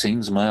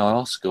vaccines, may I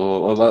ask?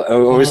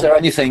 Or is there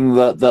anything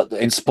that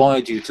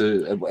inspired you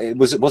to...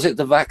 Was it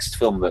the Vaxxed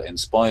film that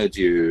inspired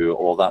you,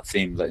 or that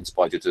theme that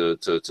inspired you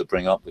to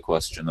bring up the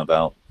question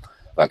about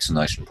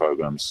vaccination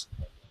programs?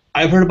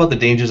 I've heard about the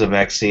dangers of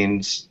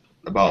vaccines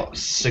about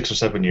 6 or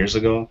 7 years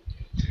ago.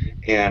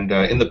 And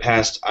in the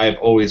past, I've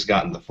always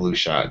gotten the flu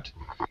shot.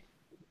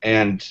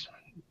 And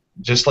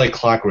just like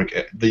clockwork,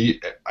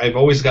 I've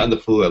always gotten the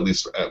flu at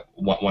least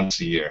once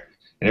a year.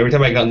 And every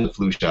time I gotten the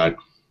flu shot,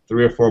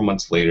 3 or 4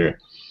 months later,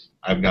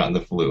 I've gotten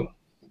the flu.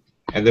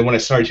 And then when I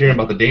started hearing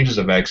about the dangers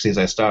of vaccines,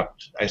 I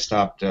stopped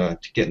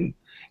getting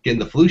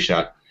the flu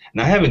shot.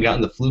 And I haven't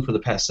gotten the flu for the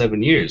past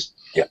 7 years.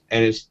 Yeah.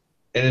 And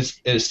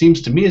it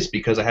seems to me it's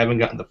because I haven't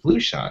gotten the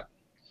flu shot.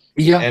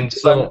 Yeah. And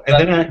so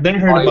then I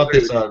heard about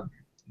this.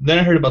 Then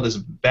I heard about this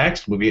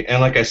Vaxxed movie, and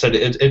like I said,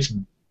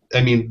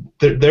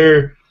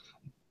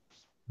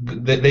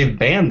 they've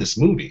banned this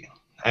movie.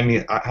 I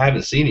mean, I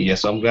haven't seen it yet,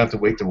 so I'm gonna have to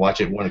wait to watch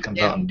it when it comes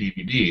out on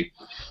DVD.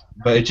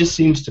 But it just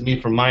seems to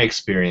me, from my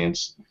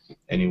experience,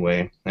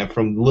 anyway, and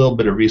from the little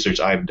bit of research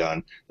I've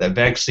done, that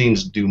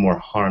vaccines do more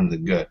harm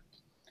than good.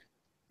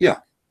 Yeah.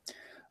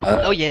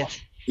 Oh yes.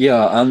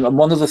 Yeah, and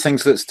one of the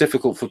things that's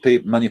difficult for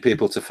many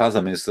people to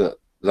fathom is that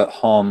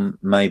harm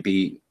may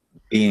be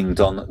being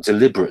done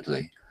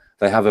deliberately.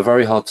 They have a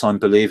very hard time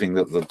believing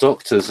that the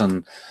doctors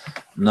and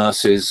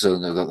nurses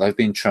that they've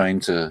been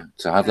trained to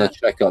have their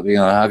checkup,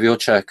 have your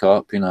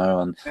checkup,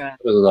 and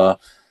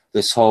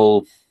this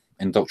whole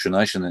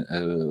indoctrination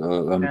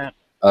that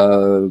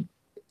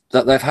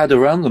they've had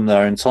around them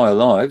their entire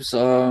lives.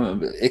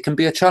 It can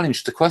be a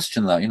challenge to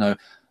question that,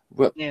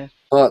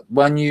 But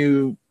when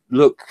you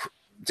look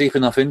deep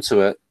enough into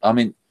it, I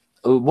mean,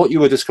 what you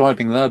were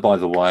describing there, by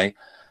the way,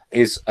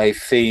 is a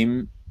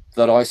theme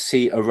that I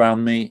see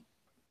around me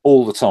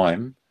all the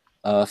time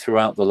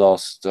throughout the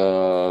last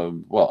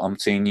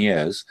umpteen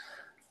years.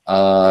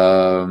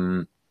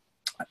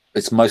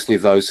 It's mostly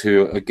those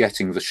who are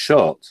getting the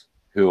shot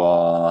who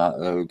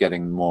are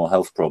getting more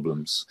health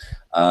problems,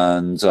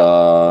 and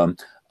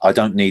I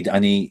don't need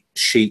any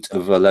sheet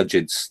of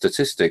alleged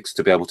statistics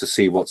to be able to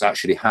see what's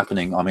actually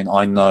happening. I mean,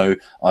 I know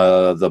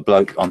the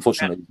bloke,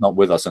 unfortunately, not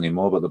with us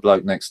anymore, but the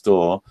bloke next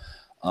door,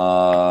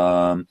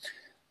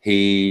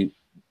 he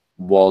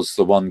was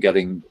the one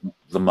getting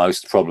the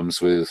most problems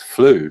with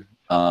flu,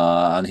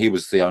 and he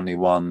was the only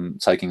one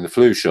taking the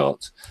flu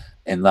shot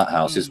in that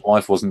house. His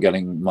wife wasn't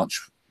getting much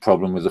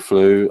problem with the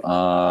flu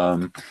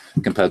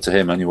compared to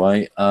him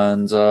anyway,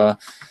 and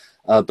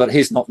but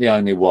he's not the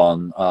only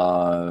one.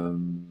 I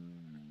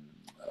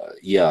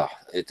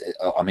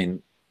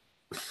mean,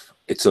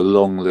 it's a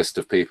long list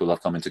of people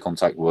I've come into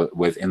contact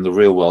with in the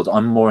real world.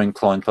 I'm more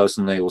inclined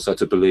personally also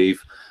to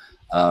believe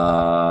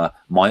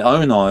my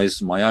own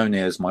eyes, my own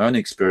ears, my own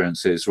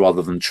experiences,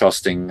 rather than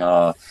trusting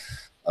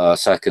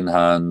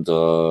second-hand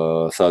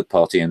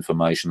third-party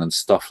information and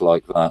stuff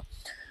like that.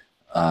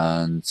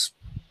 And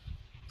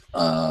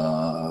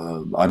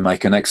I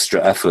make an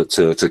extra effort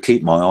to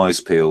keep my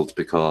eyes peeled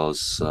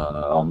because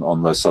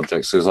on those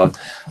subjects, because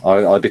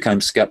I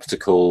became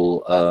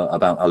skeptical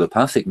about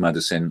allopathic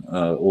medicine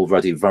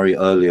already very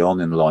early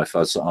on in life,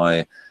 as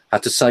I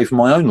had to save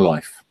my own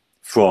life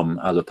from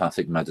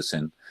allopathic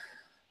medicine.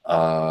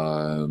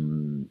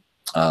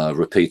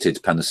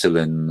 Repeated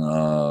penicillin,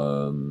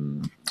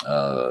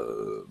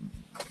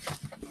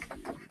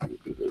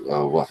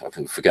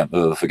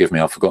 forgive me,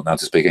 I've forgotten how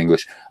to speak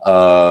English.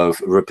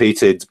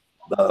 Repeated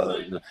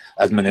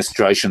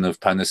administration of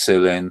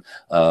penicillin,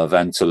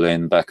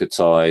 Ventolin,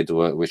 Becotide,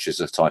 which is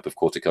a type of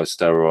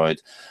corticosteroid,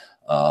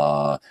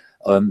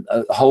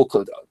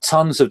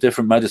 tons of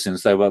different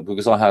medicines. They were,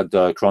 because I had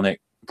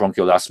chronic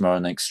bronchial asthma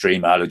and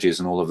extreme allergies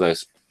and all of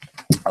this,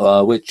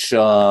 which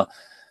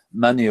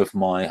many of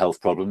my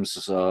health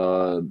problems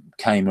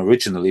came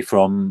originally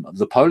from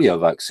the polio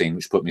vaccine,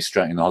 which put me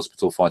straight in the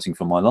hospital fighting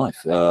for my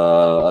life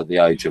at the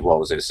age of, what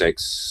was it,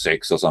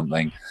 six or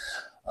something,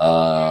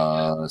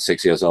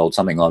 6 years old,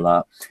 something like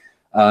that.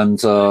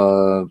 And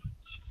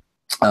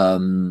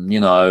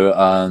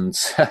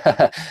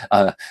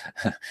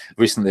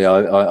recently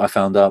I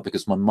found out,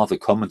 because my mother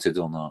commented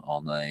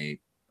on a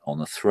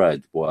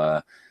thread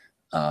where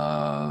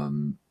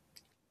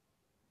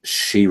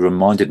she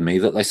reminded me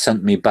that they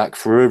sent me back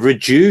for a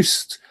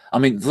reduced. I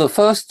mean, the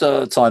first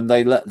time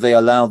they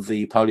allowed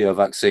the polio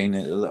vaccine,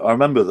 I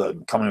remember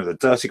them coming with a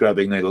dirty grey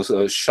big needle,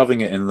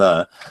 shoving it in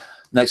there.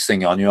 Next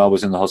thing I knew, I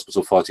was in the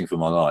hospital fighting for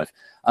my life.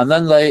 And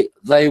then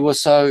they were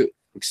so,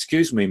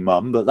 excuse me,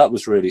 Mum, but that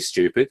was really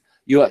stupid.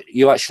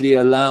 You actually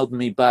allowed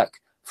me back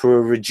for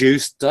a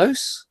reduced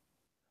dose.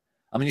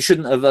 I mean, you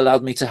shouldn't have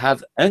allowed me to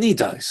have any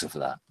dose of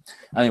that.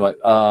 Anyway,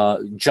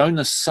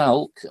 Jonas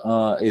Salk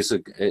is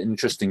an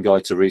interesting guy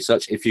to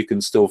research. If you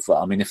can still,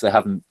 I mean, if they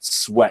haven't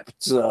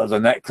swept the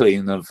net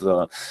clean of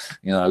the,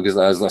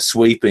 because they're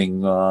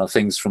sweeping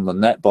things from the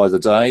net by the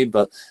day.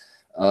 But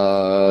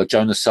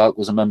Jonas Salk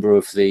was a member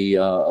of the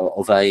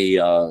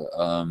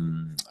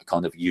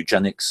kind of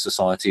eugenics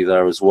society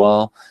there as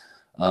well.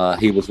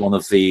 He was one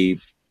of the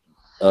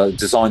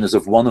designers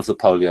of one of the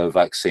polio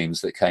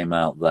vaccines that came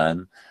out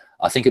then.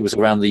 I think it was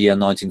around the year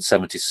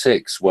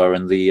 1976, where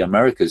in the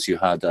Americas you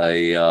had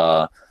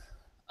a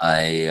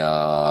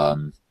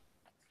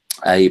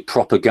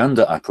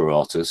propaganda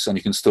apparatus, and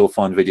you can still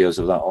find videos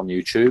of that on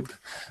YouTube,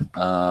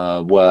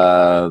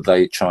 where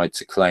they tried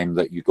to claim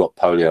that you got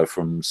polio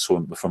from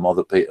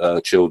other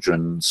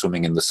children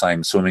swimming in the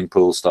same swimming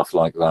pool, stuff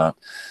like that.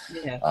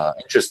 Yeah.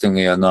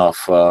 Interestingly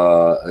enough,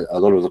 a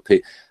lot of the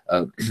people.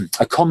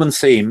 A common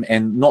theme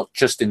in not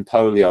just in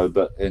polio,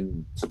 but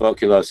in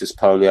tuberculosis,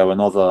 polio,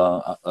 and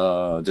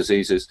other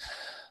diseases,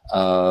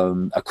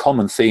 a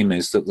common theme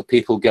is that the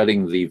people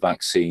getting the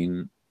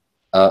vaccine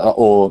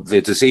or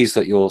the disease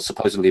that you're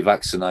supposedly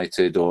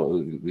vaccinated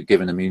or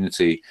given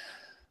immunity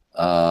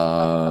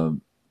to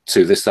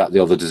this, that,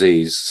 the other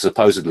disease,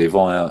 supposedly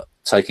via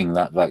taking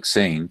that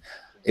vaccine,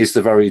 is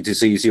the very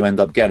disease you end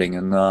up getting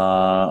and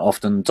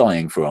often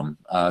dying from,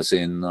 as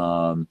in,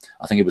 I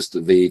think it was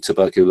the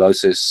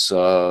tuberculosis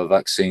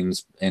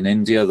vaccines in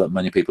India that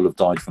many people have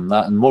died from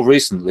that. And more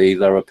recently,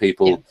 there are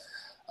people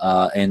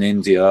in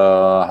India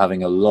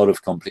having a lot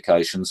of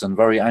complications and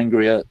very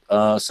angry at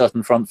a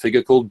certain front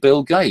figure called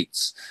Bill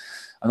Gates.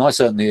 And I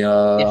certainly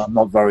am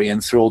not very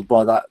enthralled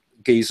by that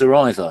geezer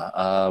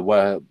either,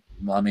 where,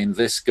 I mean,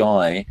 this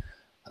guy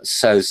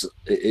says,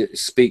 it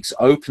speaks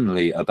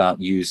openly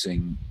about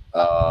using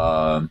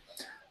I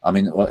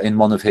mean, in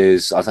one of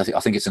his, I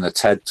think it's in a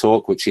TED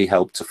talk, which he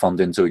helped to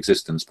fund into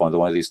existence, by the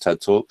way, these TED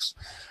talks,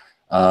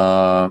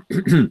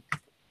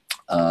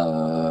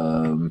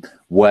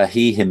 where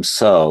he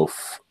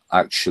himself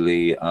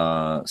actually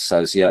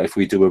says, yeah, if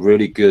we do a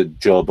really good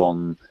job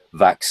on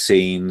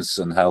vaccines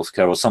and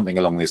healthcare or something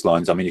along these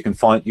lines, I mean, you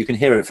can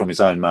hear it from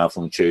his own mouth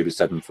on the tube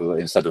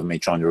instead of me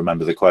trying to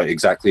remember the quote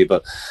exactly,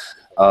 but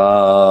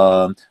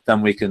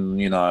then we can,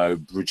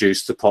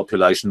 reduce the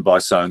population by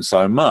so and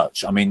so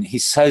much. I mean, he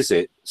says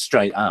it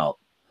straight out.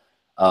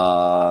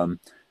 And,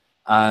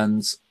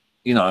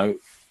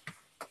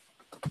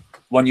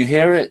 when you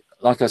hear it,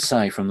 like I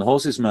say, from the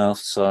horse's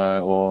mouth,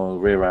 or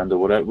rear end or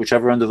whatever,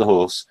 whichever end of the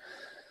horse,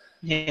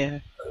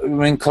 we're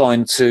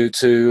inclined to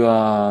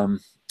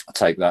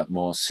take that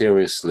more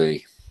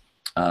seriously.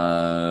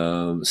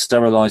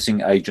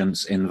 Sterilizing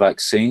agents in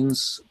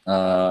vaccines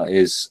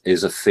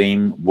is a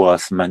theme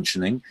worth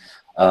mentioning.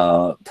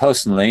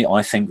 Personally,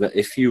 I think that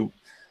if you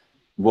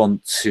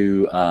want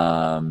to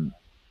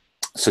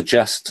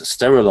suggest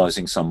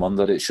sterilizing someone,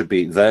 that it should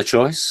be their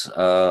choice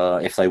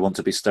if they want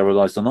to be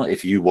sterilized or not.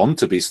 If you want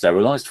to be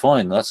sterilized,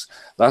 fine, that's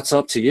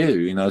up to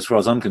you. As far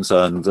as I'm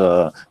concerned,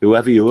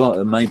 whoever you are,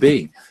 it may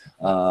be,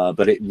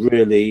 but it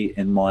really,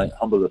 in my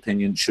humble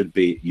opinion, should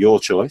be your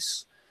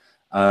choice.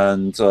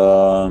 And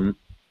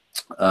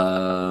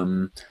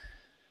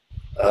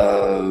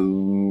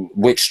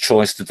which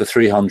choice did the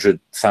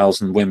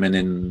 300,000 women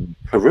in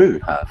Peru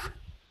have,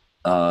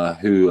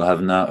 who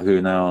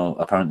now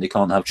apparently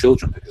can't have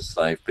children because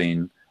they've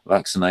been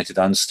vaccinated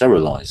and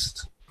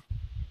sterilized?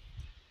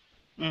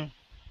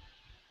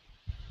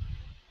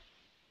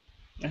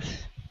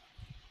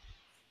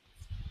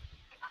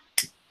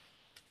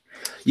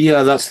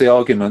 Yeah, that's the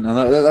argument, and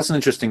that's an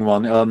interesting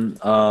one.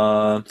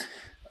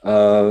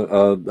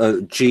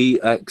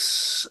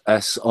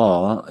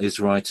 GXSR is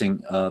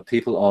writing,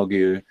 people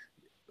argue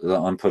that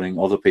I'm putting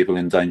other people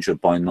in danger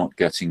by not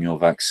getting your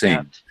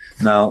vaccine.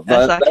 Now,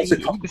 that's like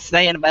he was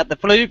saying about the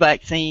flu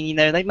vaccine.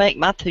 They make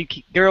my two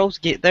girls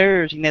get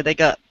theirs. They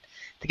got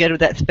to go to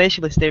that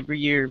specialist every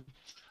year,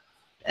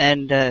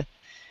 and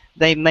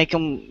they make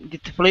them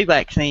get the flu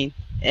vaccine.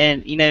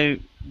 And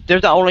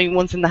they're the only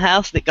ones in the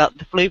house that got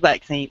the flu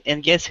vaccine.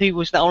 And guess who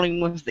was the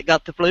only ones that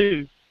got the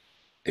flu?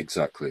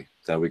 Exactly.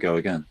 There we go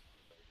again.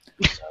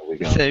 There we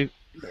go. So,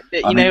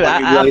 I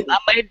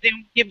made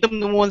them give them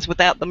the ones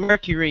without the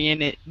mercury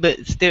in it,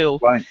 but still.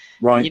 Right.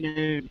 Right.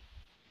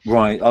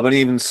 I mean,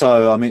 even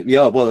so,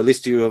 well, at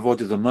least you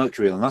avoided the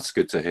mercury, and that's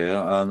good to hear.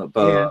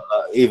 But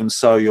even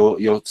so,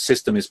 your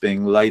system is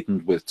being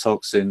laden with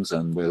toxins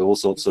and with all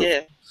sorts of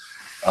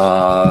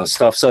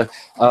stuff. So,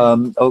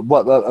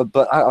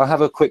 but I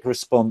have a quick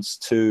response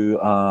to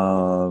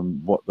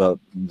what the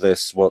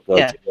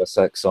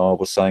GSXR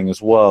was saying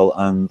as well,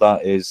 and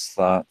that is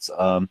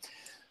that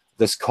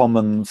this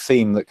common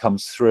theme that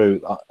comes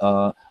through.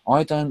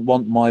 I don't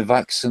want my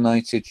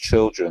vaccinated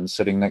children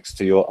sitting next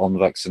to your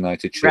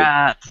unvaccinated children.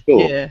 Right.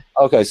 Cool. Yeah.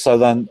 Okay, so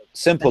then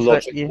simple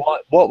logic.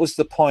 What was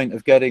the point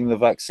of getting the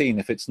vaccine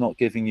if it's not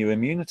giving you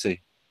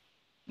immunity?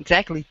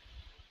 Exactly.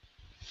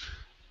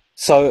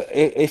 So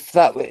if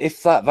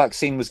that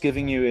vaccine was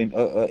giving you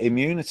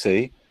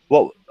immunity,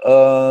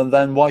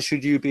 then why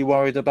should you be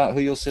worried about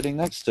who you're sitting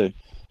next to?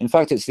 In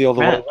fact, it's the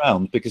other way Right.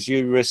 around, because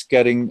you risk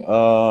getting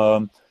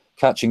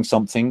catching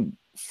something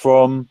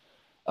from,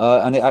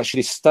 and it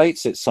actually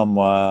states it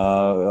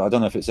somewhere. I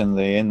don't know if it's in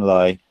the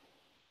inlay.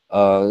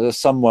 There's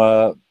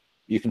somewhere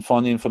you can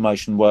find the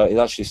information where it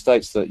actually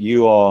states that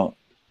you are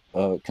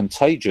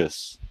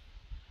contagious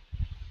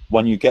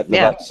when you get the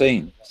Yeah.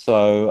 vaccine.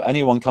 So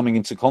anyone coming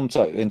into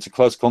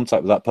close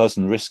contact with that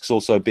person risks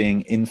also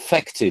being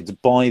infected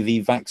by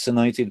the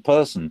vaccinated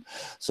person.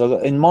 So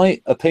that, in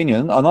my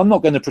opinion, and I'm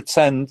not going to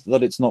pretend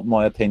that it's not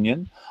my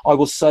opinion, I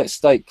will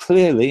state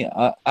clearly,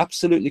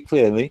 absolutely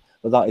clearly,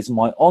 that is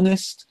my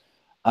honest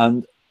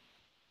and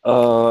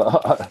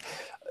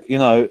you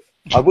know,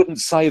 I wouldn't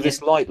say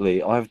this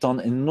lightly. I've done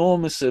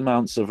enormous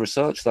amounts of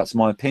research. That's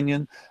my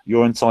opinion.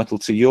 You're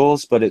entitled to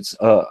yours, but it's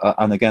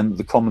and again,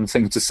 the common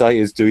thing to say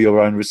is do your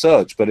own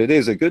research. But it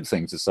is a good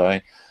thing to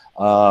say,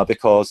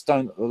 because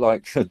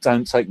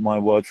don't take my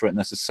word for it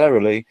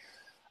necessarily.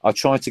 I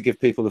try to give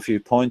people a few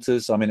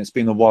pointers. I mean, it's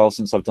been a while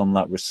since I've done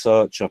that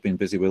research. I've been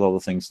busy with other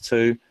things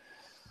too.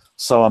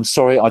 So I'm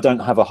sorry, I don't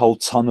have a whole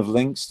ton of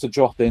links to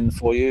drop in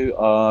for you.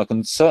 I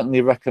can certainly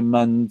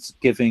recommend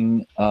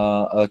giving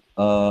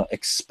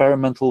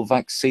Experimental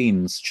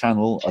Vaccines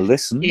channel a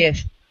listen.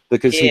 Yes.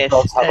 Because he Yes,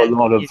 does have a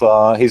lot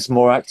of, he's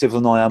more active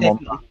than I am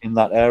in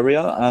that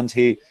area, and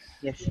he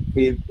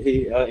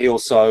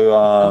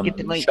also get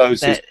the link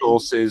shows for his that.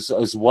 sources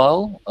as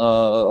well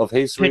of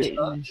his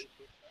research.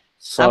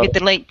 So I'll get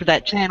the link for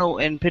that channel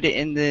and put it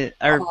in the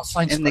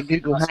in the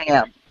Google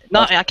Hangout. No,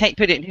 I can't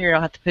put it in here.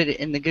 I'll have to put it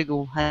in the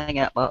Google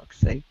Hangout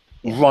box. So,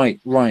 yeah.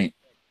 Right.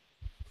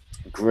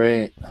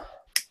 Great.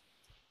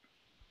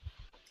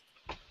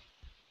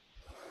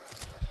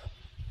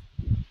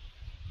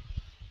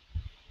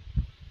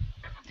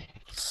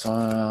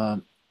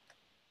 So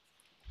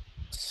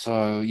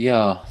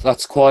yeah,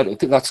 that's quite a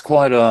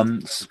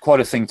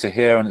thing to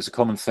hear, and it's a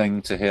common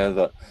thing to hear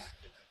that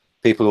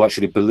people who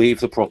actually believe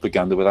the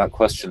propaganda without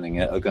questioning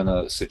it are going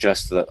to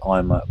suggest that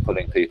I'm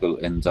putting people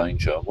in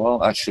danger.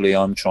 Well, actually,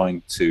 I'm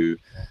trying to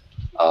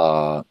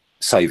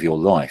save your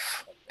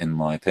life, in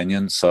my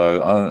opinion.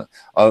 So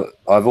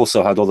I've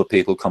also had other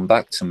people come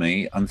back to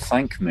me and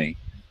thank me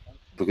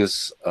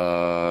because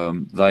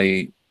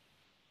they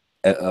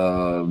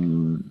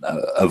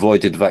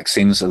avoided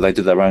vaccines. They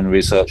did their own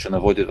research and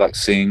avoided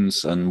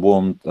vaccines and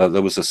warned.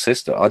 There was a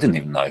sister, I didn't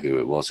even know who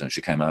it was, and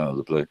she came out of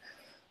the blue.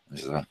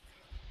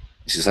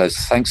 She says,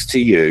 thanks to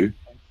you,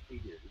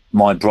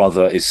 my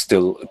brother is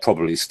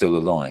probably still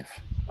alive.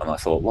 And I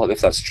thought, well,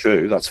 if that's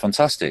true, that's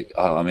fantastic.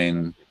 I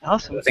mean,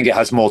 awesome. I think it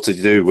has more to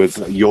do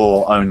with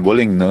your own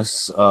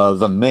willingness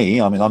than me.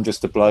 I mean, I'm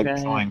just a bloke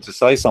trying to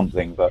say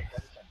something, but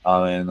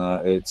I mean,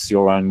 it's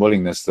your own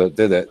willingness that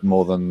did it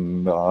more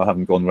than I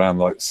haven't gone around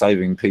like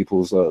saving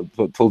people's,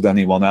 pulled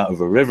anyone out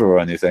of a river or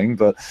anything.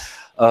 But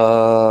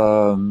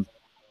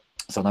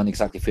so I don't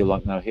exactly feel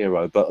like no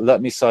hero. But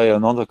let me say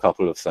another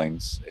couple of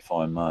things, if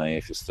I may,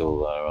 if you're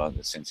still there,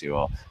 since you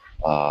are.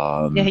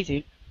 Yeah, he's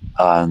here.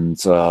 And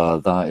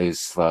that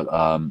is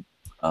that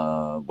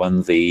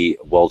when the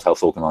World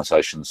Health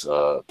Organization's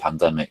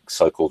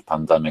so-called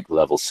pandemic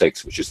level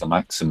 6, which is the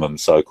maximum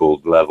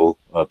so-called level,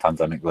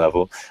 pandemic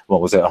level, what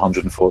was it,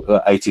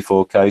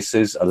 184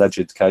 cases,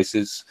 alleged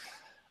cases,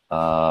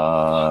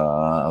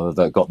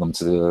 that got them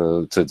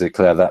to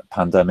declare that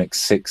pandemic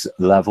 6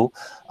 level.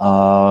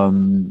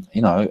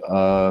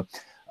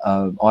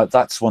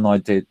 That's when I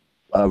did.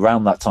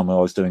 Around that time, when I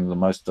was doing the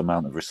most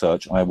amount of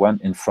research, I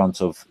went in front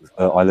of.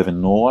 I live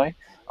in Norway,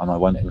 and I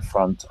went in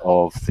front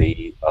of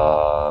the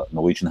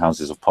Norwegian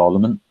Houses of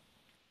Parliament,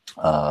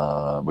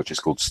 which is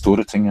called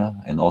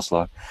Stortinget in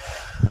Oslo,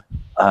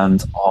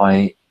 and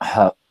I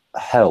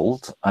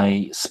held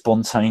a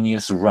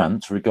spontaneous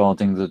rant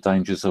regarding the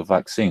dangers of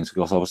vaccines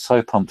because I was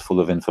so pumped full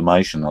of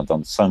information. I'd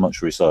done so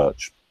much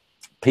research.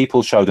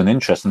 People showed an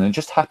interest, and it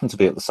just happened to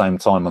be at the same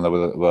time when there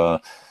were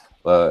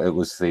it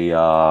was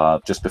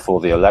the just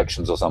before the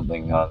elections or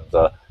something,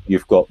 and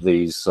you've got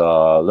these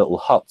little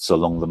huts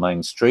along the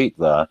main street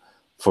there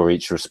for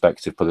each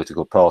respective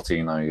political party.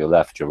 You know, your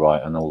left, your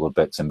right, and all the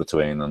bits in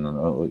between, and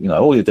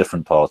all your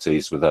different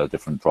parties with their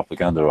different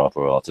propaganda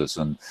apparatus.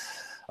 And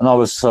I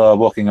was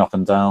walking up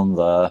and down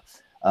there.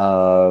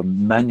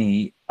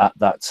 Many at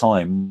that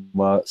time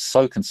were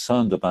so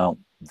concerned about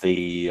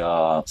the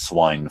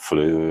swine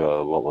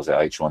flu, what was it,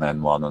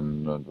 H1N1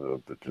 and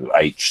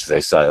H, they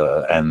say,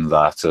 N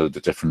that, the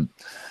different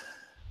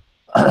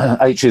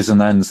H's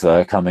and N's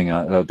there coming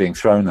out, being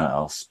thrown at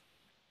us.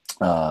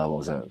 What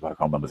was it? I can't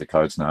remember the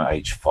codes now,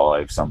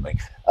 H5 something.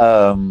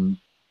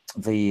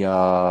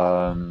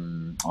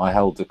 I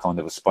held a kind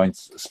of a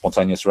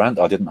spontaneous rant.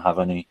 I didn't have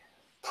any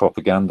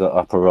propaganda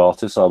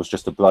apparatus. I was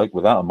just a bloke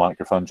without a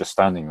microphone just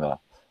standing there.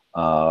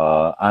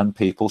 And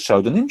people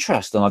showed an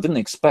interest, and I didn't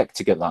expect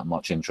to get that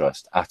much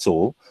interest at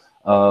all.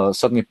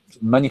 Suddenly,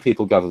 many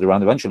people gathered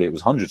around. Eventually, it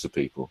was hundreds of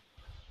people.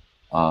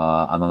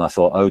 And then I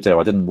thought, oh dear,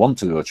 I didn't want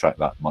to attract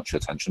that much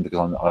attention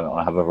because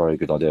I have a very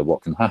good idea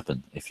what can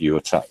happen if you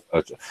attack.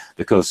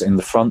 Because in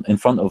front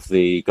of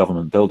the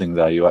government building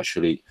there, you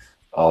actually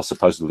are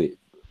supposedly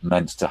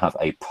meant to have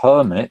a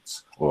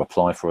permit or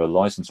apply for a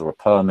license or a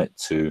permit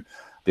to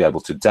be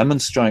able to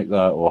demonstrate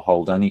that or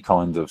hold any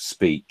kind of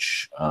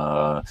speech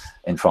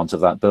in front of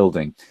that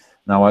building.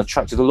 Now, I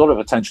attracted a lot of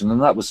attention,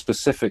 and that was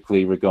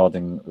specifically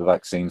regarding the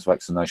vaccines,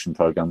 vaccination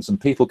programs, and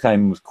people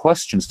came with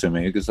questions to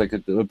me because they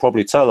could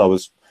probably tell I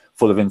was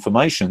full of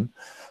information.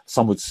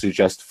 Some would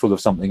suggest full of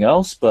something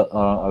else, but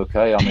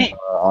okay, I mean,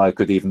 I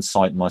could even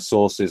cite my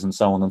sources and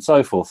so on and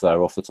so forth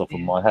there off the top of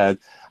my head,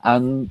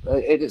 and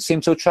it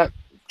seemed to attract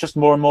just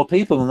more and more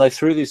people, and they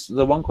threw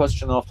the one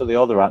question after the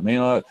other at me,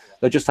 and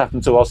they just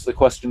happened to ask the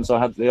questions I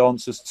had the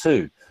answers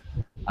to,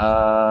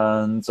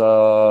 and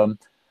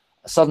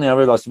suddenly I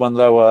realized when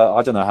there were,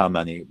 I don't know how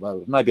many,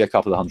 well, maybe a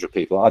couple of hundred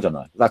people, I don't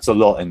know, that's a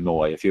lot in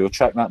Norway. If you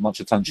attract that much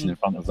attention in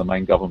front of the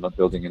main government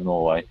building in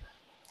Norway,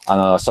 and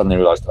I suddenly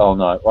realized, oh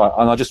no, right,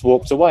 and I just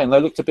walked away, and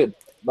they looked a bit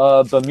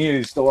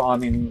bemused, or I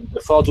mean,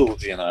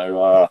 befuddled, you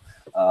know,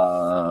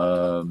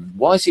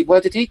 why is he,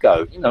 where did he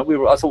go? You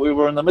know, I thought we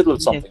were in the middle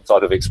of something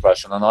type of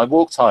expression, and I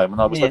walked home,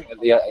 and I was looking at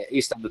the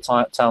east end of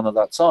the town at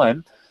that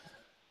time.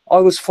 I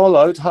was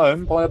followed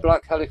home by a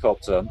black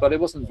helicopter, but it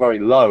wasn't very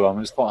low. I mean,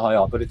 it was quite high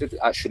up, but it did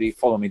actually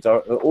follow me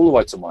all the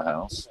way to my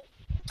house.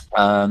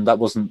 And that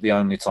wasn't the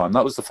only time.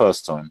 That was the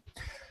first time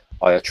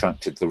I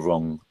attracted the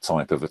wrong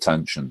type of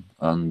attention.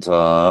 And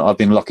I've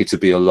been lucky to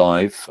be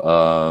alive. You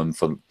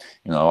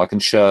know, I can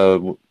share,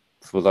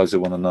 for those who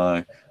want to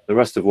know, the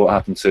rest of what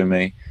happened to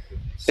me.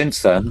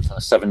 Since then,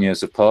 7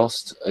 years have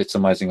passed. It's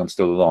amazing I'm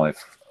still alive.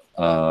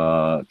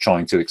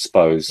 Trying to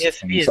expose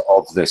things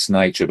of this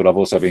nature, but I've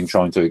also been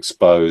trying to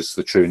expose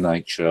the true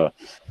nature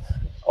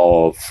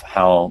of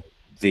how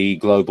the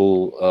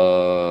global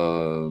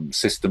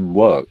system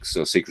works.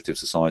 So secretive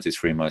societies,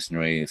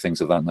 Freemasonry,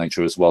 things of that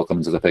nature as well come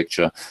into the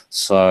picture.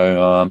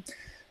 So,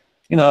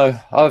 you know,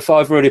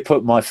 I've really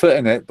put my foot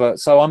in it,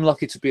 but so I'm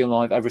lucky to be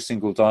alive every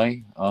single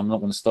day. I'm not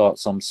going to start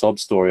some sob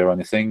story or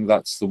anything.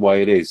 That's the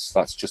way it is.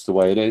 That's just the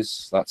way it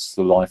is. That's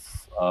the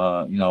life.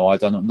 You know, I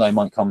don't know. They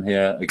might come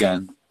here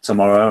again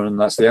tomorrow and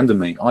that's the end of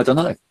me. I don't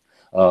know.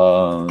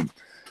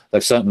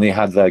 They've certainly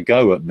had their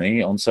go at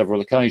me on several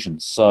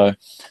occasions. So,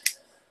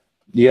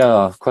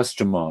 yeah,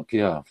 question mark,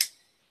 yeah.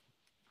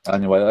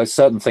 Anyway, there's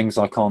certain things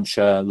I can't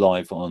share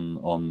live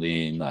on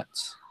the net.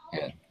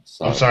 Yeah.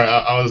 So. I'm sorry,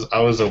 I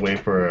was away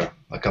for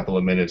a couple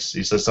of minutes.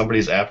 You said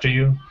somebody's after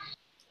you?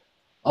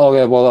 Oh,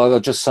 yeah, well, I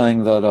was just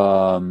saying that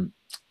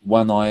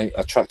when I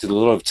attracted a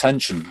lot of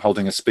attention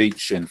holding a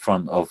speech in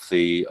front of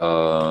the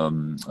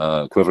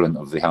equivalent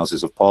of the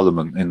Houses of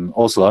Parliament in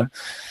Oslo,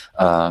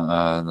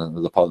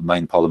 the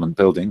main Parliament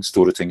building,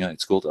 Stortinget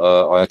it's called,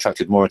 I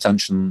attracted more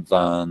attention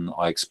than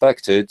I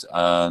expected,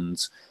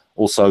 and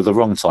also the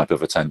wrong type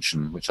of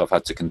attention, which I've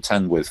had to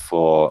contend with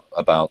for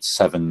about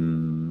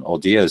 7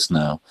 odd years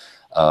now.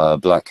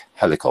 Black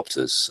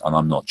helicopters, and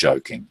I'm not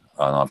joking.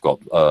 And I've got,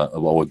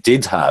 or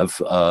did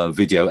have,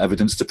 video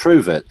evidence to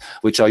prove it,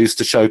 which I used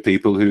to show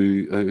people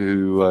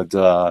who would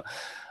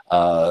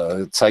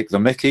take the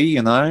mickey,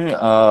 you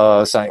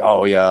know, saying,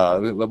 oh yeah,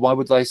 why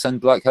would they send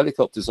black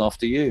helicopters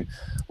after you?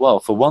 Well,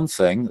 for one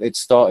thing, it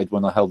started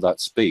when I held that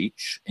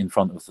speech in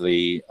front of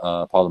the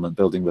Parliament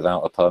building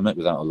without a permit,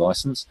 without a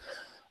license.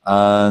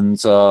 And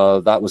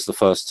that was the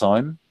first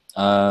time.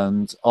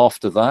 And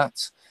after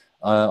that,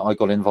 I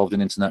got involved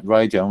in internet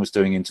radio and was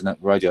doing internet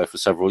radio for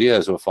several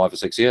years, or 5 or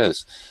 6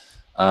 years,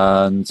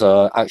 and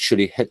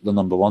actually hit the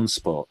 #1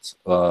 spot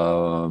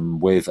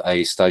with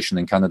a station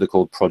in Canada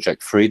called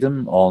Project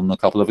Freedom on a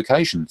couple of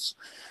occasions.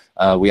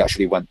 We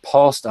actually went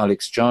past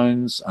Alex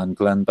Jones and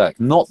Glenn Beck.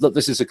 Not that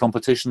this is a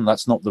competition.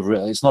 That's not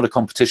it's not a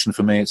competition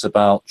for me. It's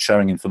about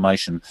sharing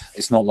information.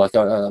 It's not like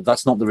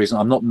that's not the reason.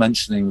 I'm not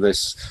mentioning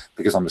this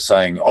because I'm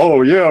saying,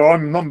 oh yeah,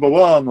 I'm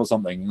 #1 or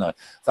something. No,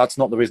 that's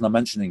not the reason I'm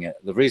mentioning it.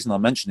 The reason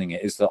I'm mentioning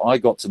it is that I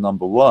got to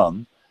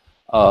 #1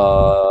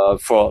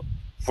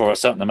 for a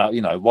certain amount,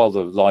 you know, while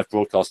the live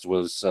broadcast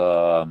was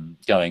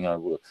going,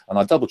 and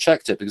I double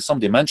checked it because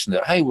somebody mentioned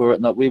it. Hey,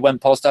 we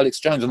went past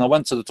Alex Jones, and I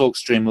went to the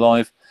TalkStream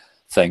Live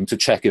thing to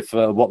check if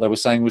what they were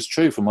saying was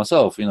true for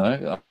myself, you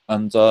know,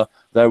 and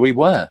there we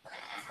were,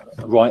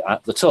 right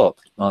at the top.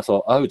 And I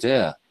thought, oh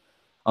dear,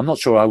 I'm not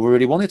sure I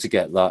really wanted to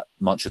get that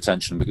much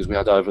attention because we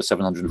had over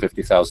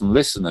 750,000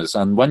 listeners.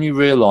 And when you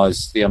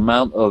realize the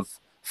amount of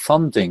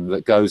funding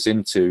that goes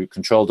into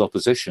controlled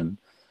opposition,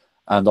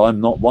 and I'm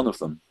not one of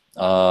them,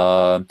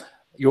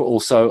 you're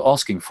also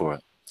asking for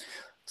it.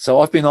 So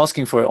I've been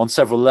asking for it on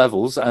several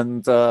levels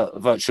and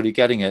virtually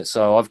getting it.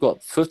 So I've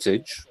got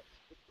footage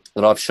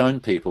that I've shown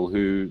people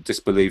who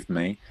disbelieved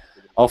me.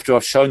 After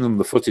I've shown them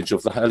the footage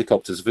of the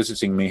helicopters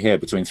visiting me here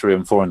between 3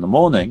 and 4 in the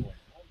morning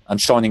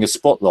and shining a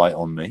spotlight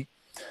on me,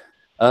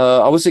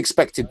 I was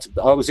expecting,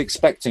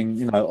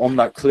 you know, on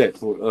that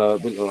clip that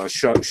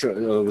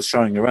I was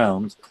showing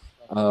around,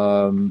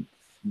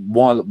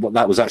 while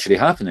that was actually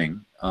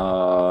happening,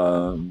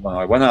 when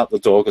I went out the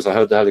door, because I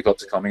heard the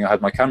helicopter coming, I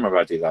had my camera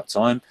ready that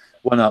time,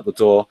 went out the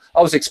door,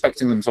 I was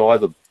expecting them to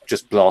either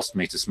just blast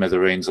me to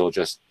smithereens or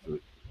just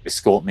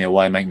escort me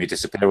away, make me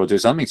disappear, or do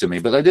something to me,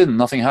 but they didn't.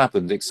 Nothing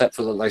happened except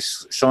for that they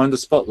shined a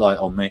spotlight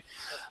on me,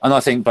 And I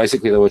think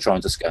basically they were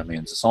trying to scare me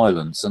into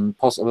silence, and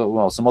possibly,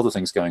 well, some other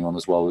things going on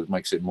as well that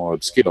makes it more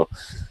obscure.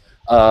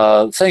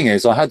 Thing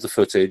is, I had the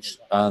footage,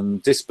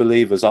 and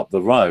disbelievers up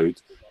the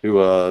road who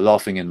were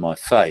laughing in my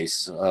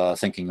face,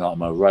 thinking that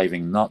I'm a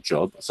raving nut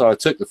job. So I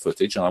took the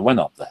footage and I went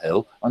up the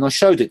hill and I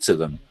showed it to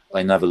them.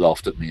 They never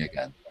laughed at me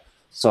again.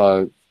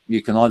 So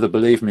you can either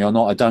believe me or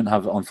not. I don't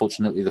have,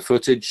 unfortunately, the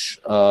footage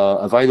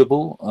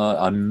available.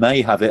 I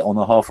may have it on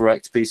a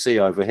half-wrecked PC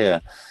over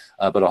here,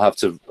 but I'll have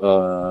to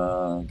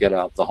get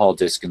out the hard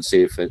disk and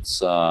see if it's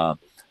there.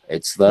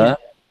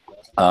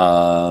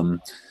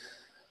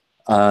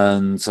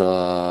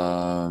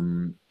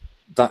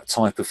 That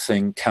type of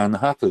thing can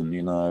happen,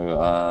 you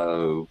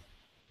know.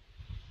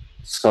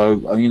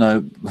 So, you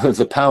know,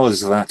 the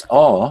powers that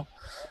are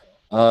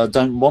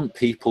don't want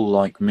people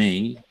like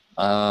me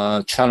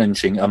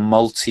challenging a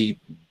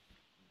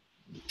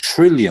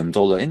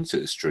multi-trillion-dollar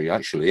industry,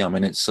 actually. I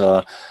mean, it's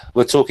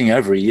we're talking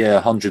every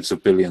year hundreds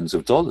of billions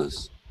of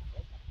dollars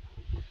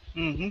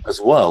as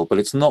well. But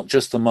it's not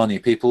just the money.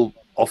 People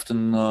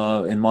often,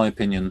 in my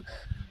opinion,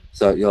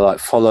 so you're like,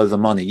 follow the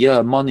money.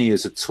 Yeah, money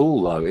is a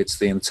tool, though. It's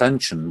the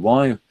intention.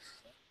 Why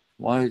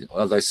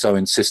are they so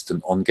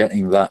insistent on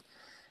getting that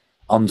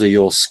under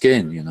your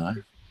skin, you know?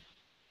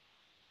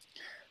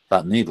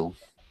 That needle.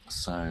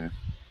 So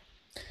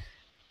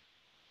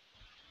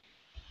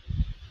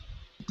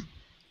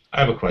I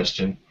have a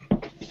question.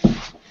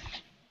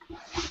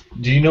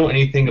 Do you know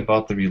anything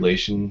about the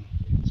relation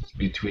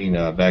between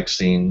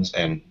vaccines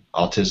and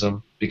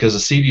autism? Because the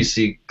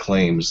CDC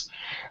claims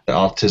that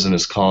autism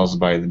is caused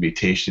by the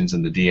mutations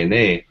in the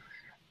DNA,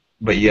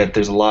 but yet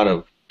there's a lot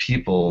of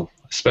people,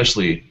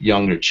 especially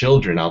younger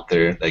children out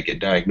there, that get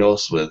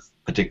diagnosed with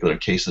particular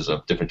cases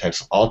of different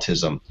types of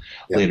autism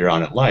later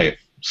on in life.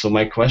 So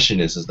my question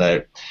is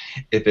that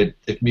if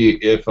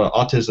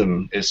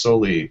autism is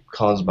solely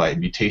caused by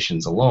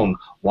mutations alone,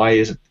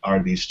 why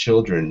are these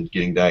children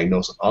getting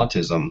diagnosed with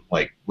autism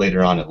like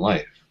later on in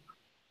life?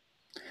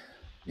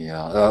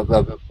 Yeah,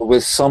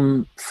 with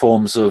some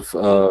forms of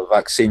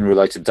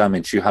vaccine-related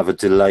damage, you have a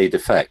delayed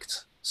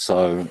effect,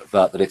 so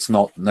that it's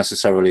not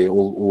necessarily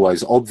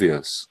always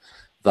obvious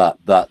that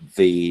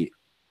the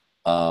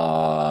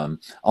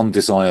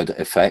undesired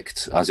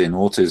effect, as in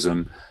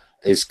autism,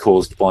 is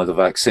caused by the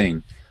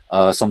vaccine.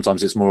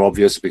 Sometimes it's more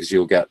obvious because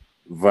you'll get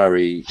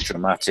very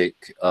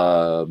dramatic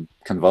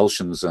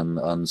convulsions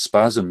and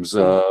spasms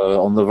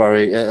on the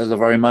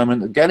very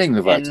moment of getting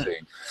the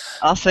vaccine.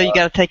 Also, you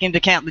got to take into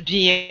account the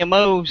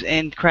GMOs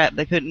and crap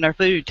they put in our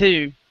food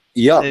too.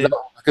 Yeah, so,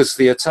 because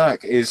the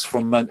attack is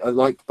from,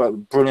 like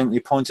brilliantly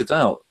pointed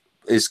out,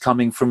 is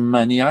coming from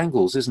many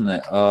angles, isn't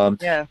it?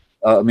 Yeah.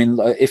 I mean,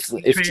 if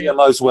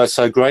GMOs were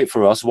so great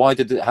for us, why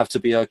did it have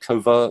to be a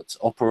covert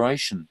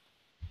operation?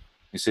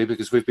 You see,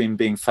 because we've been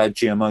being fed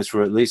GMOs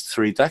for at least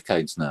 3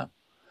 decades now,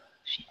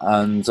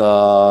 and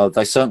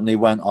they certainly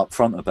went up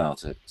front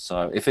about it.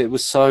 So if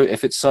it's so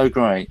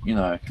great, you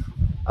know,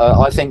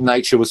 I think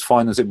nature was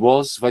fine as it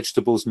was.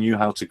 Vegetables knew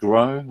how to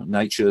grow.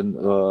 Nature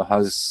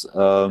has,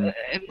 has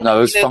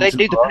they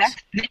do the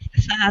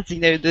pesticides, you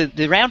know,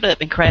 the Roundup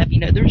and crap. You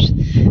know, there's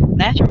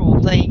natural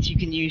things you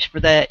can use for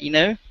that. You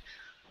know.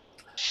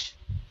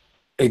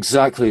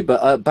 Exactly,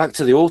 but back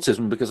to the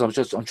autism, because I'm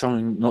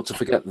trying not to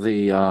forget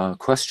the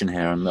question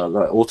here, and the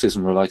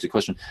autism-related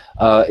question.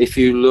 If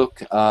you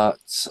look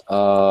at,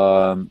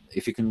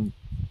 if you can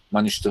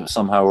manage to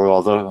somehow or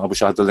other, I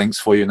wish I had the links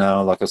for you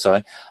now, like I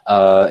say,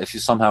 if you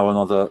somehow or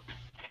another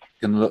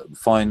can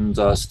find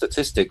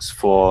statistics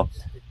for,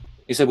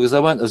 you said, because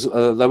there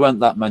weren't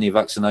that many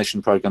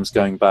vaccination programs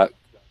going back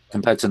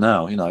compared to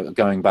now, you know,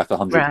 going back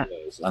 100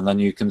 years, and then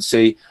you can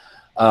see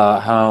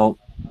how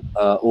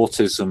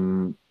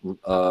autism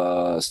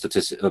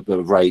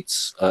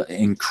rates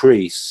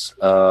increase.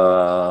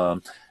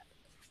 Right.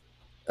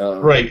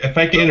 If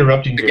I can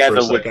interrupt you here for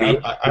a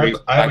second, I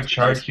have a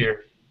chart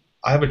here.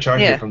 I have a chart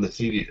here from the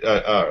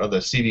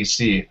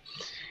CDC,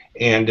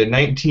 and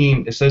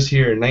it says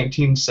here in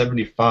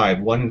 1975,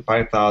 1 in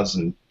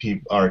 5,000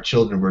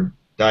 children were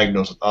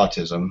diagnosed with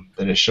autism.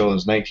 Then it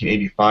shows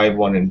 1985,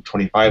 1 in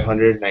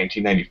 2,500,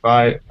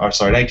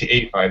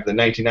 1985, then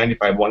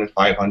 1995, 1 in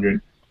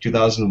 500,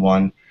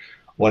 2001,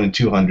 1 in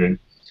 200,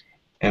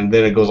 and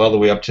then it goes all the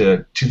way up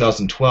to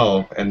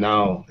 2012, and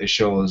now it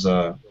shows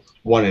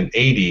 1 in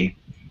 80.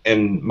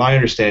 And my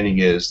understanding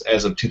is,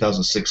 as of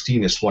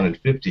 2016, it's 1 in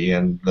 50,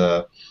 and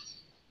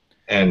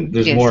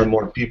there's more and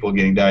more people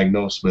getting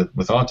diagnosed with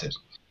autism.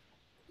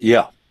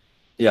 Yeah,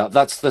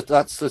 those are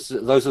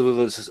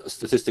the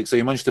statistics. So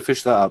you managed to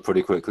fish that out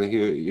pretty quickly.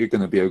 You're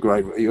going to be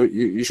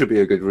you should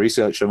be a good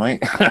researcher,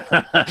 mate.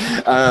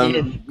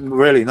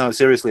 Really, no,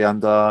 seriously,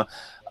 and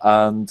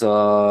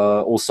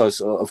also,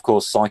 of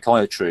course,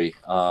 psychiatry.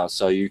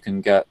 So you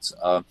can get,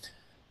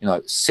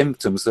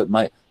 symptoms that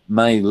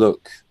may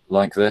look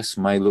like this,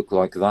 may look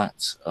like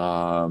that,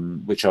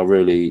 which are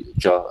really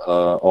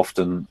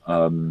often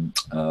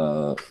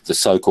the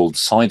so-called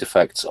side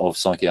effects of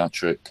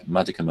psychiatric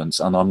medicaments.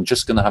 And I'm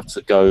just going to have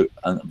to go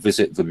and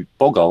visit the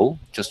Boghole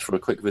just for a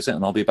quick visit,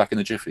 and I'll be back in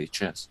a jiffy.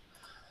 Cheers.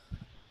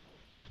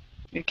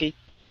 Okay.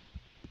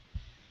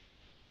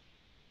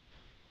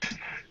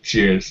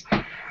 Cheers.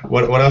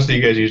 What else do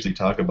you guys usually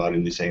talk about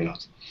in these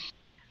hangouts?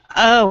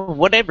 Oh,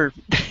 whatever.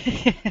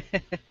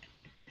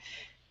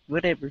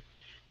 Whatever.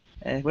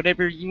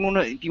 Whatever you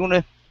wanna. If you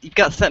wanna, you've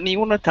got something you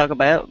wanna talk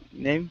about,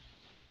 you know.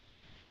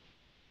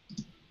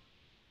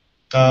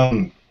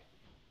 I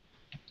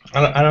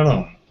don't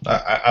know.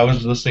 I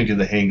was listening to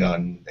the Hangout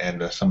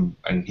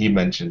and he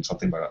mentioned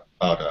something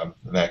about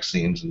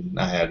vaccines, and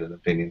I had an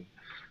opinion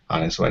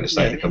on it, so I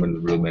decided to come in the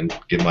room and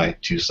give my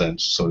 2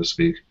 cents, so to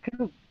speak.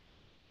 Cool.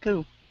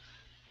 Cool.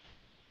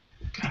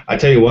 I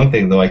tell you one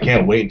thing though, I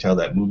can't wait until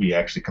that movie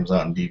actually comes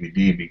out on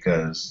DVD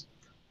because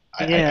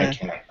I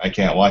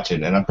can't watch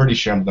it, and I'm pretty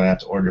sure I'm gonna have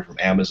to order from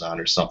Amazon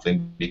or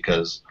something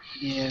because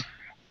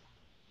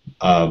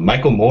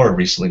Michael Moore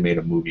recently made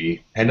a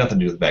movie, had nothing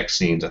to do with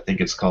vaccines. I think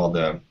it's called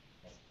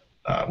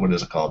what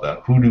is it called?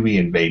 Who Do We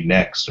Invade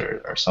Next,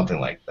 or something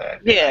like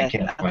that. Yeah, I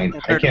can't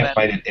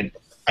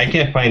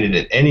find it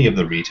at any of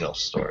the retail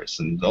stores,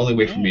 and the only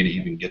way for me to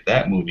even get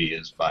that movie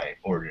is by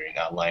ordering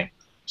online.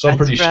 So I'm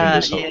pretty sure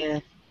this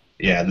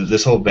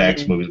whole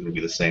Vax movie is gonna be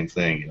the same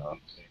thing, you know.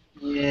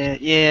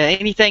 Yeah.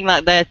 Anything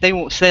like that, they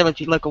won't sell at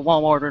your local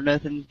Walmart or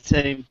nothing.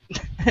 So.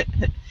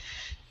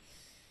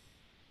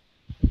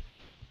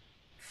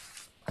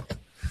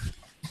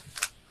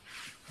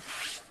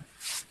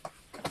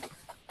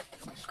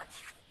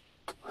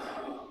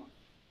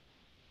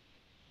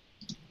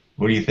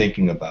 What are you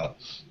thinking about?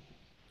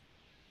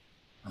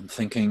 I'm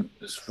thinking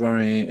it's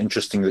very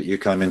interesting that you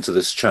came into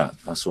this chat.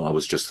 That's what I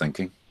was just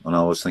thinking. And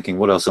I was thinking,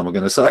 what else am I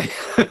going to say?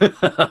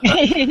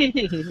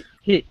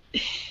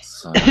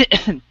 So,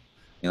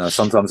 you know,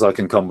 sometimes I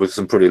can come with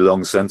some pretty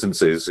long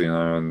sentences, you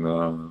know,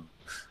 and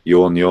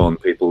yawn,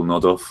 people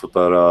nod off.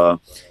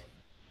 But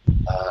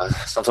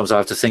sometimes I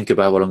have to think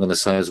about what I'm going to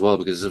say as well,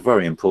 because it's a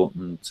very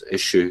important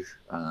issue.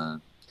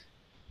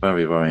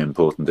 Very, very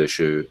important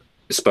issue,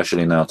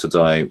 especially now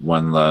today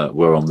when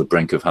we're on the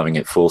brink of having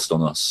it forced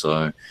on us.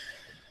 So,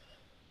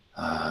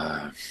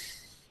 I'm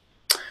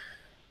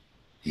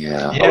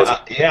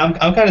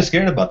kind of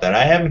scared about that.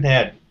 I haven't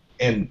had,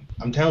 and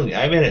I'm telling you,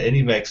 I haven't had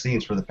any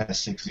vaccines for the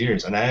past 6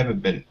 years, and I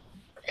haven't been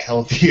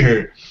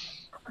healthier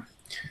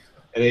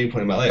at any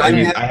point in my life. I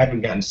mean, I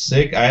haven't gotten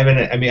sick.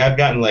 I've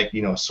gotten like,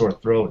 you know, a sore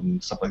throat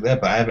and stuff like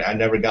that, but I've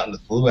never gotten the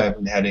flu. I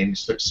haven't had any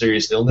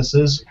serious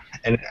illnesses,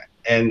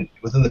 and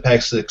within the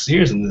past 6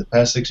 years, I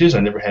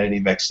never had any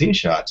vaccine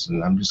shots,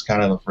 and I'm just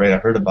kind of afraid.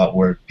 I've heard about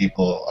where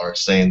people are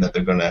saying that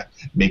they're going to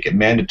make it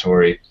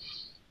mandatory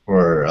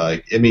for,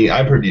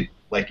 I've heard you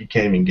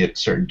can't even get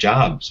certain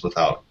jobs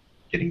without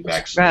getting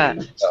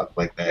vaccinated and stuff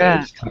like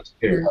that. It's kind of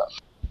scary.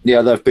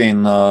 Yeah, there have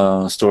been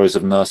stories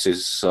of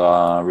nurses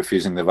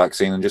refusing the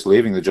vaccine and just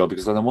leaving the job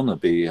because they don't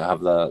want to have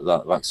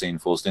that vaccine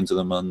forced into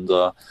them, and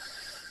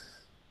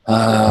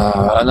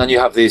then you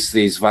have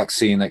these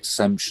vaccine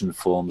exemption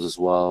forms as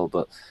well.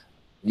 But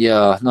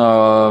yeah,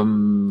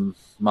 no,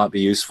 might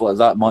be useful.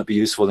 That might be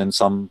useful in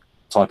some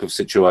type of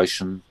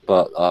situation,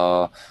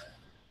 but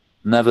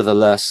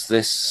nevertheless,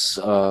 this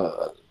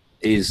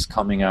is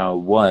coming our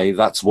way.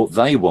 That's what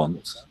they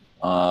want,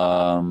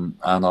 and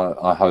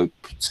I hope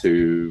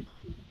to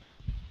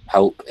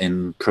help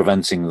in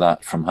preventing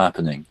that from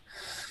happening.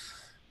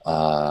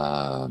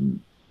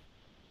 And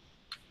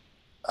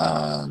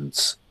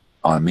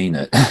I mean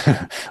it.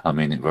 I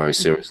mean it very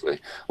seriously.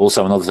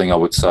 Also, another thing I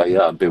would say,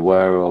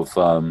 beware of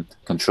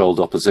controlled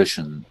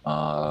opposition,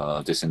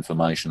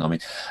 disinformation.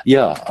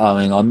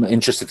 I'm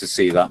interested to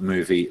see that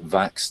movie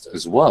Vaxxed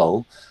as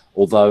well,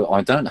 although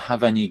I don't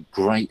have any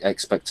great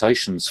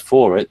expectations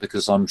for it,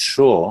 because I'm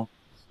sure,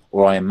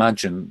 or I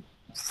imagine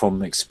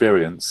from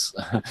experience,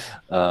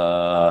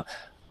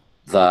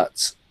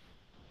 that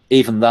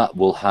even that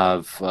will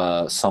have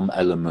some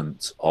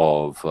element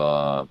of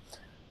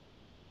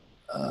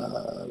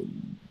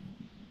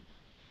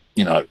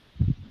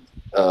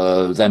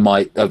there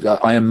might,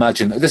 I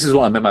imagine, this is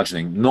what I'm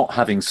imagining, not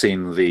having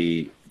seen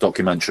the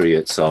documentary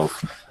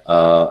itself,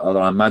 I'm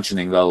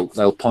imagining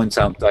they'll point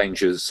out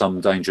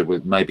some danger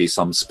with maybe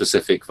some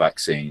specific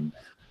vaccine,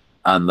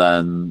 and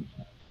then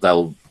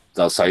they'll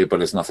say, but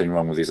there's nothing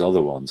wrong with these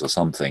other ones or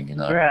something, you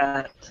know.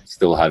 Right.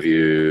 Still have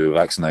you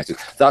vaccinated.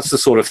 That's the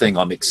sort of thing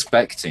I'm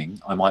expecting.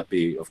 I might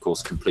be, of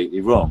course, completely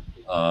wrong.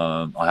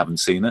 I haven't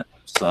seen it.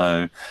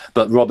 So,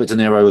 but Robert De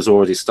Niro has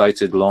already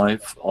stated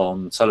live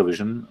on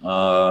television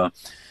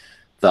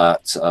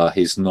that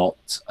he's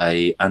not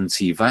an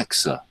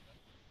anti-vaxxer.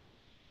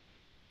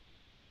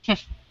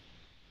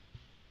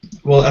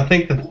 Well, I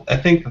think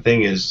the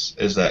thing is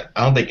that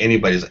I don't think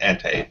anybody's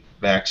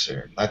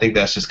anti-vaxxer. I think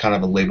that's just kind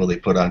of a label they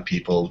put on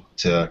people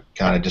to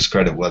kind of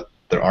discredit what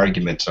their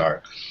arguments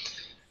are.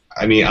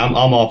 I mean, I'm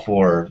all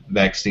for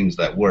vaccines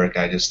that work.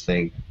 I just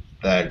think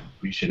that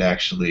we should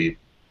actually,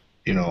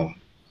 you know,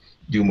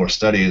 do more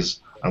studies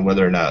on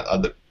whether or not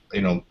other,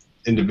 you know,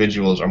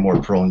 individuals are more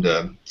prone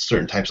to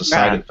certain types of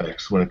side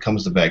effects when it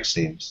comes to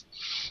vaccines.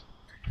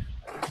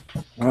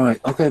 Right.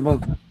 Okay.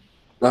 Well,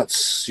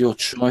 that's your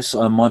choice.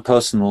 My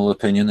personal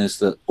opinion is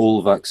that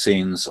all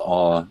vaccines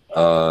are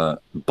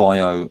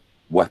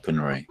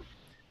bioweaponry,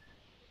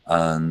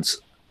 and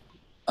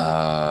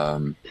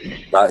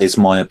That is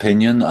my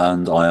opinion,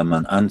 and I am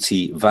an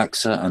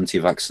anti-vaxxer,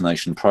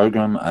 anti-vaccination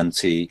program,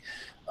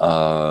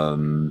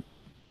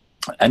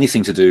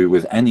 anything to do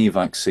with any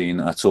vaccine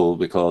at all,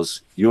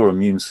 because your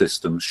immune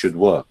system should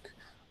work.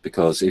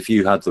 Because if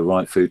you had the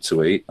right food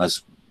to eat,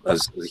 as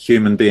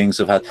human beings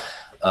have had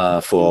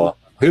for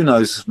who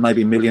knows,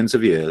 maybe millions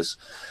of years,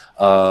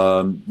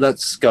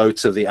 let's go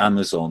to the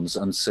Amazons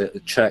and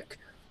check.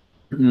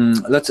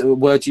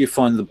 Where do you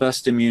find the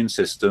best immune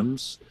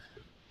systems?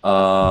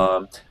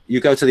 You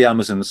go to the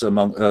Amazons to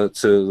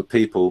the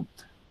people,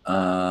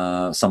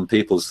 some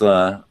peoples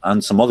there,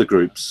 and some other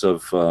groups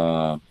of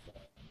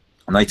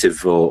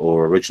native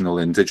or original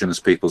indigenous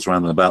peoples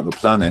around and about the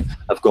planet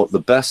have got the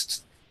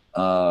best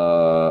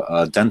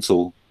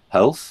dental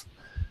health.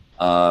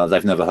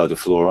 They've never heard of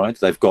fluoride.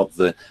 They've got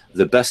the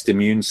best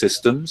immune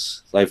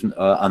systems.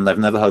 And they've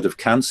never heard of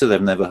cancer.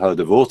 They've never heard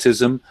of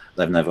autism.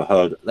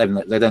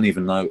 They don't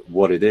even know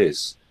what it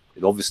is.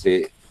 It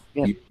obviously,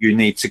 Yeah. you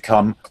need to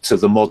come to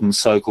the modern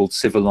so-called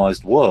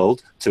civilized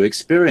world to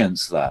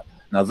experience that.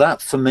 Now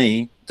that, for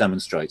me,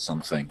 demonstrates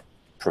something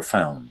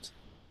profound.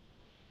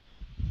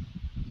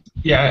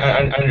 Yeah,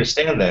 I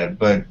understand that,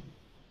 but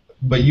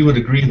you would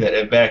agree that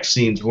if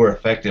vaccines were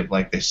effective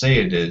like they say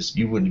it is,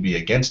 you wouldn't be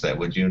against that,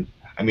 would you?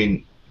 I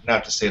mean,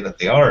 not to say that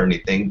they are or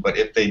anything, but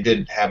if they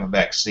did have a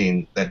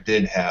vaccine that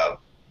did have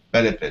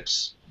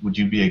benefits, would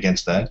you be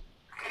against that?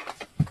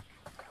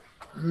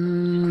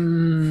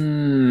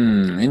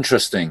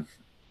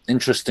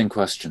 Interesting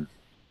question.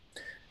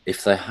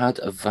 If they had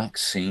a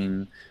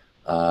vaccine,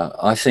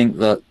 I think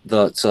that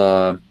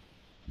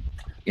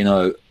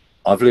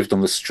I've lived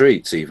on the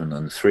streets even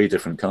in 3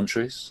 different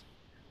countries,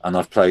 and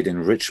I've played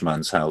in rich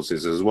man's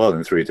houses as well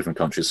in 3 different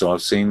countries. So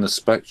I've seen the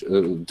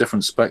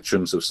different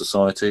spectrums of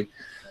society.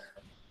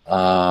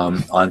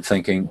 I'm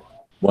thinking,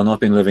 when I've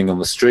been living on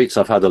the streets,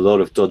 I've had a lot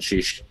of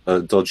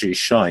dodgy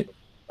shite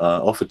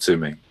offered to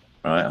me,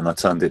 right? And I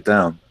turned it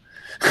down.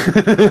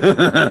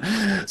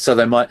 So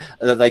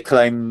they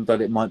claim that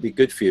it might be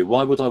good for you.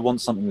 Why would I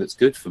want something that's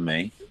good for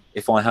me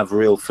if I have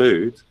real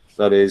food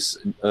that is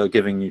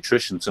giving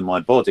nutrition to my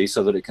body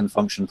so that it can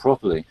function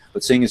properly?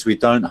 But seeing as we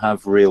don't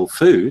have real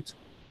food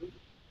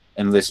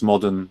in this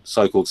modern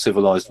so-called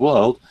civilized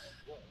world,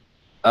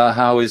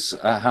 how is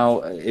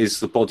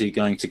the body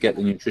going to get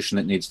the nutrition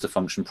it needs to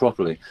function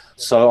properly?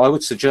 So I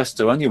would suggest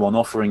to anyone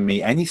offering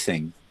me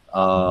anything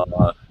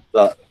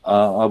that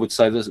I would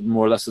say there's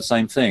more or less the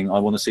same thing. I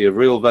want to see a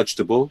real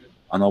vegetable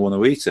and I want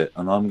to eat it,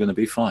 and I'm going to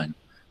be fine,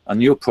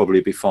 and you'll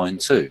probably be fine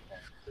too,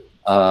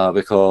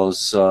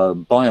 because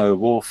bio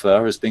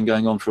warfare has been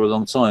going on for a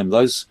long time.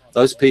 Those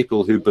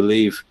people who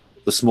believe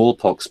the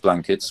smallpox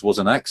blankets was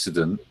an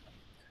accident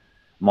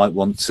might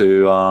want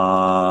to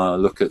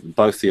look at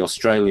both the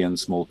Australian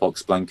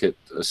smallpox blanket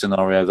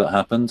scenario that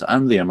happened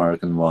and the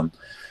American one.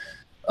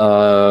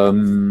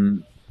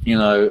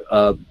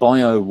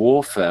 Bio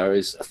warfare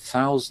is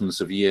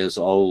thousands of years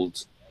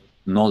old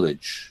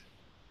knowledge.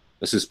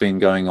 This has been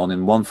going on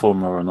in one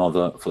form or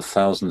another for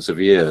thousands of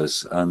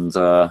years, and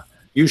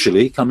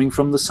usually coming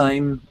from the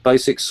same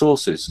basic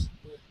sources.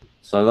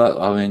 So that,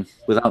 I mean,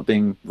 without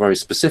being very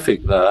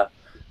specific there,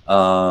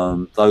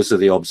 those are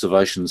the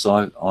observations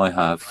I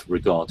have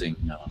regarding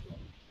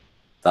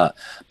that.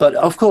 But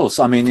of course,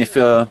 I mean, if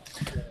I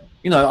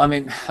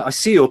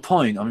see your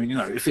point. I mean,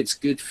 if it's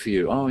good for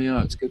you, oh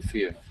yeah, it's good for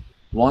you.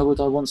 Why would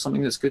I want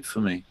something that's good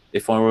for me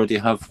if I already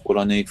have what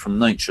I need from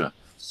nature?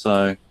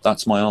 So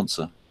that's my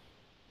answer.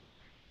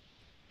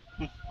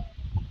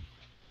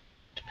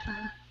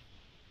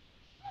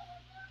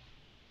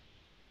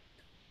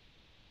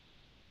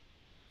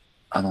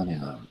 And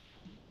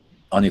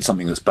I need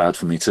something that's bad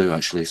for me too,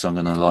 actually. So I'm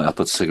going to light up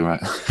a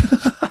cigarette.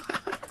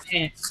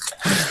 Yeah.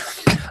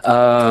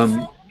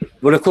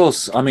 But of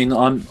course, I mean,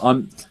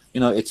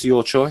 it's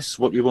your choice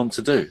what you want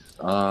to do.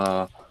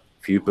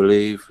 If you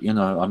believe,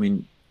 I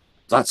mean,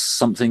 that's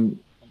something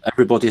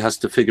everybody has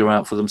to figure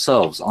out for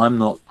themselves. I'm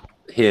not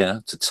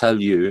here to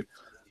tell you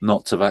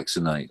not to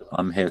vaccinate.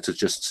 I'm here to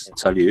just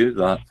tell you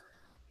that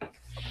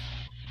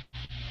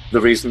the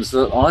reasons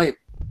that I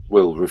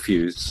will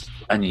refuse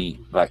any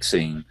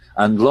vaccine.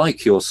 And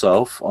like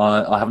yourself,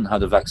 I haven't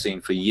had a vaccine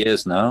for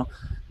years now.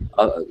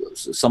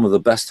 Some of the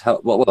best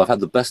health, well, I've had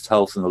the best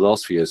health in the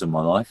last few years of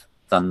my life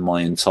than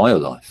my entire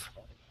life.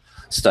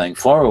 Staying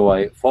far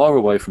away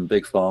from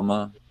big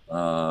pharma,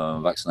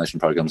 vaccination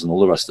programs and all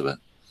the rest of it,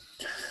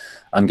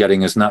 and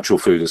getting as natural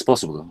food as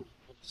possible.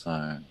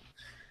 So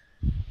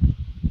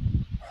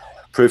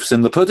proof's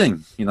in the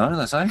pudding,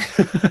 they say.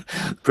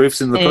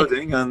 Proof's in the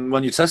pudding, and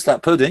when you test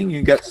that pudding,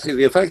 you get to see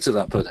the effects of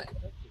that pudding.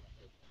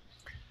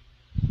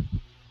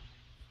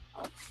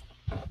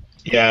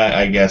 Yeah,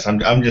 I guess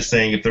I'm just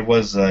saying, if there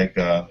was like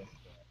a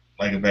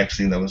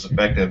vaccine that was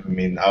effective, I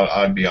mean,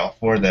 I'd be all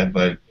for that.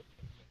 But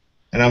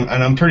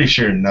I'm pretty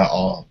sure not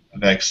all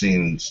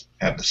vaccines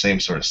have the same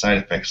sort of side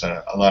effects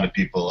that a lot of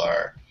people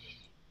are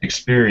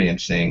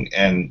experiencing.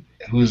 And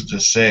who's to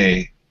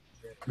say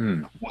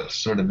what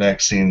sort of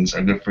vaccines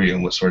are good for you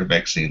and what sort of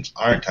vaccines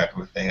aren't, type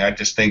of a thing. I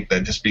just think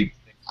that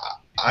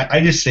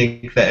I just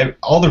think that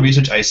all the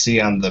research I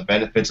see on the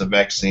benefits of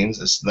vaccines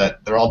is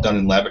that they're all done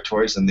in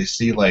laboratories and they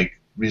see like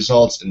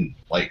results in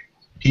like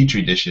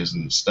petri dishes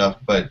and stuff,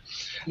 but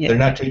they're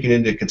not taking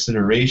into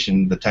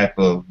consideration the type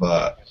of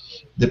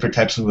different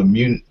types of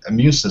immune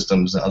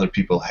systems that other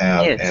people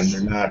have, and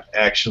they're not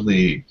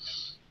actually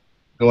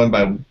going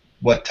by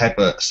what type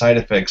of side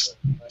effects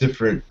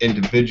different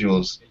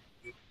individuals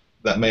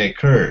that may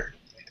occur.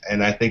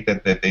 And I think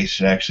that they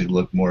should actually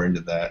look more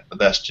into that. But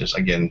that's just,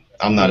 again,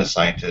 I'm not a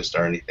scientist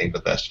or anything,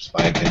 but that's just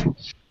my opinion.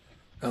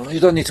 You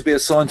don't need to be a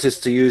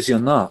scientist to use your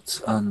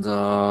nut. And,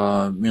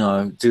 you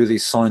know, do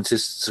these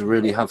scientists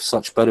really have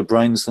such better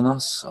brains than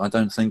us? I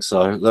don't think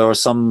so. There are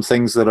some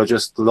things that are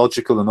just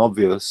logical and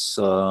obvious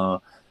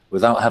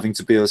without having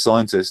to be a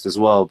scientist as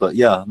well. But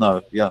yeah,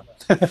 no, yeah.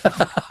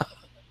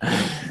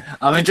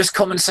 I mean, just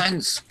common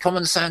sense.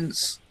 Common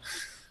sense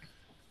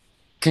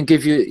can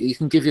give you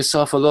can give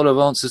yourself a lot of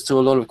answers to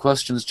a lot of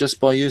questions just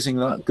by using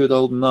that good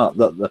old nut.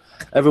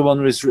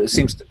 Everyone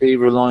seems to be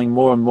relying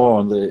more and more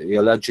on the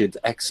alleged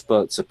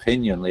expert's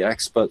opinion, the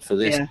expert for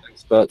this,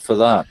 expert for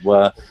that.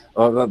 Where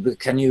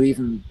can you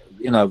even,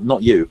 you know,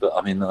 not you, but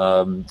I mean,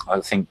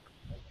 I think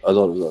to a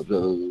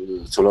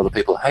lot of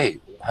people, hey,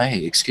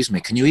 excuse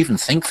me, can you even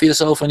think for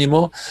yourself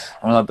anymore?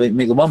 And I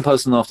meet the one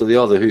person after the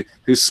other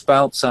who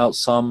spouts out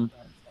some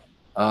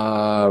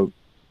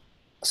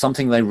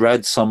something they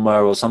read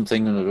somewhere or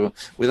something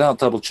without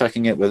double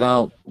checking it,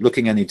 without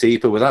looking any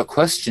deeper, without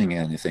questioning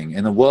anything.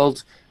 In a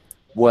world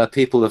where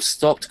people have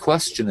stopped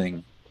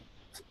questioning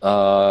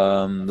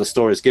the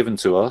stories given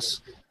to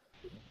us,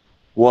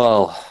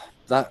 well,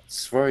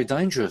 that's very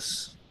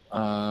dangerous.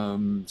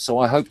 So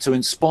I hope to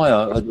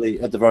inspire, at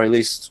the very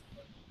least,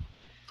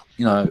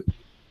 you know,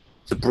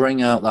 to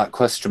bring out that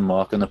question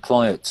mark and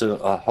apply it to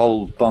a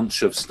whole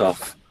bunch of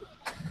stuff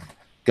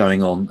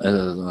going on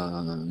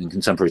in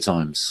contemporary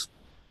times.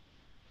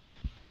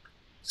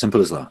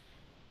 Simple as that.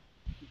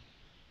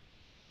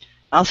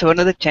 Also,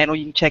 another channel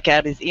you can check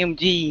out is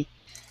MG.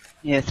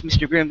 Yes,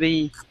 Mr.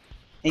 Grimby.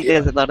 He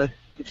does a lot of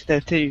good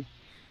stuff too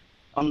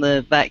on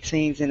the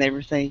vaccines and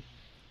everything,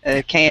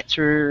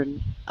 cancer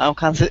and all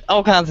kinds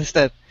of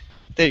stuff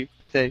too.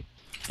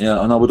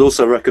 Yeah, and I would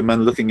also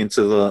recommend looking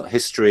into the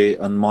history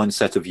and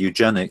mindset of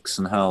eugenics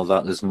and how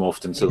that has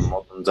morphed into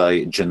modern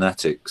day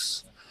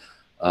genetics.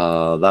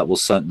 That will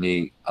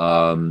certainly,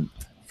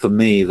 for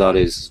me, that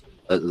is,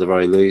 at the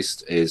very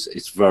least,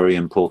 it's very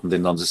important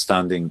in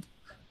understanding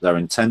their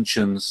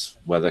intentions,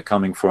 where they're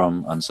coming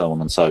from, and so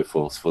on and so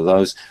forth. For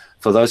those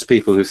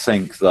people who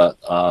think that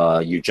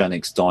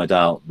eugenics died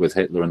out with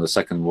Hitler in the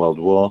Second World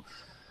War,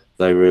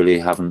 they really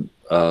haven't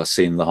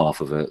seen the half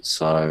of it.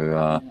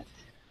 So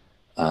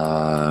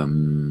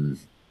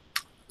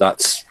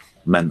that's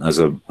meant as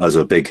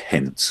a big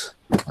hint.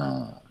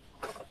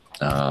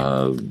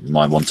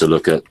 Might want to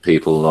look at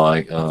people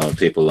like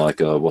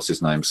what's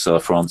his name, Sir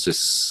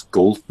Francis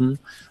Galton,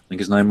 I think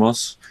his name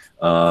was,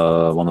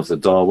 one of the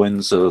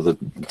Darwins, the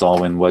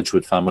Darwin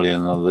Wedgwood family,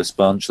 and all this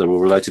bunch. They were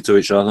related to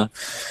each other.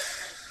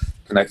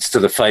 Connects to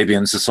the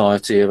Fabian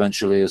Society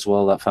eventually as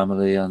well, that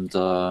family, and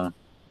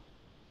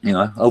you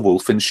know, a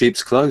wolf in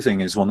sheep's clothing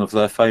is one of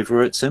their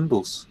favourite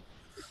symbols.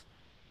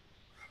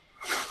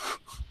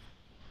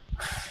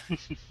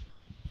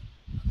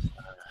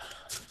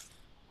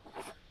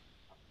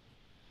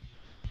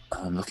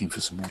 I'm looking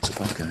for some more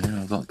tobacco here.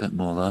 I've got a bit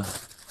more there.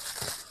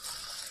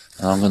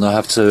 I'm going to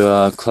have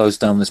to close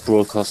down this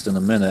broadcast in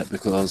a minute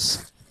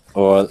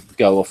or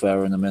go off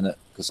air in a minute,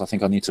 because I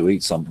think I need to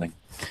eat something.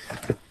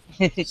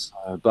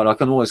 So, but I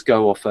can always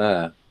go off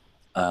air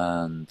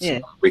and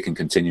we can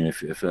continue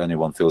if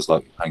anyone feels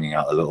like hanging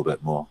out a little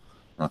bit more.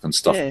 I can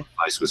stuff my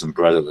face with some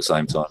bread at the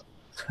same time.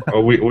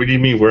 Oh, what do you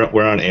mean?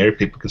 We're on air.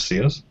 People can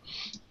see us.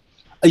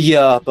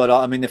 Yeah, but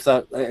I mean, if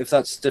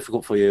that's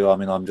difficult for you, I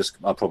mean, I'll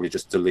probably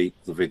just delete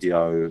the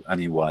video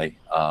anyway.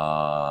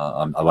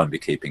 I won't be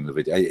keeping the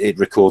video. It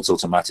records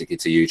automatically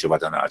to YouTube. I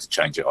don't know how to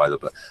change it either,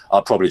 but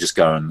I'll probably just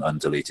go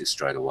and delete it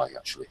straight away,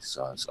 actually.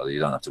 So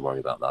you don't have to worry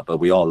about that. But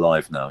we are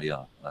live now,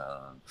 yeah.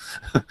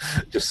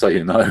 Just so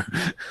you know.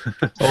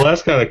 Well,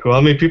 that's kind of cool.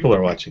 How many people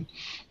are watching?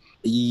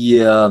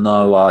 Yeah,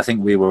 no, I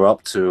think we were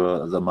up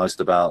to the most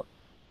about.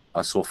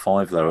 I saw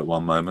 5 there at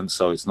one moment,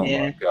 so it's not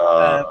like.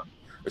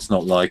 It's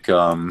not like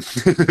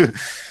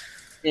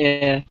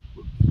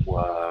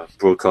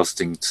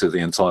broadcasting to the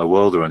entire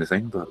world or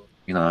anything, but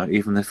you know,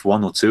 even if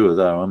 1 or 2 are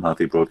there, I'm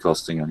happy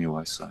broadcasting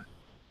anyway. So,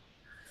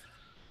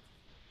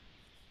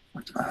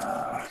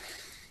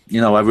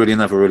 you know, I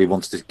never really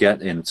wanted to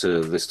get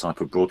into this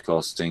type of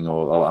broadcasting,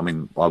 or I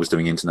mean, I was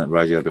doing internet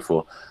radio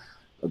before,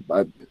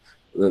 but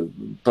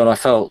I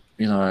felt,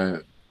 you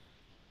know,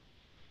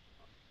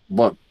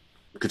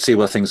 could see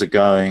where things are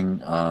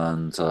going,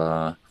 and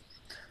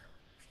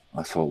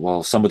I thought,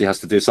 well, somebody has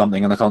to do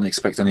something, and I can't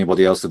expect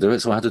anybody else to do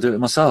it, so I had to do it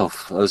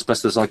myself as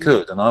best as I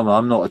could. And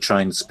I'm not a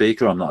trained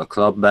speaker, I'm not a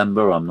club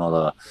member, I'm not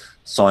a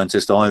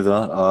scientist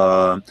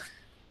either,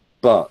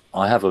 but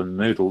I have a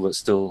noodle that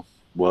still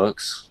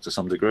works to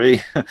some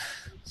degree.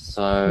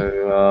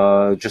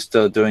 So just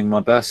doing my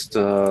best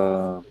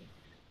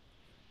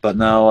But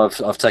now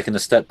I've taken a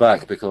step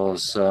back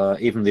because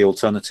even the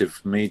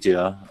alternative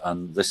media,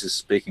 and this is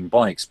speaking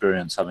by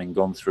experience, having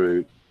gone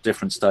through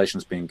different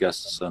stations, being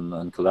guests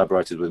and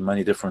collaborated with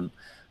many different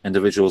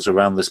individuals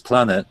around this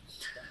planet,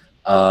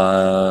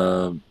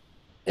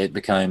 it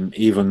became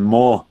even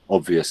more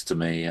obvious to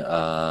me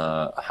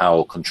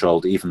how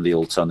controlled even the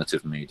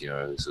alternative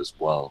media is as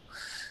well.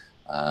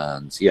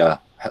 And yeah,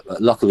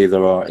 luckily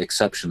there are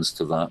exceptions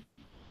to that.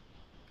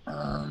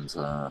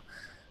 And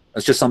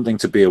it's just something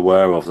to be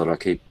aware of that I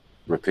keep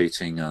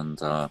repeating.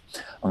 And I'm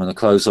going to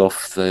close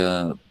off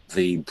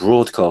the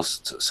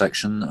broadcast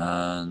section,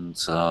 and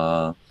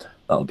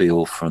that'll be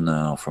all for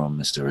now from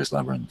Mysterious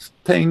Labyrinth.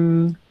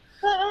 Ping!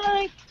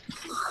 Bye!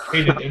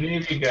 Hey, did any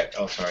of you get...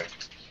 Oh, sorry.